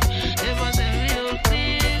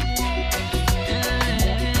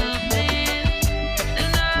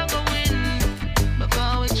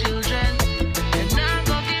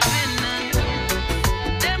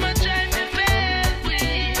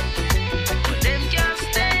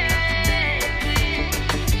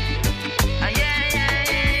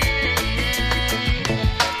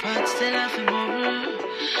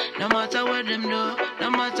 No matter what them do, no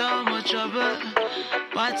matter how much trouble,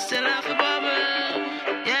 but still have a bubble.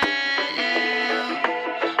 Yeah,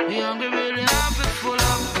 yeah. We hungry, really happy, full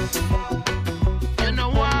up. You know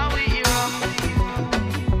why we here up?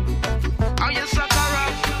 How you sucker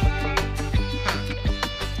up?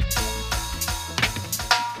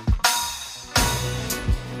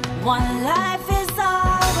 One life is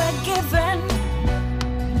all we're given,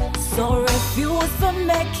 so refuse to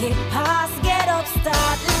make it past. Get up,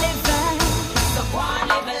 start living. So go on,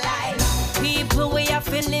 live a life. People, we have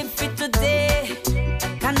to live for today.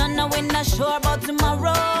 Cannot know we're not sure about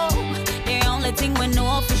tomorrow. The only thing we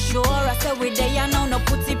know for sure, I say we there, I know no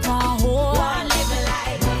put it on hold. Go on, live a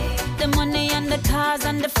life. The money and the cars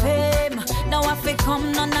and the fame, now I feel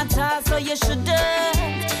come none at all, so you shouldn't.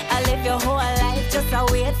 I live your whole life, just a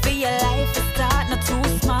wait for your life to start, not too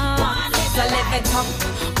smart. So live it up,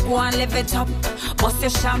 go and live it up. Bust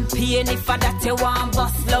your champagne if I that you want.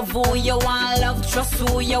 Bust love who you want, love trust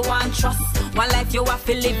who you want, trust. One life you have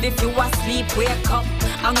to live, if you asleep, wake up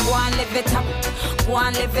and go and live it up. Go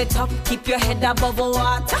and live it up, keep your head above the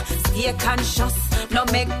water. Stay conscious, no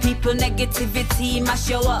make people negativity mash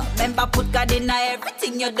you up. Remember put God in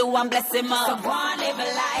everything you do and bless him up. So go and live a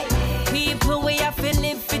life. People, we have to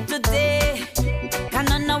live for today.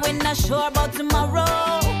 Cannot know we're not sure about tomorrow.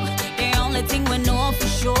 The only thing we know for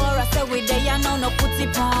sure, I say we there, I know no put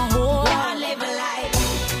it on hold. Go live a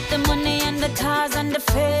life. The money and the cars and the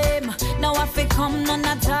fame, now I feel come none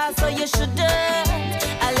at all, so you shouldn't.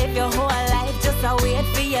 I live your whole life, just a wait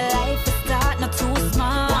for your life to start, not too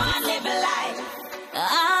smart. Go live a life.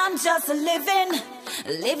 I'm just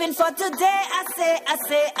living for today.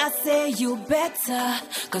 I say you better,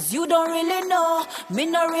 cause you don't really know, me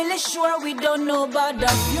not really sure, we don't know about the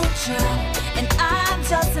future. And I'm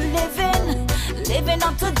just living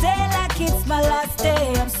up today like it's my last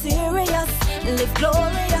day. I'm serious, live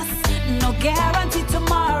glorious, no guarantee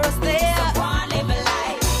tomorrow's there. So I live a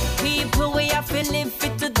life, people we have to live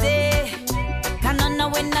for today. Cannot know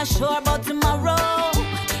we're not sure about tomorrow.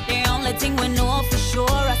 The only thing we know for sure,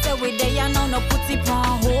 I say we there, I know no put it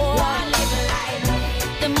on hold. I live a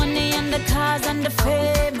life, the money and the cars and the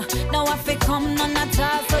fame, now I feel come none at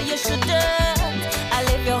all, so you shouldn't. I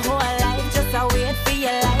live your whole life, just a wait for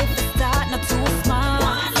your life to start, not too small.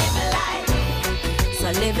 I live a life, so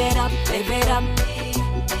live it up,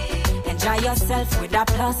 enjoy yourself with a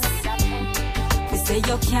plus. We say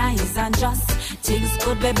you can't, is unjust. Things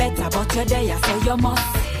could be better, but you're there, so you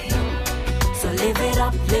must. So live it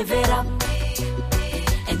up,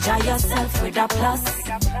 enjoy yourself with a plus.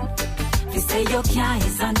 If you say you can't,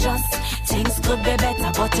 it's unjust. Things could be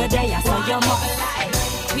better, but you're there, so you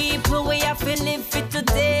must. People, we have to live for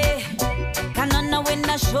today. Cannot know we're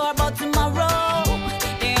not sure about tomorrow.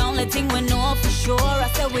 The only thing we know for sure, I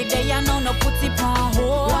say we there, I know no put it on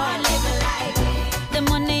hold. I live a life, the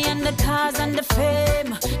money and the cars and the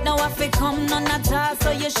fame, now I feel come none at all,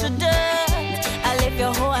 so you shouldn't. I live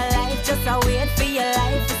your whole life, just a wait for your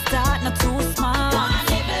life to start, not too small. I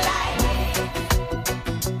live a life.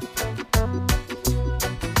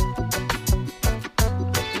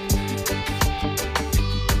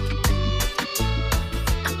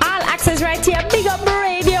 All access right here, big up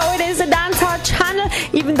radio. It is a dancehall channel,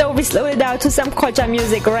 even though we slowed it down to some culture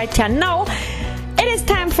music right here now. It is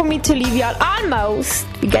time for me to leave y'all almost.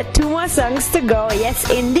 We got 2 more songs to go.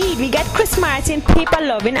 Yes, indeed. We got Chris Martin, Paper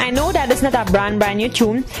Lovin'. I know that is not a brand new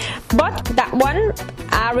tune, but that one,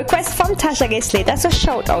 a request from Tasha Gay. That's a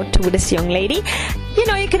shout out to this young lady. You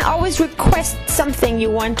know, you can always request something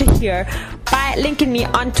you want to hear by linking me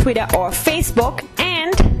on Twitter or Facebook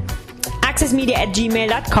and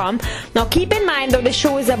accessmedia@gmail.com. Now keep in mind though, the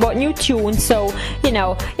show is about new tunes, so you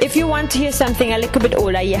know, if you want to hear something a little bit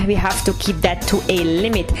older, yeah, we have to keep that to a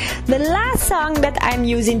limit. The last song that I'm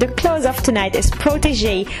using to close off tonight is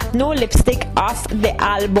Protege, No Lipstick, off the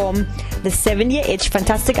album The 7-Year Itch.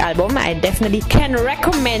 Fantastic album, I definitely can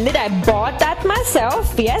recommend it. I bought that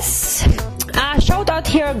myself, yes. Shout out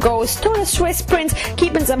here goes to the Swiss Prince,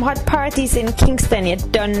 keeping some hot parties in Kinston. You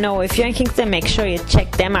don't know, if you're in Kinston, make sure you check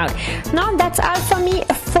them out. Now that's all for me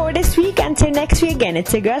for this week. Until next week again,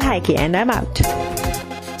 it's your girl Heike and I'm out.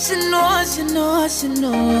 She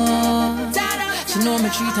know me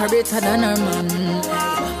treat her better than her man,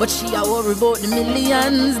 but she a worry about the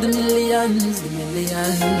millions.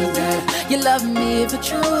 You love me for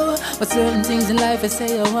true, but certain things in life I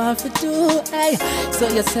say I want to do. Hey, so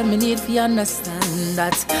you say me need to understand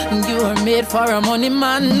that you are made for a money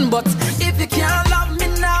man. But if you can't love me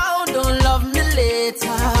now, don't love me later.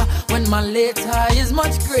 When my later is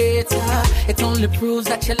much greater, it only proves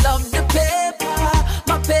that you love the paper,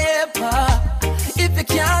 my paper. If you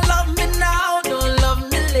can't love me now, don't love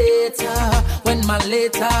me later. When my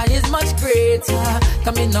later is much greater,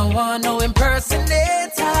 come in, no one, no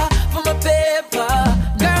impersonator for my paper.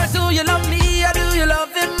 Girl, do you love me or do you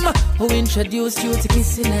love him? Who introduced you to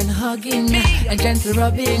kissing and hugging and gentle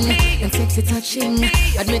rubbing and sexy touching?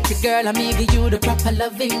 Admit it, girl, I'm give you the proper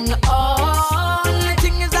loving. Oh, only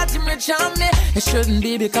thing is that you rich on me. It shouldn't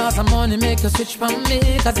be because I'm only make you switch from me.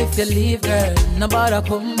 Cause if you leave, girl, nobody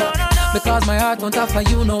come back. Because my heart won't offer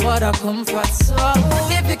you no other comfort. So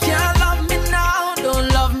if you can't love me now, don't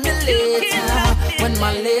love me later. When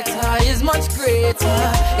my later is much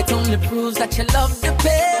greater, it only proves that you love the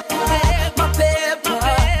paper, my paper.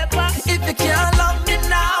 If you can't love me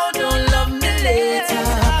now, don't love me later.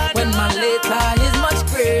 When my later is much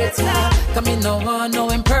greater, come in, no one, no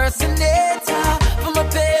impersonator for my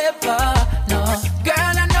paper. No,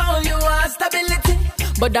 girl, I know you want stability,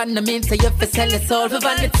 but that no mean say you fi sell your soul for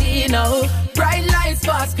vanity, no. Bright lights,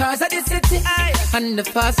 fast cars at the city, and the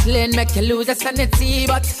fast lane make you lose your sanity.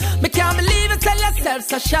 But me can't believe you sell yourself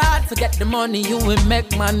so short. Forget the money you will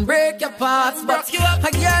make, man, break your parts. But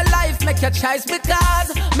your life make your choice,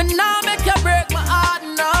 because me now make you break my heart,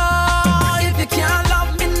 no. If you can't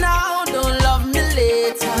love me now, don't love me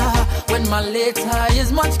later. When my later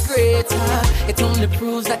is much greater, it only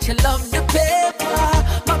proves that you love the paper,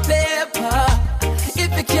 my paper.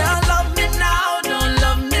 If you can't love me now, don't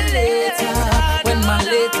love me later. When my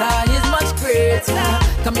later is much greater,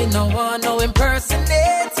 come in, no one, no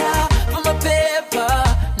impersonator for my paper.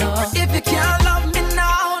 No, if you can't love me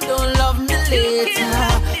now, don't love me later.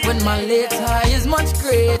 When my later is much greater.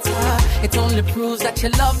 greater. It only proves that you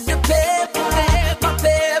love the paper, my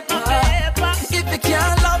paper. If you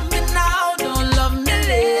can't love me now, don't love me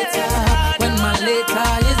later. When my later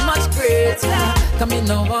is much greater. Come in,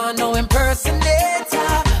 no one, no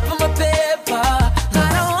impersonator for my paper. I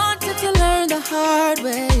don't want you to learn the hard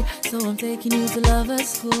way, so I'm taking you to lover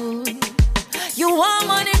school. You want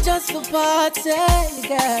money just for party,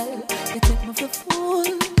 girl. You take me for fool.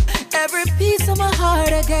 Every piece of my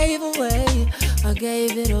heart I gave away. I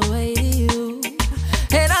gave it away to you.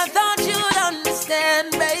 And I thought you'd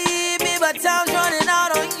understand, baby, but time's running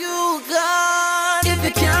out on you, God. If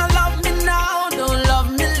you can't love me now, don't love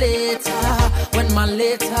me later. When my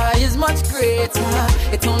later is much greater.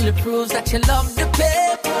 It only proves that you love the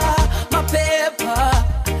paper, my paper.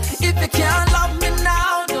 If you can't love me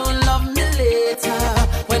now, don't love me later.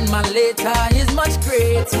 When my later is much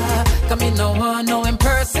greater. Come in, no one, no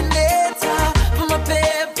impersonator for my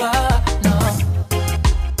paper, no.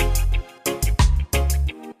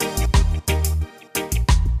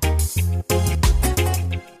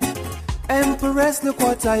 Empress, look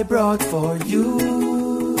what I brought for you.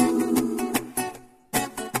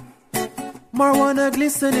 Marijuana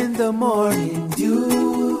glisten in the morning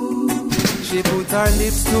dew. She put her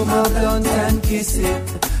lips to my blunt and kiss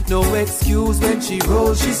it. No excuse when she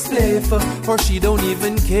rolls, she spliff. For she don't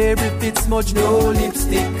even care if it's smudge, no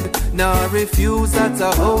lipstick. Nah, refuse, that's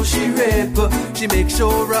how she rip. She make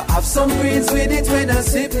sure I have some greens with it when I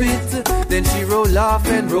sip it. Then she roll off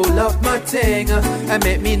and roll up my thing. And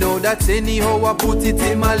make me know that anyhow I put it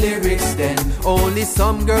in my lyrics. Then only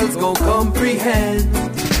some girls gon' comprehend.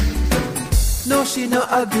 No, she not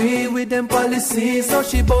agree with them policies. So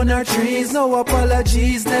she burn her trees, no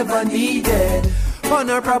apologies, never needed. On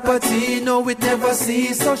her property, no it never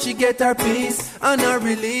cease. So she get her peace and her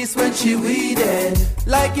release when she weeded.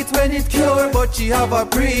 Like it when it cure, but she have a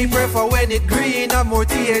prefer when it green. Have more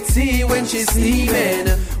THC when she steaming.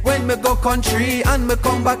 When me go country and me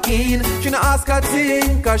come back in, she not ask a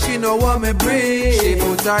thing, cause she know what me bring. She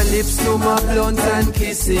put her lips to my blunt and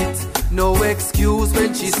kiss it. No excuse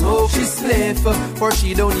when she smoke, she spliff. For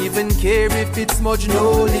she don't even care if it's smudge,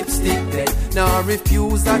 no lipstick then. Now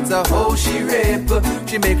refuse, that's how she rip.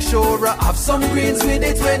 She make sure I have some greens with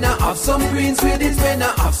it when I have some greens with it when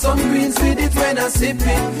I have some greens with it when I sip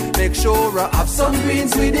it. Make sure I have some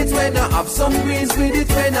greens with it when I have some greens with it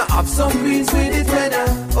when I have some greens with it when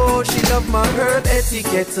I. Oh, she love my herb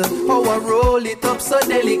etiquette. Oh, I roll it up so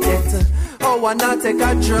delicate. Oh, I not take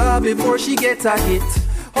a draw before she get a hit.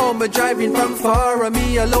 Oh, me driving from far and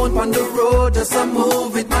me alone on the road. Just a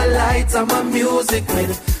move with my lights and my music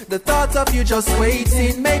with. The thought of you just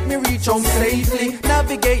waiting make me reach home safely.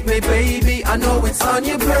 Navigate me, baby, I know it's on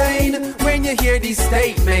your brain. When you hear these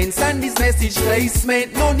statements and this message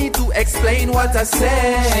placement, no need to explain what I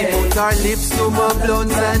say. She put her lips to my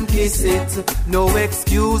blunt and kiss it. No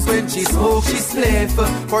excuse when she smoke, she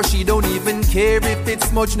spliff. For she don't even care if it's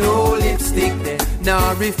smudge, no lipstick then.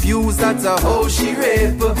 Now refuse, that's how she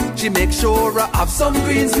rip. She make sure I have some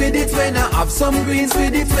greens with it when I have some greens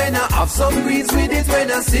with it when I have some greens with it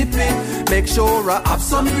when I sip it. Make sure I have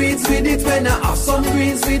some greens with it when I have some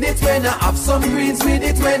greens with it when I have some greens with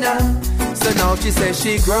it when I. So now she says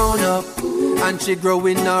she grown up and she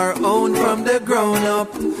growing her own from the grown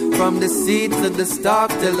up. From the seed to the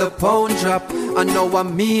stalk till the pound drop. I know I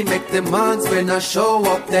me make demands when I show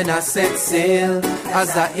up. Then I set sail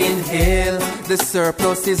as I inhale. The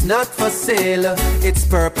surplus is not for sale. Its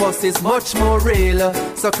purpose is much more real.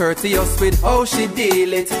 So courteous with how she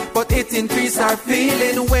deal it, but it increase her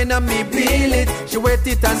feeling when I me peel it. She wet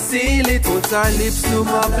it and seal it. Put her lips to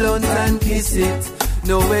my blunt and kiss it.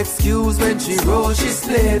 No excuse when she roll, she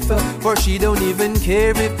split. For she don't even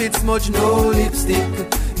care if it's smudge, no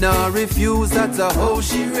lipstick. Nah, refuse, that's how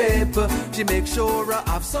she rip. She make sure I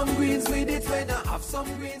have some greens with it when I have some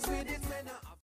greens with it when I